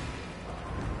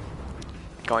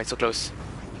 Come on, so close.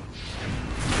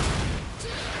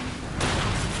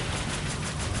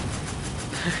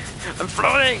 I'm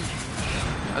floating!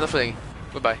 I'm not floating.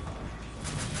 Goodbye.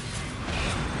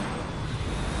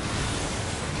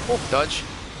 Oh, dodge.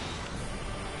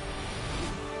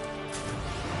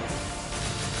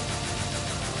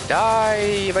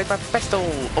 Die with my pistol!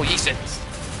 Oh, Jesus!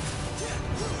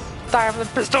 Die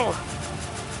with the pistol!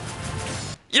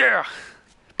 Yeah!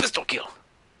 Pistol kill!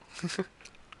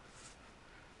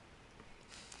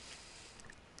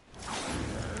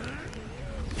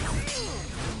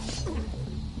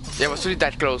 Yeah, I was really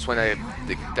that close when I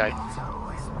died.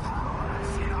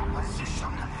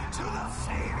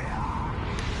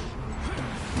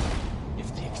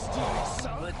 If the exterior is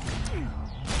solid.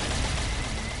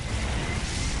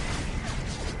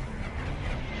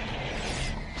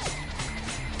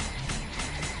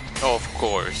 Of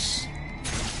course.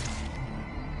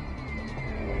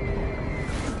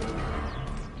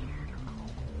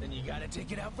 Then you gotta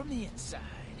take it out from the inside.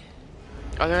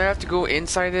 Oh, then I have to go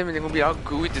inside him and then gonna be all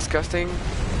gooey, disgusting.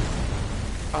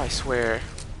 Oh, I swear.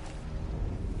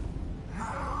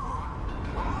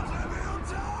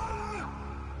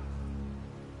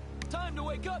 Time to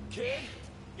wake up, kid.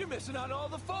 You're missing out on all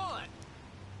the fun.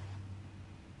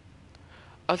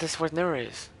 Oh, that's what Nero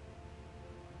is.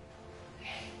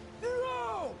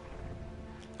 Hero!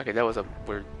 Okay, that was a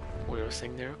weird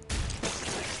thing there.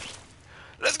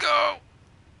 Let's go!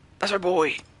 That's our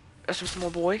boy. That's our small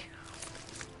boy.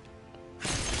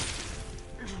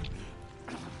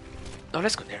 Oh,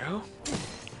 let's go, Nero.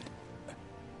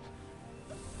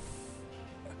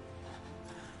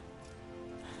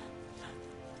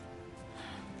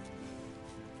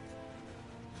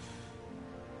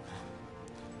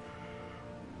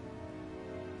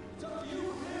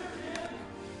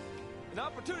 An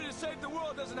opportunity to save the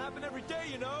world doesn't happen every day,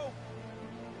 you know.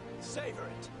 Savor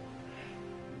it.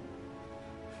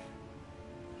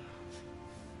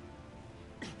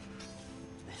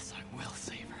 This I will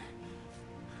savor.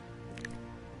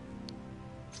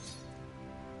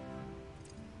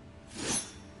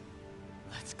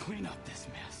 Let's clean up this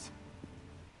mess.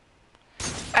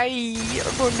 Hey,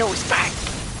 everyone knows back.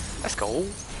 Let's go.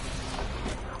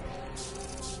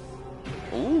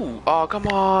 Ooh, oh come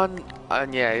on.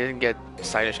 And yeah, I didn't get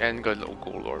stylish and good little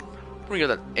gold orb. We got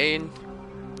that in.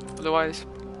 Otherwise,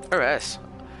 or S.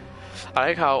 I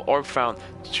like how orb found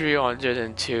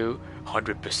 302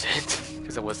 100%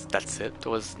 because that's it.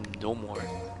 There was no more.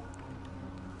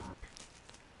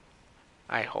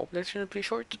 I hope that's gonna be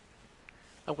short.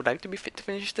 I would like to be fit to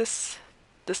finish this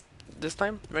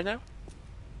time right now.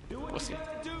 Do what We'll you see.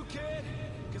 gotta do, kid.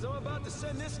 Because I'm about to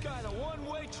send this guy on a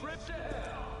one-way trip to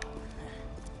hell.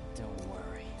 Don't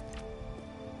worry.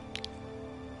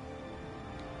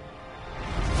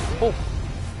 Oh.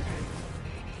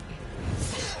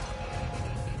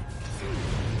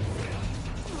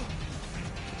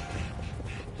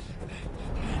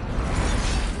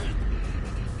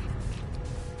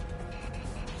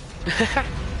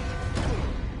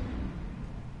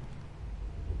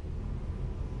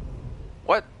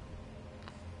 What?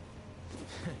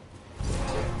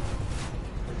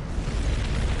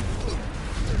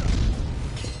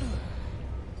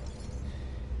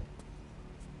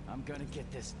 I'm gonna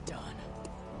get this done.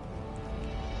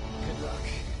 Good luck,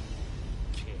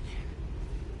 kid.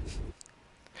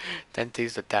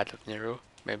 Dante's the dad of Nero,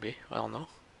 maybe. I don't know.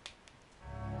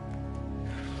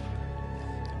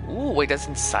 Ooh, wait, that's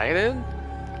inside it?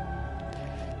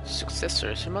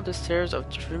 Successor, surmount the stairs of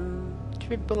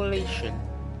tribulation.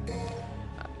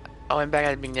 Oh, I'm back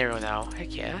at being Nero now.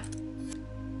 Heck yeah.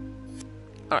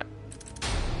 Alright.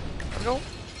 Let's go.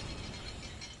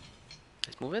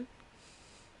 Let's move in.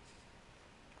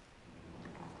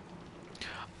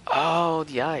 Oh,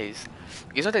 the eyes.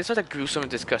 It's not that gruesome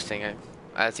and disgusting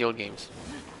as the old games.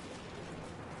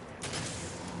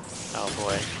 Oh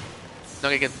boy. Not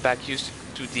gonna get back used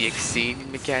to the exceed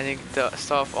mechanic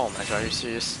stuff. Oh my god, are you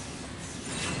serious?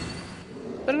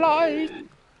 The light!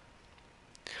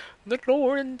 The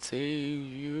Lord and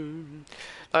Savior.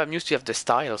 I'm used to have the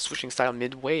style, switching style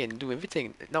midway and do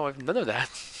everything. Now I have none of that.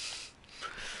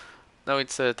 Now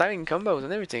it's timing combos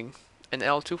and everything. And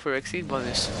L2 for exceed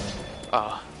bonus.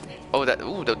 Ah. Oh,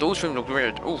 those rooms look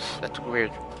weird. Oof, that look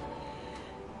weird.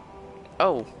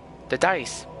 Oh, the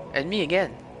dice. And me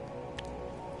again.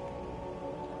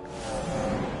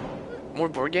 More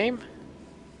board game?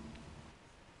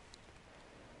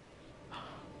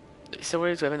 So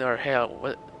where is heaven or hell?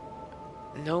 What?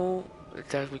 No,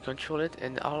 that we control it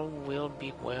and all will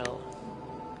be well.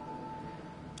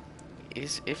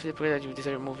 Is if the player that you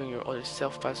desire moving your other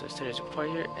self past the stairs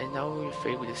required, and now your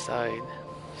fate will decide.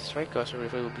 Strike us or your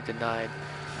fate will be denied.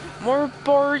 More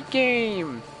board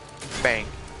game! Bang.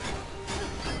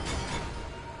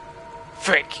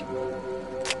 Frick!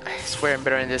 I swear I'm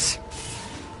better than this.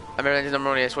 I'm better than this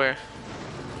normally, I swear.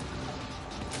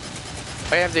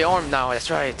 I have the arm now, that's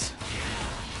right.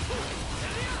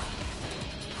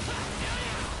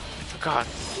 God,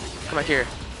 come back here.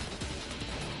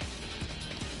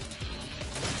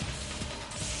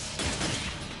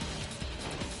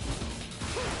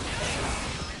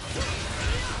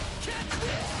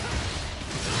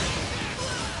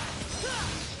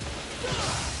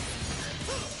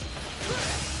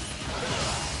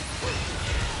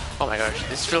 Oh my gosh,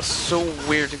 this feels so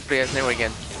weird to play as Nero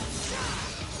again.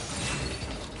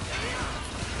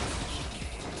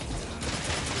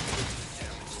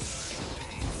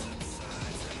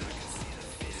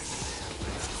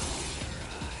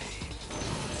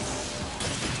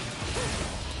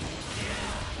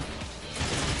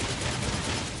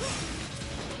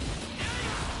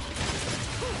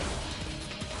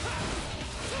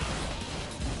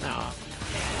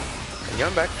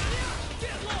 I'm back.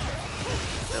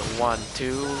 1,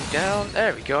 2, down.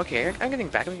 There we go. Okay, I'm getting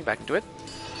back. I'm getting back into it.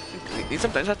 Need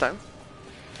some time.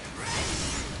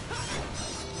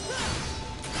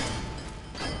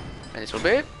 And this will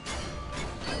be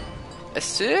a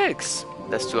 6.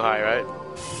 That's too high, right?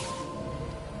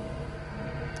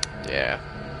 Yeah.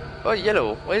 Oh,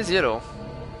 yellow. What is yellow?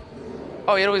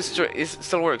 Oh, yellow is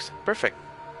still works. Perfect.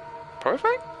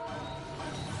 Perfect?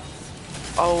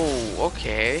 Oh,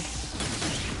 okay.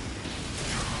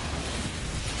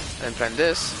 And plan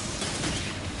this.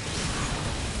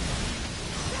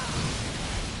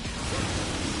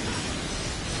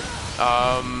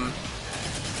 I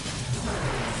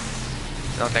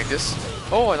don't like this.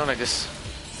 Oh, I don't like this.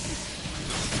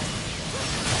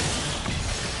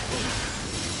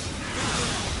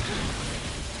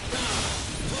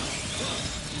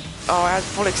 Oh, I have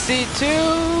full exceed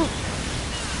too.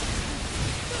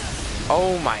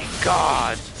 Oh my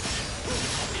god.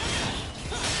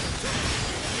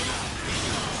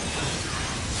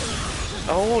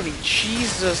 Holy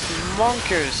Jesus,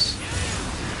 monkers.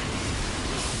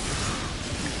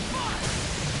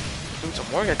 Doing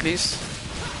some work at least.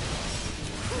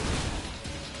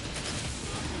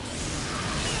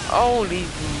 Holy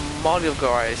moly of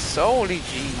guys. Holy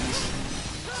jeez.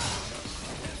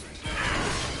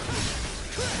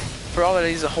 For all that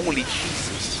is a holy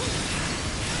Jesus.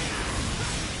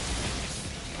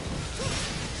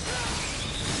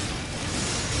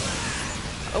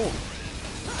 Oh.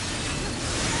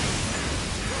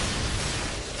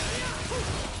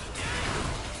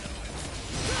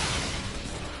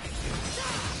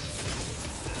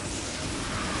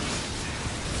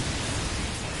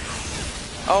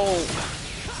 Oh.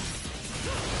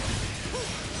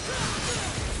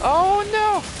 Oh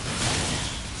no.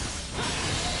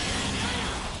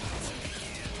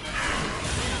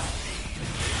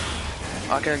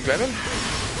 I can grab him.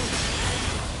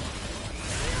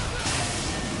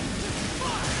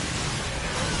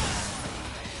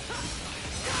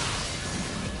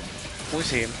 Who's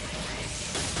him?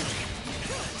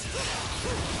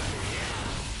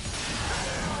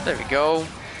 There we go.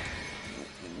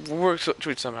 Works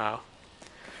through it somehow.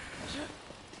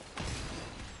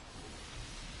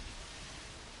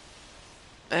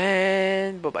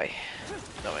 And bye bye.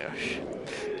 Oh my gosh.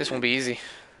 This won't be easy.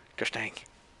 Gosh dang.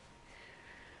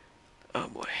 Oh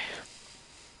boy.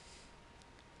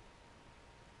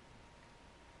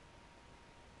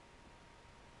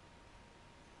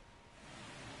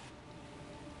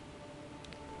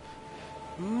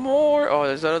 More. Oh,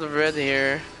 there's another red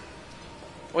here.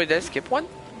 Wait, did I skip one?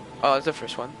 Oh, that's the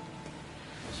first one.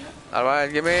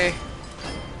 Alright, give me.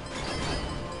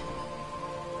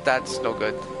 That's no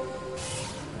good.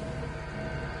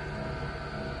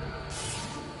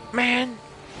 Man.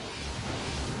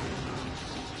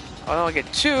 Oh no, I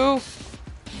get two.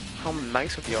 How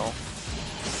nice of y'all.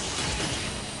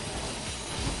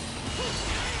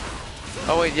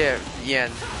 Oh wait, yeah,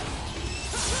 yen.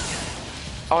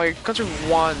 Oh, I conquered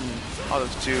one out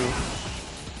of two.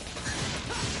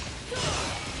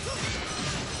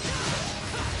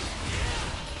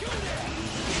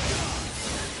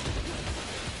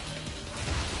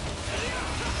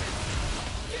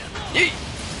 Yeet!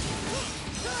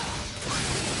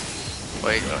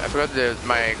 Wait, I forgot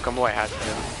my combo I had for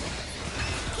him.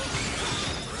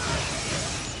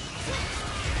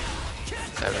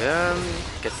 There we go.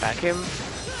 Get back him.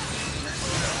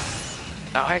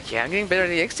 Oh heck yeah, I'm getting better at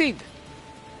the Exceed.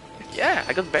 Yeah,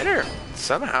 I got better.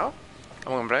 Somehow.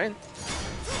 I'm gonna brain.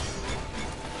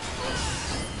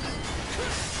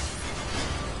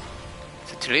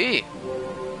 It's a tree.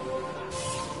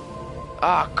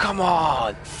 Ah, oh, come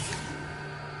on!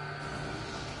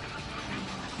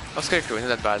 Oh, Scarecrow isn't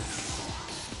that bad.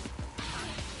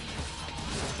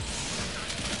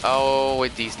 Oh,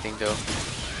 wait, these things though.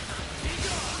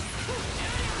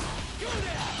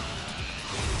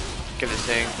 Get this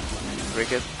thing.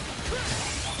 Break it.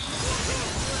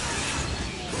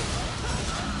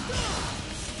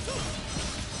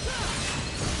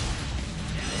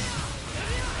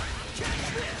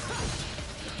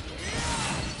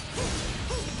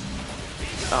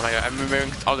 Oh my god, I'm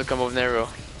remembering all the combo of Nero.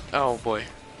 Oh boy.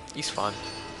 He's fun.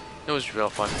 It was real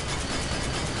fun.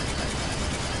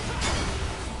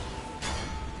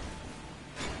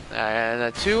 And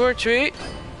a 2 or 3.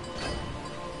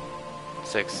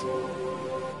 6.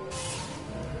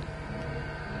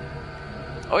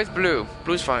 Oh, it's blue.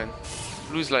 Blue's fine.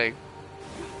 Blue's like...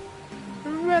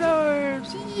 Red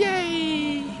orbs!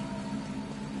 Yay!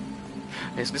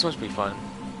 This one's pretty fun.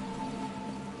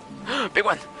 Big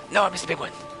one! No, I missed the big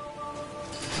one.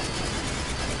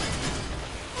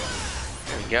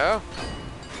 There we go.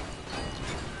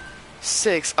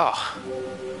 6. Oh.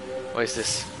 What is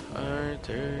this?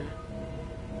 Arthur.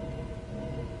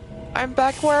 I'm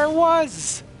back where I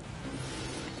was.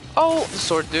 Oh, the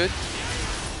sword dude.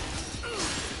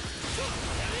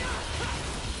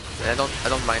 I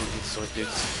don't mind these sword dudes.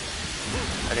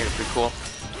 I think they're pretty cool.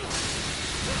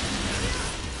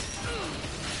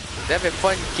 They have a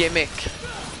fun gimmick.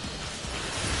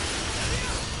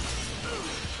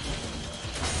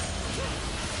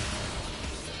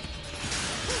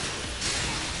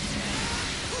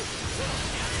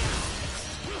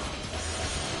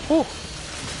 Ooh.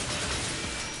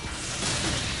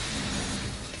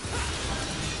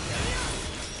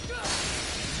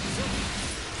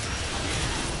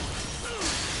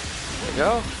 There we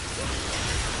go.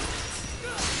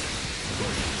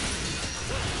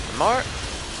 One more.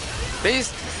 Please.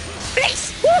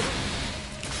 Please. Woo.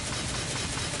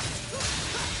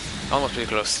 Almost pretty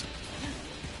close.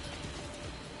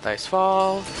 Dice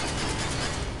fall.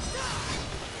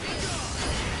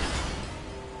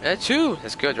 Yeah, 2.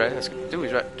 That's good, right? That's good. 2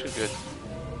 is right. 2 is good.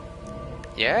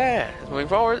 Yeah, moving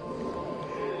forward.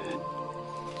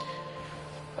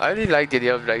 I really like the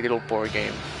idea of like little board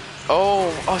game.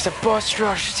 Oh, it's a boss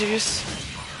rush. Serious?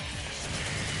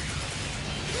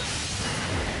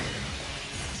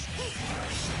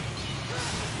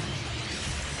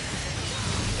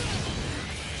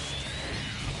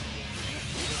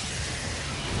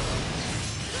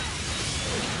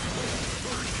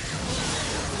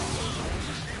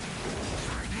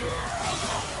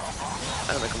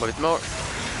 A bit more.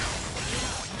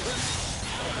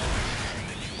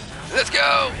 Let's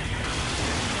go!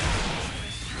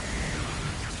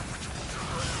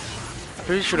 I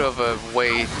really should have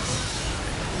waited.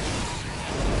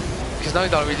 Because now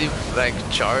he's not really like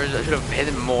charged. I should have hit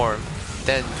him more.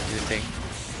 Then do the thing.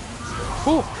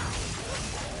 Whew!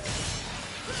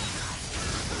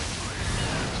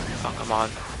 Oh, come on.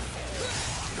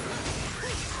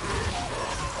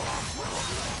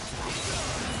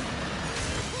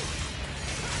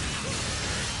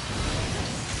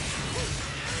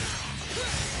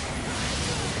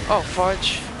 Oh,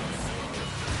 fudge.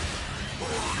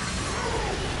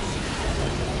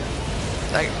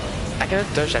 I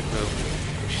cannot dodge that move,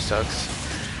 which sucks.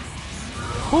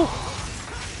 Whew.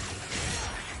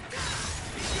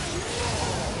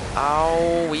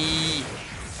 Owie.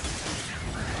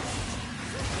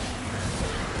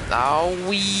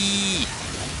 Owie.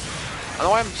 I don't know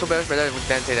why I'm so better with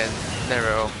Dante than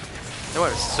Nero. You know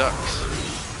what? It sucks.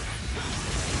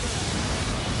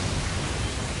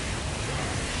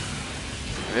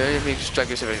 Maybe just try to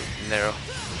give it Nero.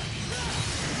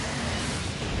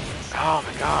 Oh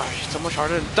my gosh, it's so much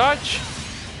harder to dodge!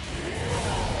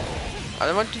 I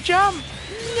don't want to jump!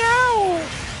 No!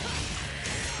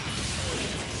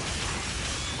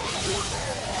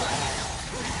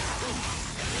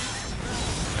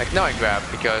 Like now I grab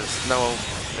because no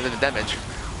I did the damage.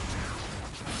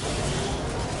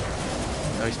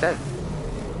 No, he's dead.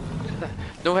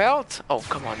 No health? Oh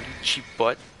come on, you cheap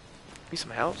butt. Need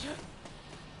some health?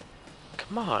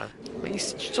 Come on,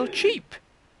 he's so cheap.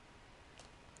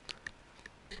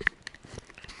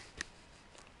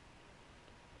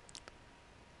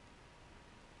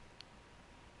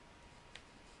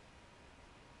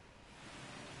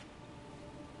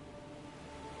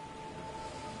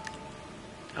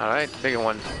 Alright, bigger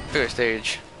one. Bigger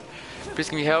stage. Please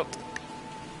give me help.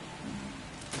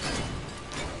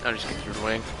 I'll just get through the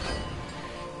wing.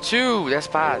 2! That's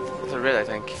bad. That's a red, I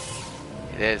think.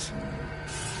 It is.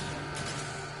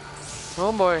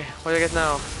 Oh boy, what do I get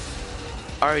now?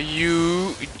 Are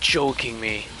you joking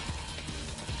me?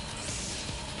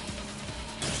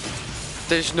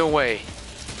 There's no way.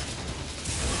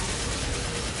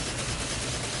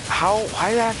 How?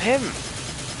 Why do I have him?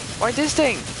 Why this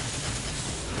thing?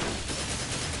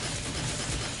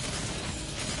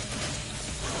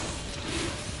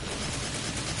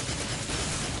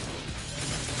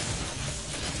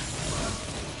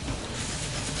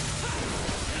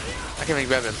 I can't even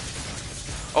grab him.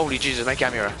 Holy Jesus, my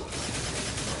camera.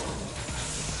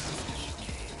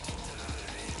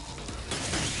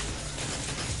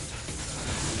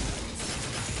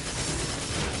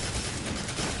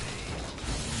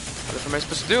 What am I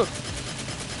supposed to do?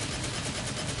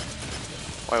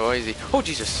 Why is he? Oh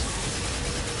Jesus!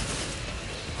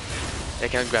 I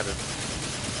can't grab him.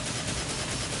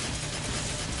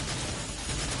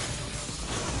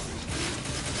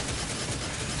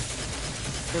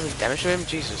 Really damage to him?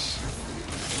 Jesus.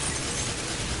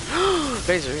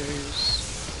 Lasers.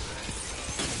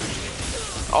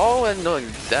 Oh, and knowing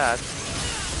that.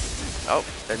 Oh,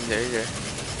 and there you go.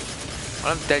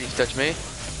 Well, I'm dead if you touch me.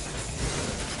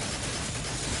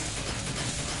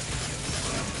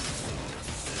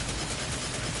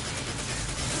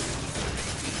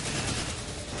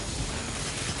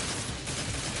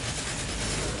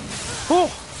 Oh!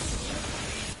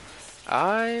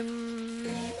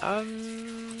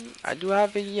 I do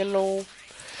have a yellow.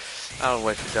 I'll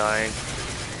wait for dying.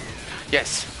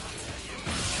 Yes.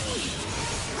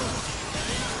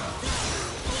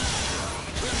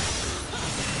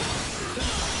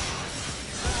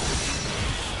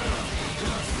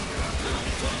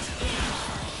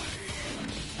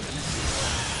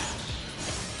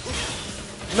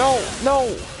 No,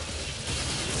 no.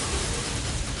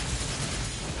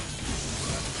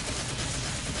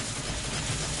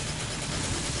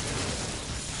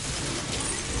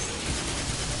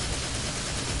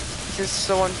 This is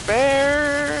so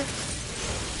unfair.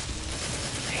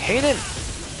 I hate him.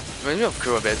 Reminds me of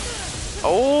Crew a bit.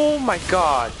 Oh my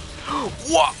god.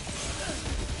 What?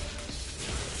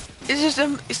 It's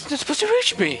not supposed to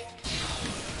reach me.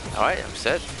 Alright, I'm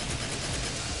set.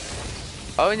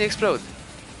 Oh, and he explode.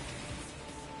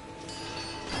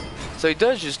 So he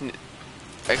does just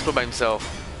explode by himself.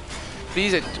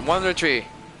 Please, at 1 or 3.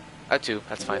 At 2,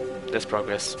 that's fine. That's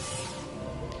progress.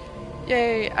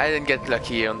 Yay, I didn't get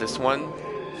lucky on this one.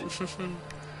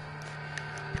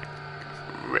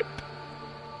 Rip.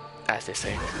 As they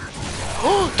say.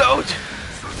 Oh, don't!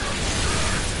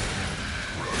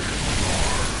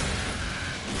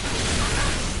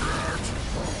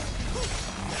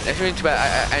 It's really too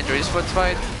bad. I enjoyed this one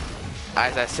fight.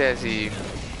 As I said, he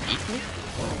eat me?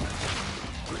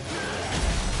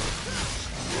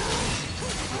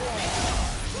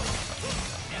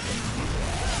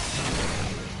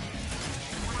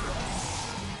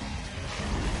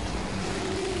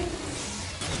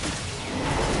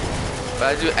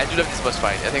 But I do love this boss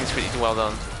fight. I think it's pretty well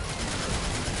done.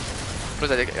 Plus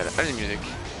I like the music.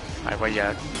 Alright, where you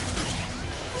at?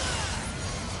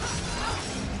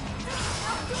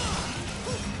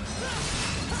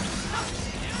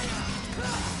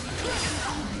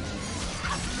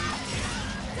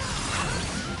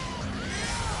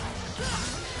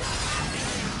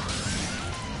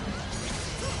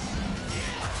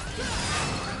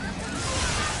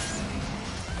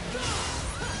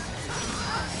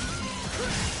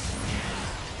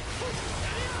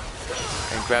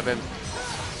 And grab him.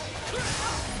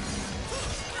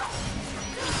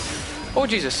 Oh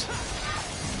Jesus!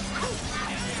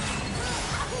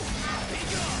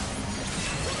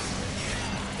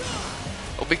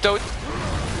 Oh, big toad!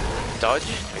 Dodge.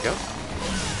 There we go.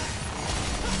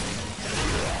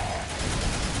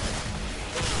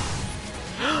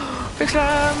 Big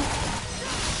slam!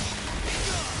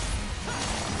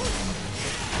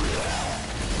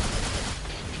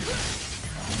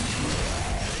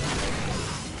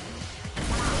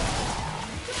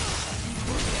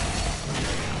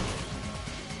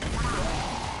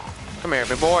 Come here,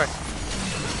 big boy.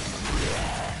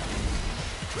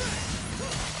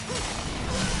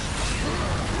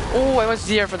 Oh, I was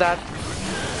there for that.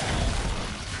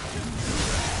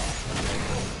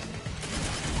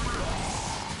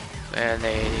 And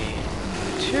a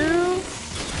 2.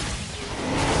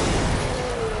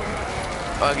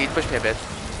 Oh, he pushed me a bit.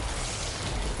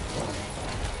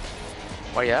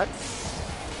 Where you at?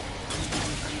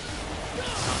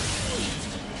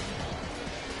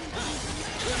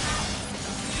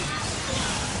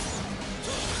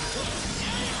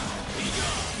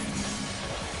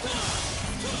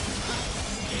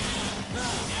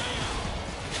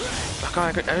 Oh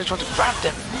God, I just want to grab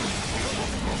them.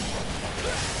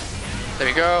 There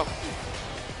we go.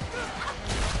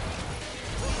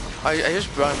 I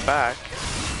just run back.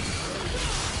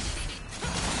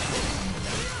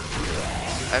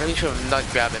 I really should have not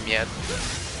grabbed him yet.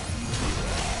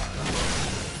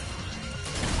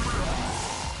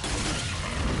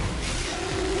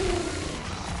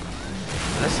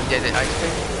 Listen, yeah, the ice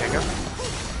thing. There you go.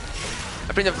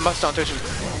 I bring the Monster Hunter to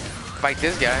fight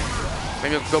this guy.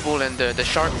 Maybe a Gobble and the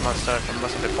Shark Monster from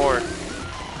Monster before.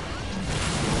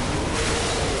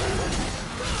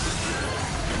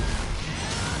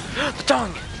 The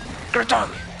tongue! Get the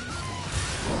tongue!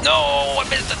 No! I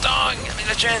missed the tongue! I missed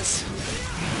the chance!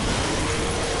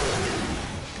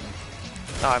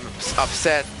 Oh, I'm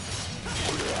upset.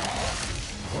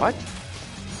 What?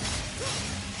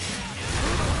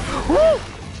 Woo!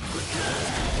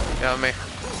 Get on me.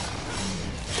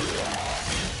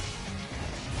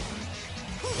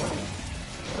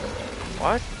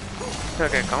 What? Can I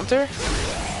get a counter?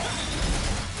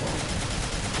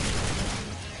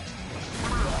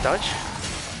 Dodge?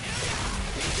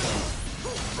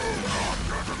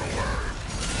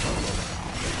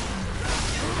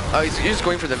 Oh, he's just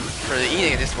going for the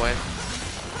eating at this point.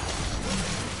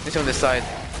 He's on this side.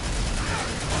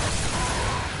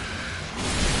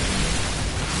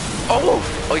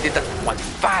 Oh! Oh, he did that one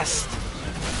fast.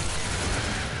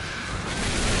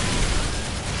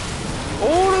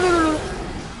 Oh no no no no!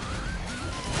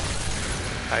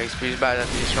 Ah, he's pretty bad at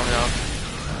being strong now.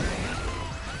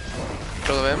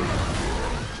 Kill him.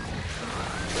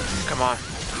 Come on.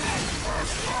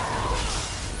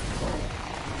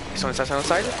 He's on the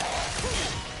side.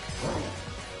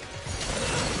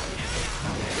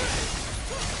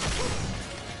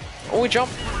 Oh, we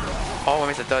jump! Oh, I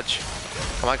missed a dodge.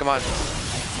 Come on, come on.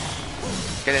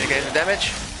 Get in the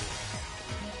damage.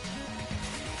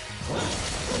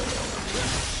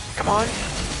 Come on.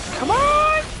 Come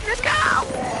on! Let's go!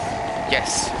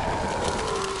 Yes.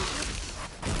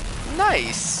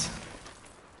 Nice.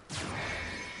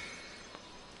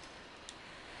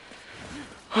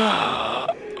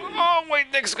 Oh, wait,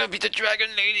 next gonna be the dragon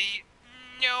lady.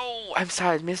 No, I'm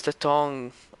sorry, I missed the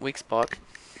tongue weak spot.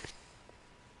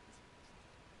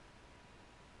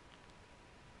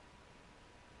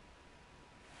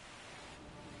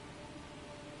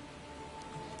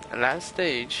 Last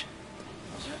stage.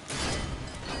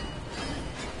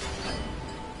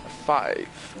 5.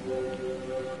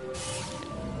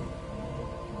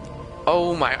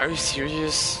 Oh my, are you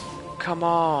serious? Come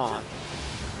on.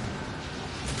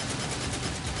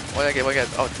 What I get? What I get?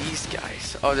 Oh, these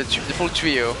guys. Oh, the full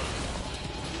trio.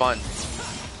 Fun.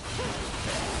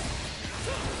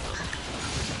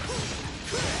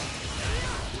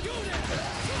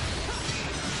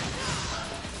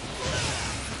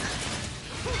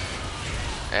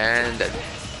 And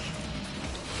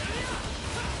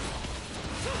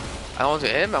I want to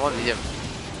him. I want to him.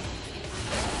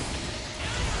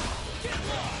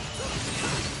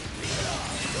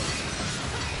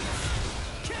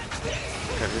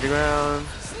 Come to the ground.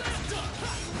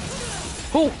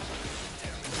 Oh!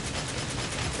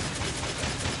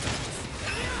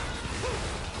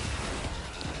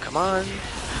 Come on.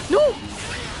 No!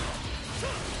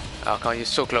 Oh, come on, you're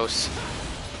so close.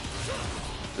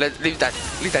 Leave that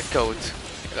coat.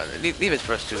 Leave it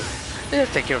for us too.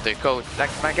 Let's take care of the coat.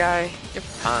 Like my guy, you're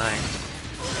fine.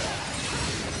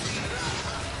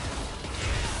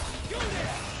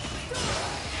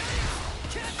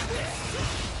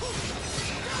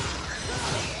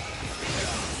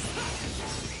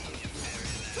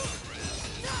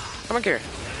 Come on, here.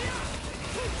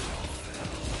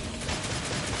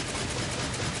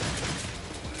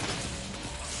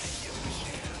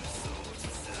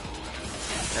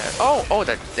 Oh,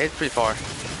 that's pretty far.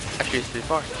 Actually, it's pretty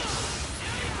far.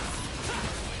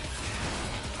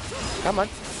 Come on.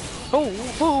 Oh,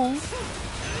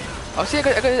 see, I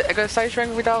got a side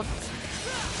strength without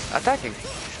attacking.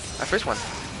 My first one.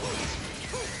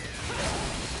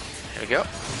 There we go.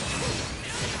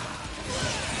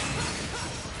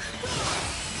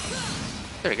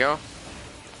 There we go.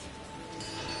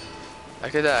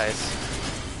 Like the dice.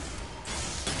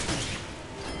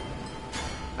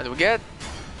 What do we get?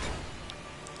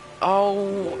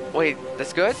 Oh, wait,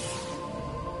 that's good?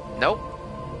 Nope.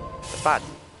 That's bad.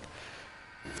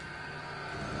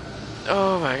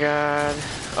 Oh my god.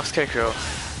 Oh, Scarecrow.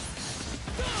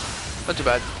 Not too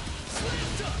bad.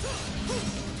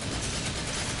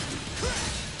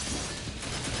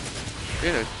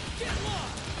 Good.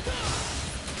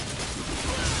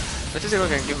 Let's see if I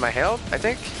can give my help, I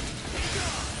think.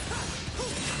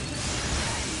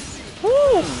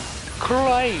 Woo!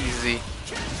 Crazy.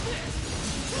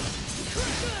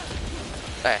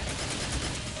 Hey.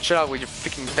 Shut up with your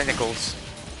freaking tentacles.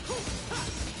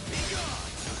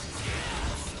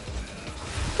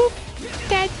 Boop.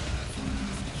 Dead.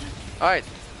 Alright.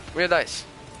 Real dice.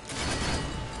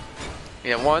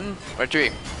 Yeah, 1 or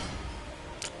 3.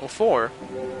 Or 4.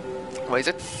 What is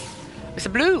it? It's a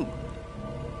blue.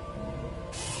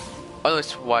 Oh no,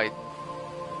 it's white.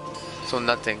 So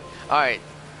nothing. Alright.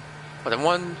 Well then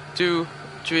 1, 2,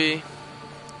 3,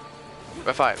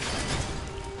 or 5.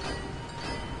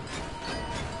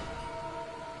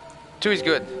 2 is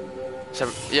good.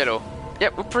 Some yellow.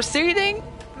 Yep, we're proceeding.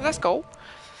 Let's go.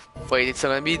 Wait, it's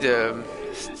gonna be the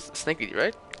snake lady,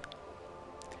 right?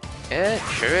 Yeah,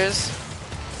 sure is.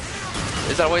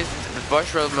 It's always the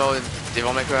Bush Road mode,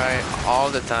 Devil May Cry,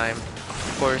 all the time.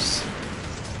 Of course.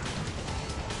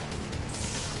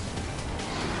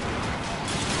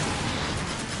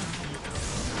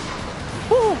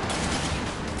 Woo!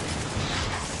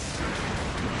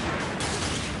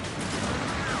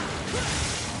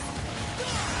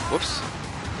 Whoops.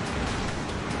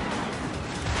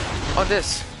 On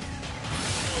this.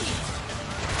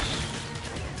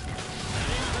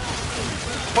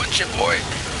 Punch it, boy!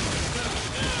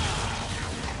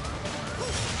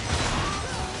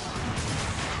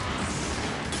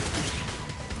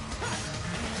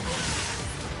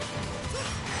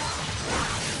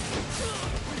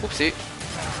 Oopsie.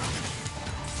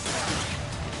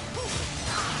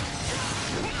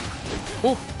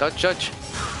 Ooh, dodge judge.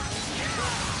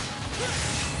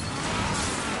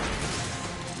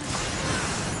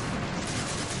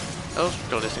 Oh,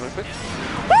 kill this thing real quick.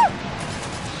 Woo!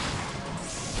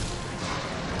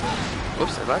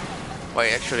 Oops, that's bad.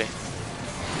 Wait, actually.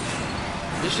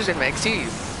 This is my exceed.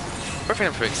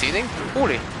 Perfect for exceeding?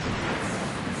 Holy.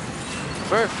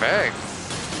 Perfect.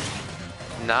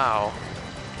 Now.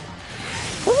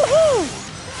 Woohoo!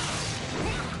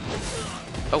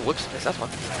 Oh, whoops, missed that one.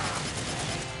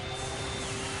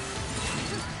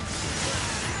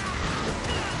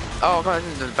 Oh, come on,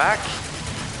 into the back.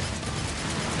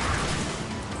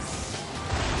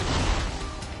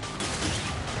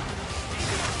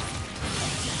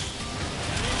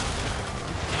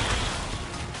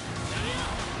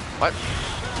 What?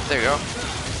 There you go.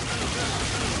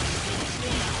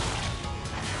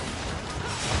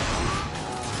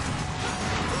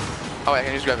 Oh, I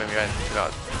can just grab him, right?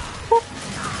 Forgot.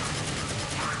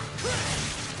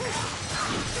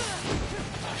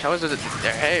 Showers with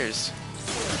their hairs.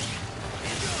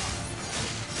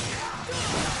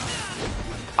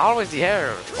 Always the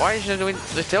hair. Why is she doing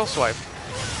the tail swipe?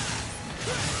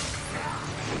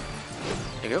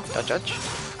 There you go, dodge, dodge.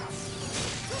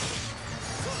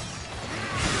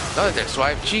 Another tail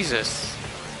swipe, Jesus.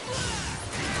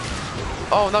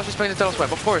 Oh, now she's playing the tail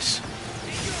swipe, of course.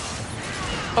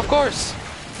 Of course.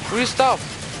 Will you stop?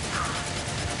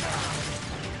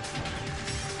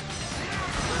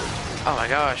 Oh my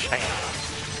gosh, I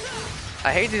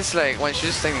hate this, like, when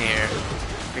she's standing here,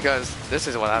 because this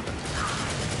is what happened.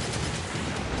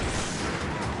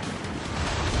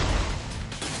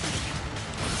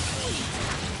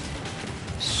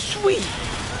 sweet!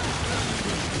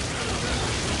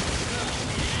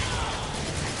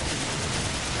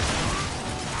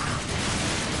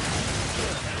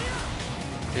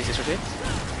 Please just rotate.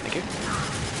 Thank you.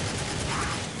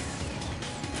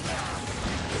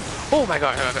 Oh my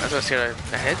god, I was gonna scare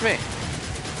that hit me.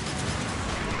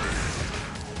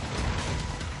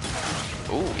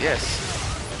 Oh, yes.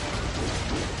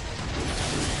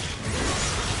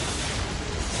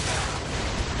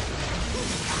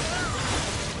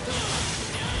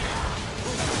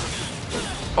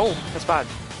 Oh, that's bad.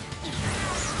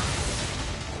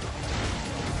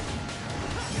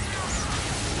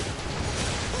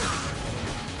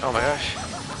 Oh my gosh.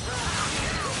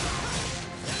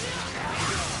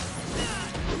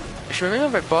 I should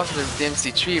remember my boss was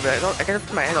DMC tree, but I can't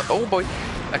put my hand on. Oh boy,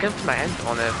 I can't put my hand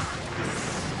on it.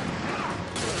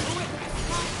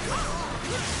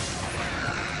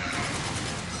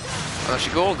 Oh,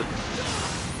 she gold.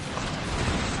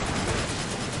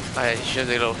 I should have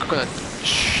a little coconut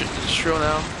shrill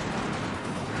now.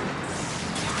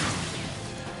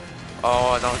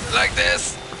 Oh, I don't like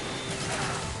this.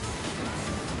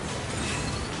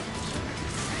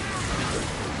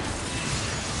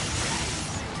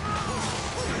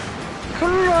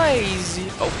 Crazy.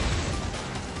 Oh.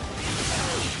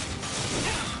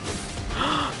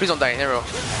 Please don't die, Nero.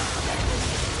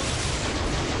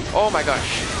 Oh my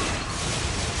gosh.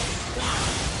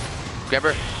 Grab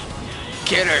her.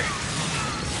 Get her.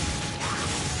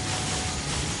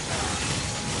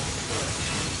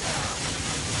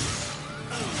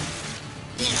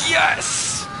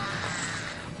 Yes.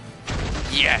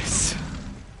 Yes.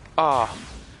 Ah.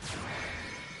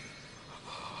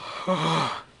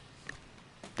 Oh.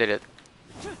 Did it.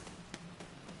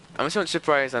 I'm so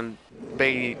surprised I'm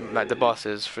beating the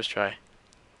bosses first try.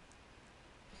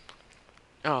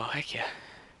 Oh heck yeah.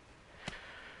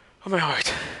 Oh my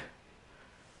heart.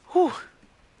 Whew.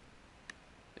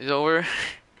 It's over.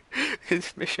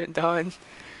 It's mission done.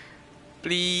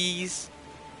 Please.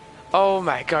 Oh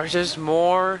my gosh, there's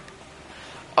more.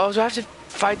 Oh, do I have to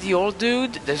fight the old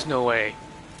dude? There's no way.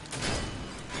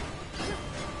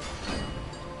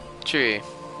 Tree.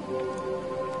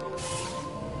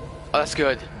 Oh, that's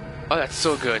good. Oh, that's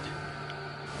so good.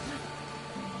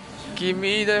 Give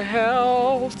me the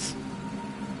health.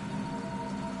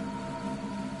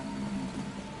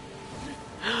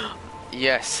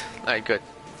 Yes. Alright, good.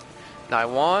 Now I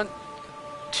want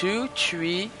 2,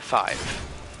 3, 5.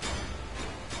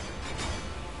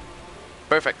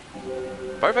 Perfect.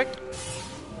 Perfect.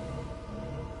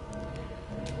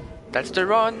 That's the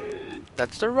run.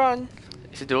 That's the run.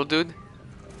 Is it the old dude?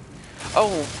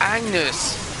 Oh,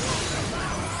 Agnes.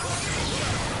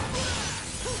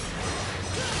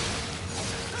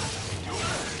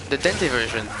 The Dante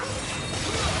version.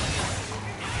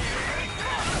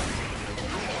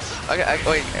 Okay,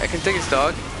 wait, I can take his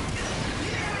dog.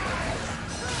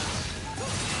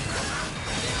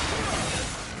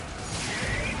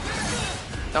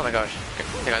 Oh my gosh. Okay,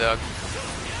 take my dog.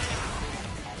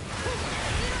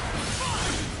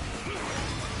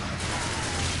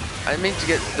 I didn't mean to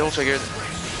get double triggered.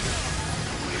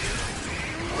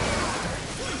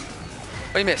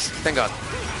 Oh, you missed. Thank God.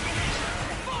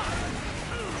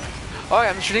 Oh, yeah,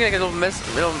 I'm shooting like a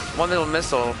one little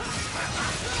missile.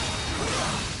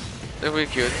 They're really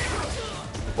cute.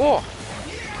 Oh!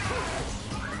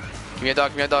 Give me a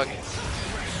dog, give me a dog.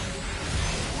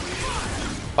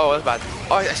 Oh, that's bad.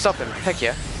 Oh, I stopped him. Heck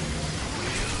yeah.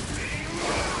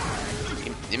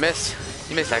 You missed.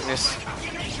 You missed, Agnes.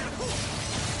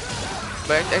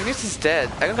 But Agnes is dead.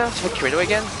 I don't have to take Kirito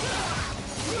again.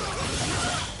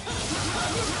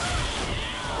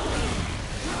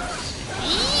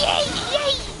 Yay!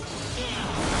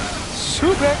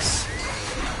 Suplex!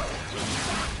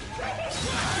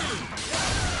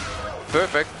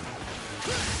 Perfect.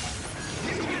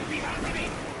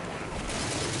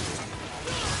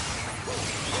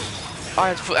 Oh, I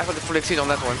have the full exceed on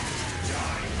that one.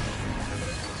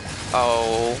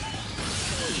 Oh.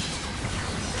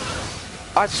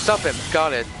 I have to stop him.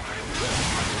 Got it.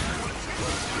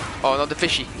 Oh, not the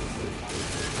fishy.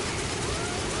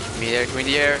 Give me the air, give me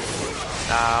the air.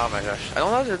 Oh my gosh. I don't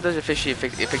know how to do the fishy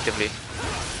effectively.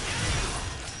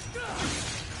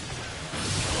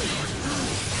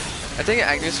 I think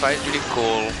Agnes fight is really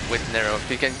cool with Nero.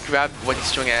 You can grab what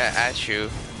he's throwing at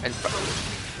you and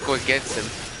go against him.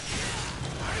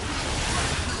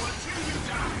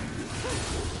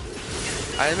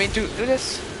 I didn't mean to do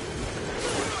this.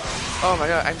 Oh my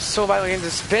god, I'm so bad against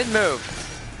the spin move.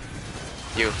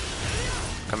 You.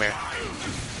 Come here.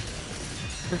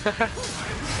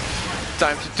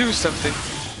 Time to do something.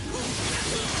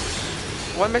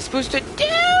 What am I supposed to do?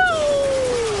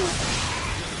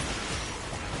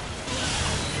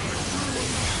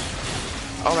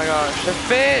 Oh my gosh, the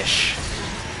fish!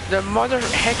 The mother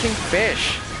hecking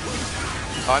fish!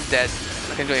 Oh, I'm dead.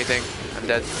 I can't do anything. I'm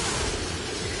dead.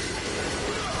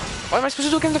 What am I supposed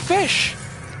to do against the fish?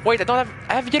 Wait, I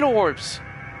have yellow orbs.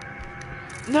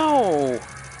 No!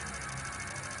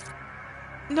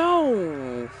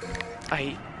 No!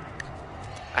 I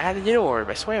had a yellow orb,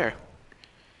 I swear.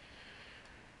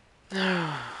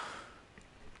 I'm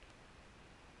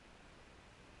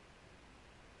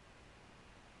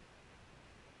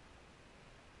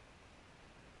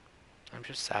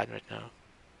just sad right now.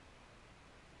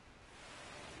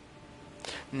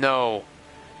 No.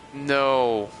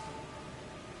 No.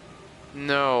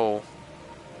 No.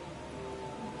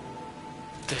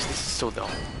 This is so dumb.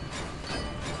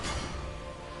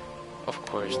 Of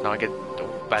course, now I get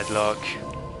bad luck.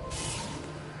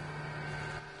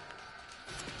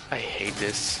 I hate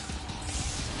this.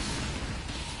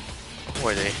 Who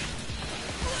are they?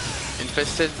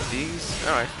 Infested these?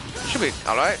 Alright. Should be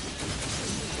alright.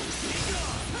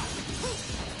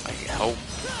 I hope.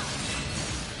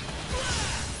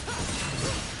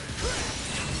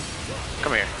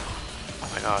 Come here. Oh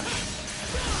my gosh.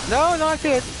 No, not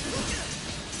good.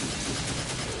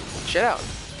 Shut out.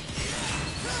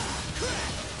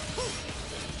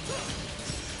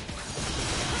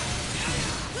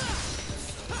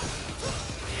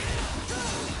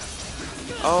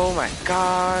 Oh my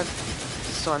god. This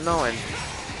is so annoying.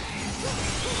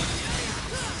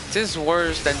 This is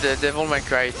worse than the Devil May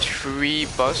Cry 3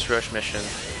 boss rush mission.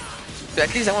 But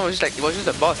at least that one was just like, it was just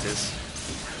the bosses.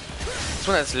 This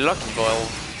one has luck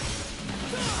involved.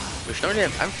 Which normally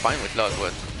I'm fine with luck,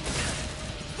 but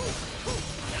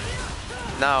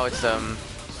now it's not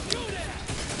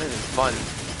even fun.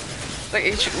 Like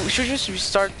we should just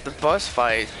restart the boss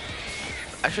fight.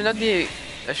 I should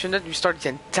not restart the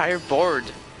entire board.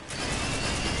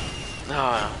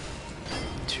 Ah,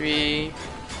 3,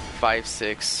 5,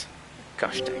 6.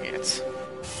 Gosh dang it.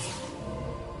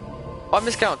 Oh,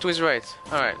 miscount. 2 is right.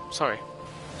 Alright, sorry.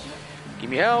 Give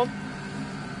me health.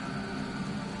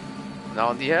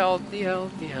 Now the health.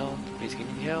 Please give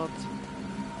me the health.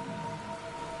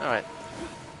 Alright.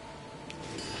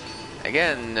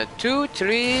 Again, 2,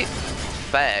 3,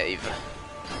 5.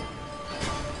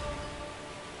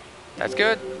 That's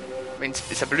good. Means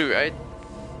it's a blue, right?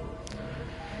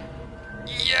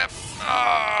 Yep. Oh,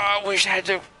 I wish I had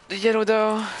the yellow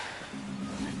though.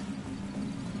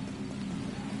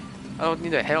 I don't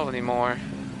need a health anymore.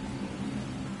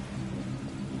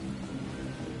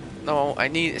 No, I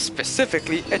need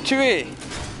specifically a tree.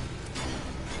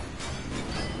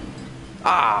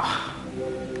 Ah.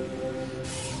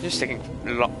 Just taking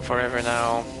a lot forever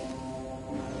now.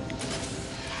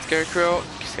 Scarecrow.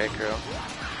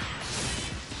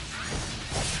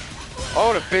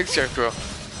 Oh, the big scarecrow.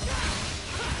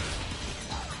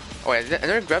 Oh, wait, I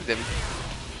never grabbed him.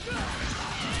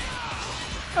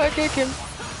 I kick him.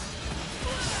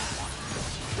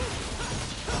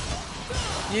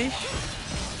 Yeesh.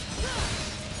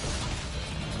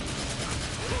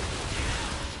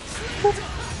 Boop.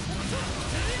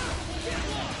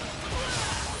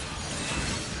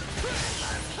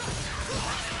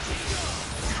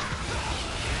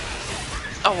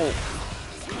 Oh.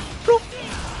 Bloop.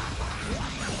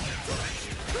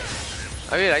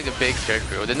 I really like the big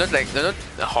scarecrow. They're not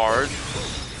hard.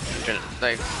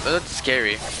 Like they're not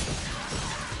scary.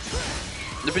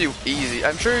 They're pretty easy.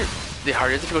 I'm sure the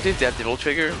harder difficulty if they have Devil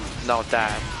Trigger. Not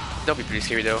that. That'll be pretty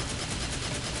scary though.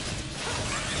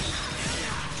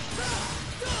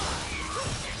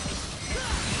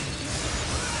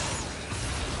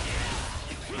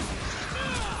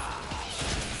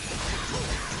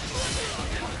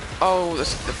 Oh, the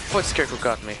foot scarecrow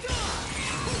got me.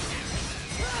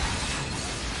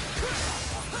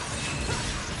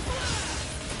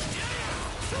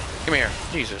 Come here.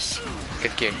 Jesus.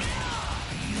 Good kick.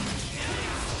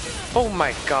 Oh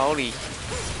my golly.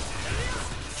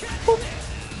 Boop.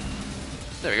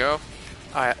 There we go.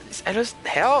 Alright, I just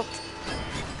health.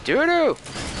 Doo-doo.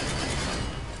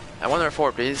 I want number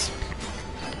 4, please.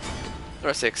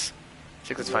 Or 6.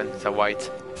 6 is fine. It's a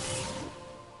white.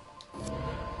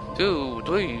 2,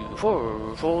 3,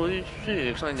 4, 5,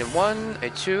 6. I need 1, a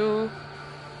 2,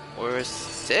 or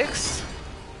 6.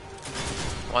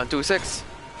 1, 2, 6.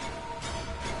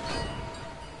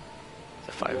 It's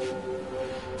a 5.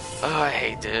 Oh, I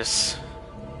hate this.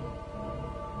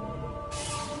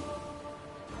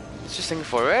 It's just taking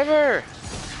forever.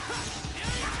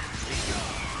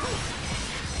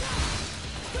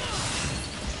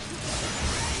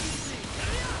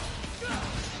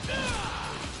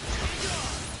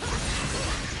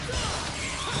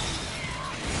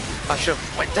 I should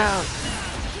have went down.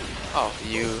 Oh,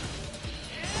 you.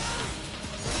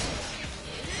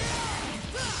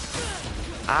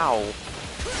 Ow.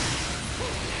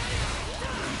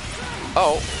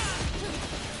 Oh.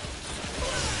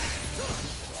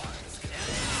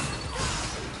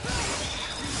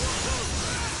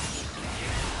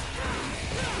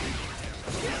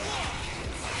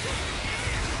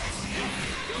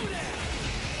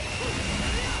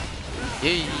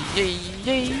 Yay, yay,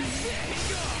 yay.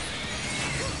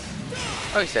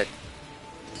 Oh, he's dead.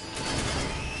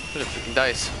 Look at the freaking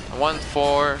dice. 1,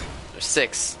 4,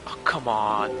 6. Oh, come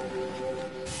on. I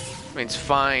mean, it's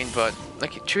fine, but...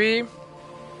 Okay, 3,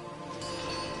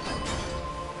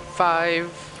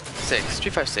 5, 6.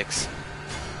 3, 5, 6.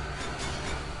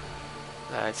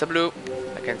 It's a blue.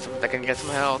 I can get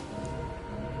some health.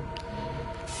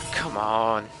 Come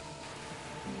on.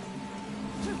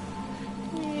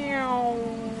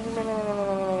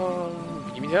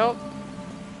 Give me help.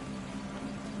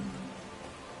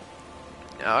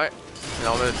 Alright.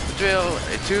 Now the drill.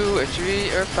 A 2, a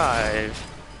 3, or 5.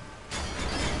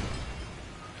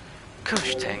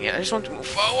 Gosh dang it. I just want to move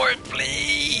forward,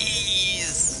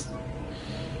 please.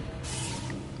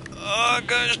 Oh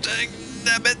gosh dang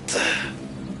it.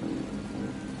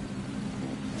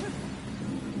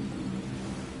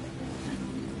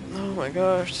 Oh my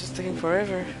gosh, this is taking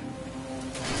forever.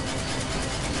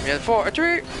 We had 4, a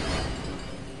 3.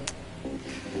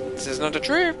 This is not a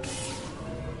 3.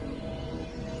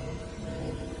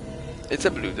 It's a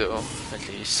blue though, at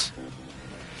least.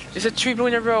 It's a 3 blue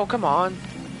in a row, come on.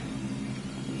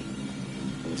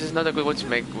 This is not a good way to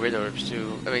make red orbs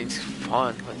too. I mean, it's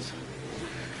fun, but...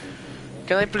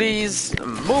 Can I please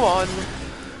move on?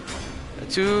 A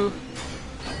 2.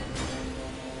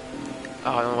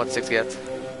 Oh, I don't know what 6 yet.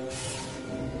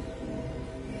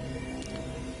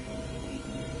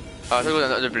 Oh, I thought it was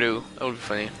another blue. That would be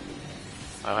funny.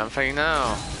 Oh, I'm fighting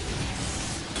now.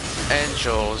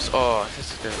 Angels. Oh,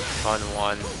 this is a fun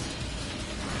one.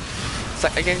 It's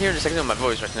like I can hear the second of my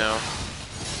voice right now.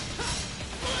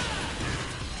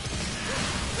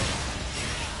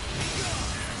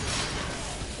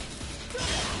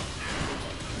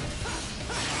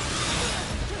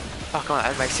 Oh, come on, I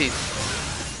have my seat.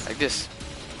 Like this.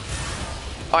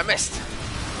 Oh, I missed.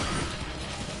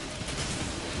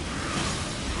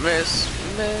 Miss.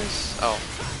 Oh.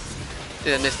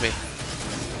 Didn't miss me.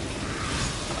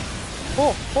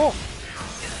 Oh, oh.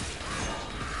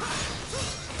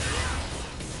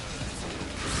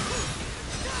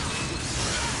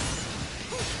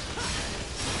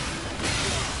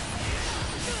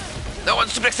 No one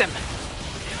suplex him.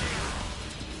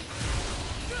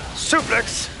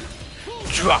 Suplex.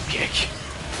 Drop kick.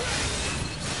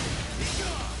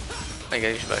 I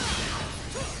get you back.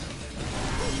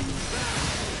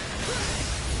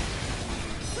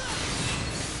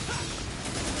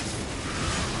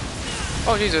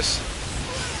 Oh Jesus!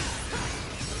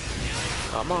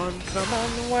 Come on,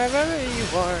 wherever you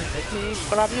are, let me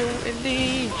grab you in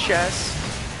the chest.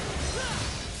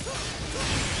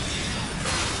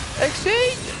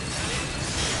 Exceed!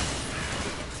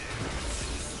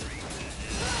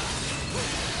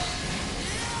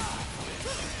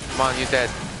 Come on, you're dead.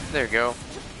 There you go.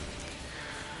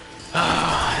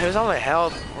 It was all my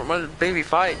health. We're gonna baby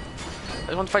fight. I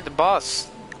just want to fight the boss.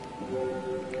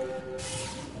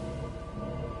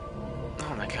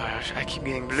 Oh my gosh, I keep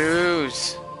getting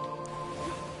blues.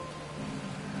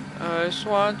 I just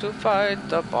want to fight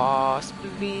the boss,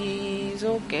 please,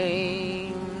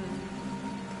 okay.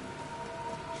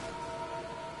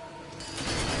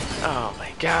 Oh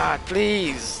my god,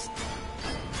 please.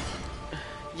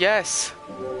 Yes.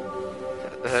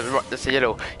 That's a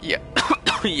yellow. Yeah.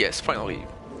 Yes, finally.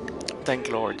 Thank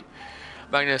Lord.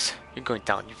 Magnus, you're going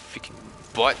down, you freaking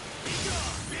butt.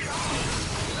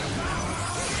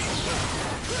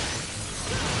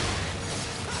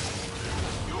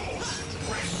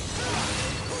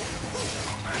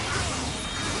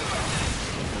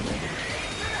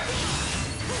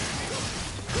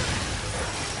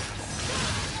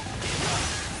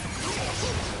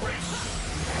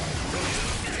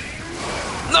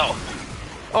 No!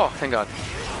 Oh, thank God.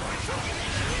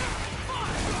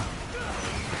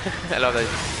 I love that.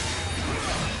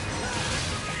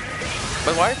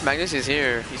 But why if Magnus is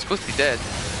here? He's supposed to be dead.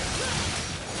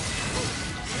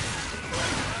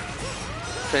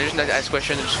 So I just like to ask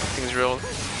questions and just things real.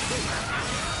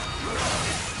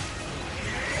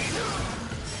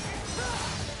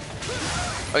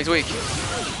 Oh, he's weak.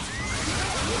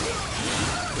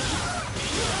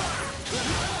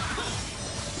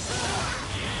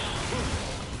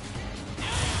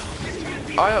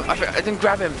 Oh, I didn't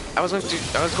grab him. I was going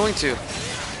to.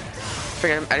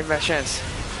 Figured I didn't have a chance.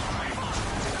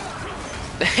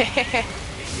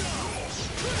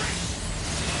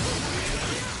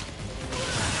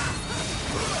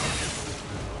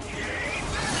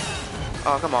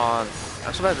 Oh, come on.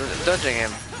 I'm so bad at dodging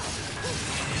him.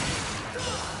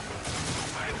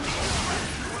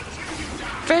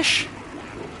 Fish!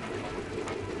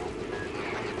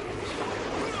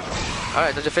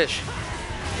 Alright, dodge a fish.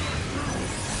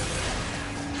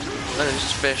 No, there's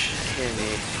just fish here in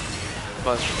the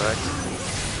bus track.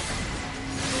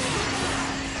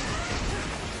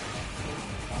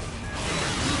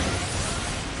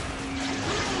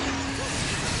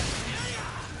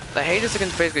 I hate the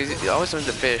second phase because he always wins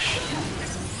the fish.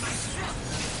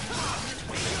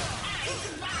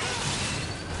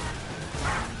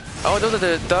 Oh, those are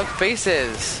the dog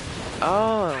faces.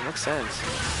 Oh, makes sense.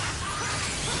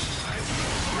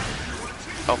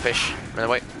 Oh, fish. Run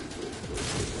away.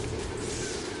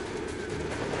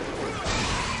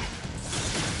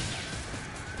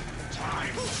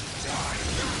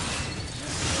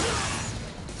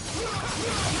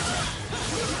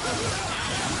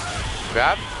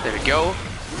 Grab. There we go.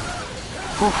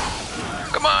 Whew.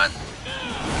 Come on.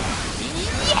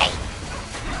 Yay.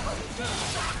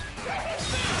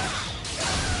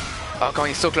 Oh, come on,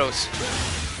 he's so close.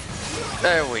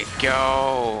 There we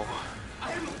go.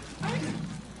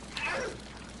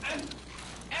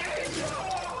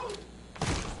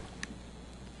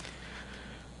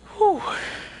 Whew.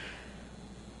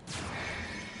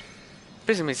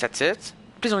 Please tell me that's it.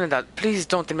 Please don't that. Please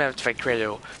don't tell me I have to fight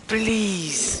Credo.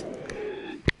 Please.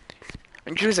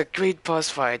 And Drew's a great boss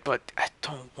fight, but I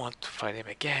don't want to fight him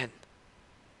again.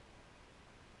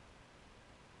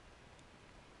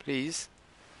 Please.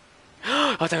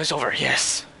 Oh, that was over.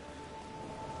 Yes.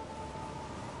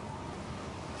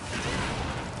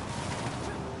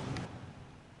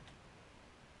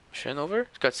 Mission over?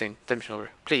 Cutscene. That mission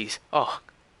over. Please. Oh,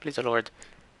 please, the Lord.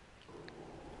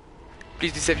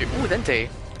 Please save your. Ooh, Dante.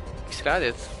 He's got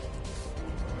it.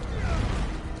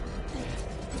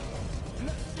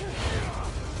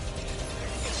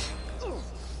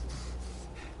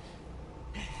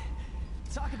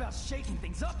 Talk about shaking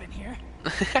things up in here.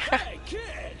 Hey,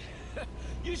 kid!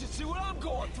 You should see what I'm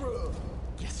going through.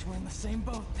 Guess we're in the same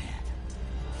boat then.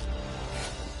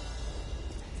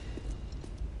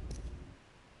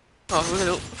 Oh, we're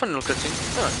gonna fun little cutscene.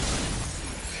 Oh.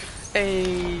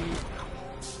 Hey.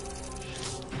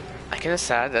 I'm kinda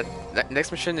sad that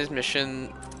next mission is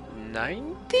mission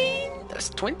 19? That's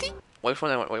 20? Which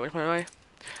one am I?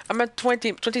 I'm at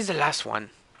 20. 20 is the last one.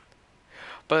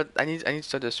 But I need to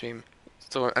start the stream.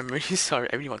 So I'm really sorry.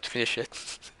 I really want to finish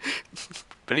it.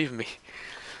 Believe me.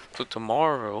 So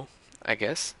tomorrow, I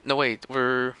guess. No wait,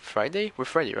 we're Friday? We're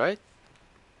Friday, right?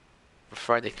 We're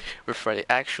Friday. We're Friday.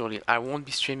 Actually, I won't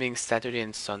be streaming Saturday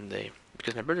and Sunday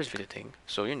because my brother's visiting.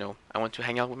 So you know, I want to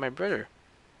hang out with my brother.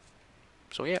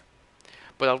 So yeah.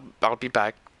 But I'll be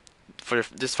back for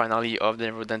this finale of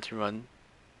the Dante run.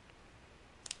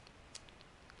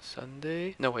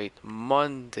 Sunday? No wait,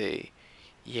 Monday.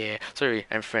 Yeah, sorry,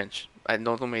 I'm French. I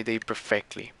don't know my day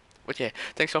perfectly. But yeah,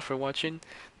 thanks all for watching.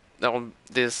 Now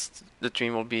the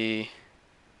stream will be.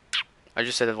 I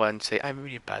just said it once. Say I'm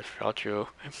really bad for outro.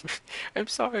 I'm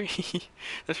sorry.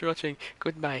 Thanks for watching.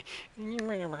 Goodbye.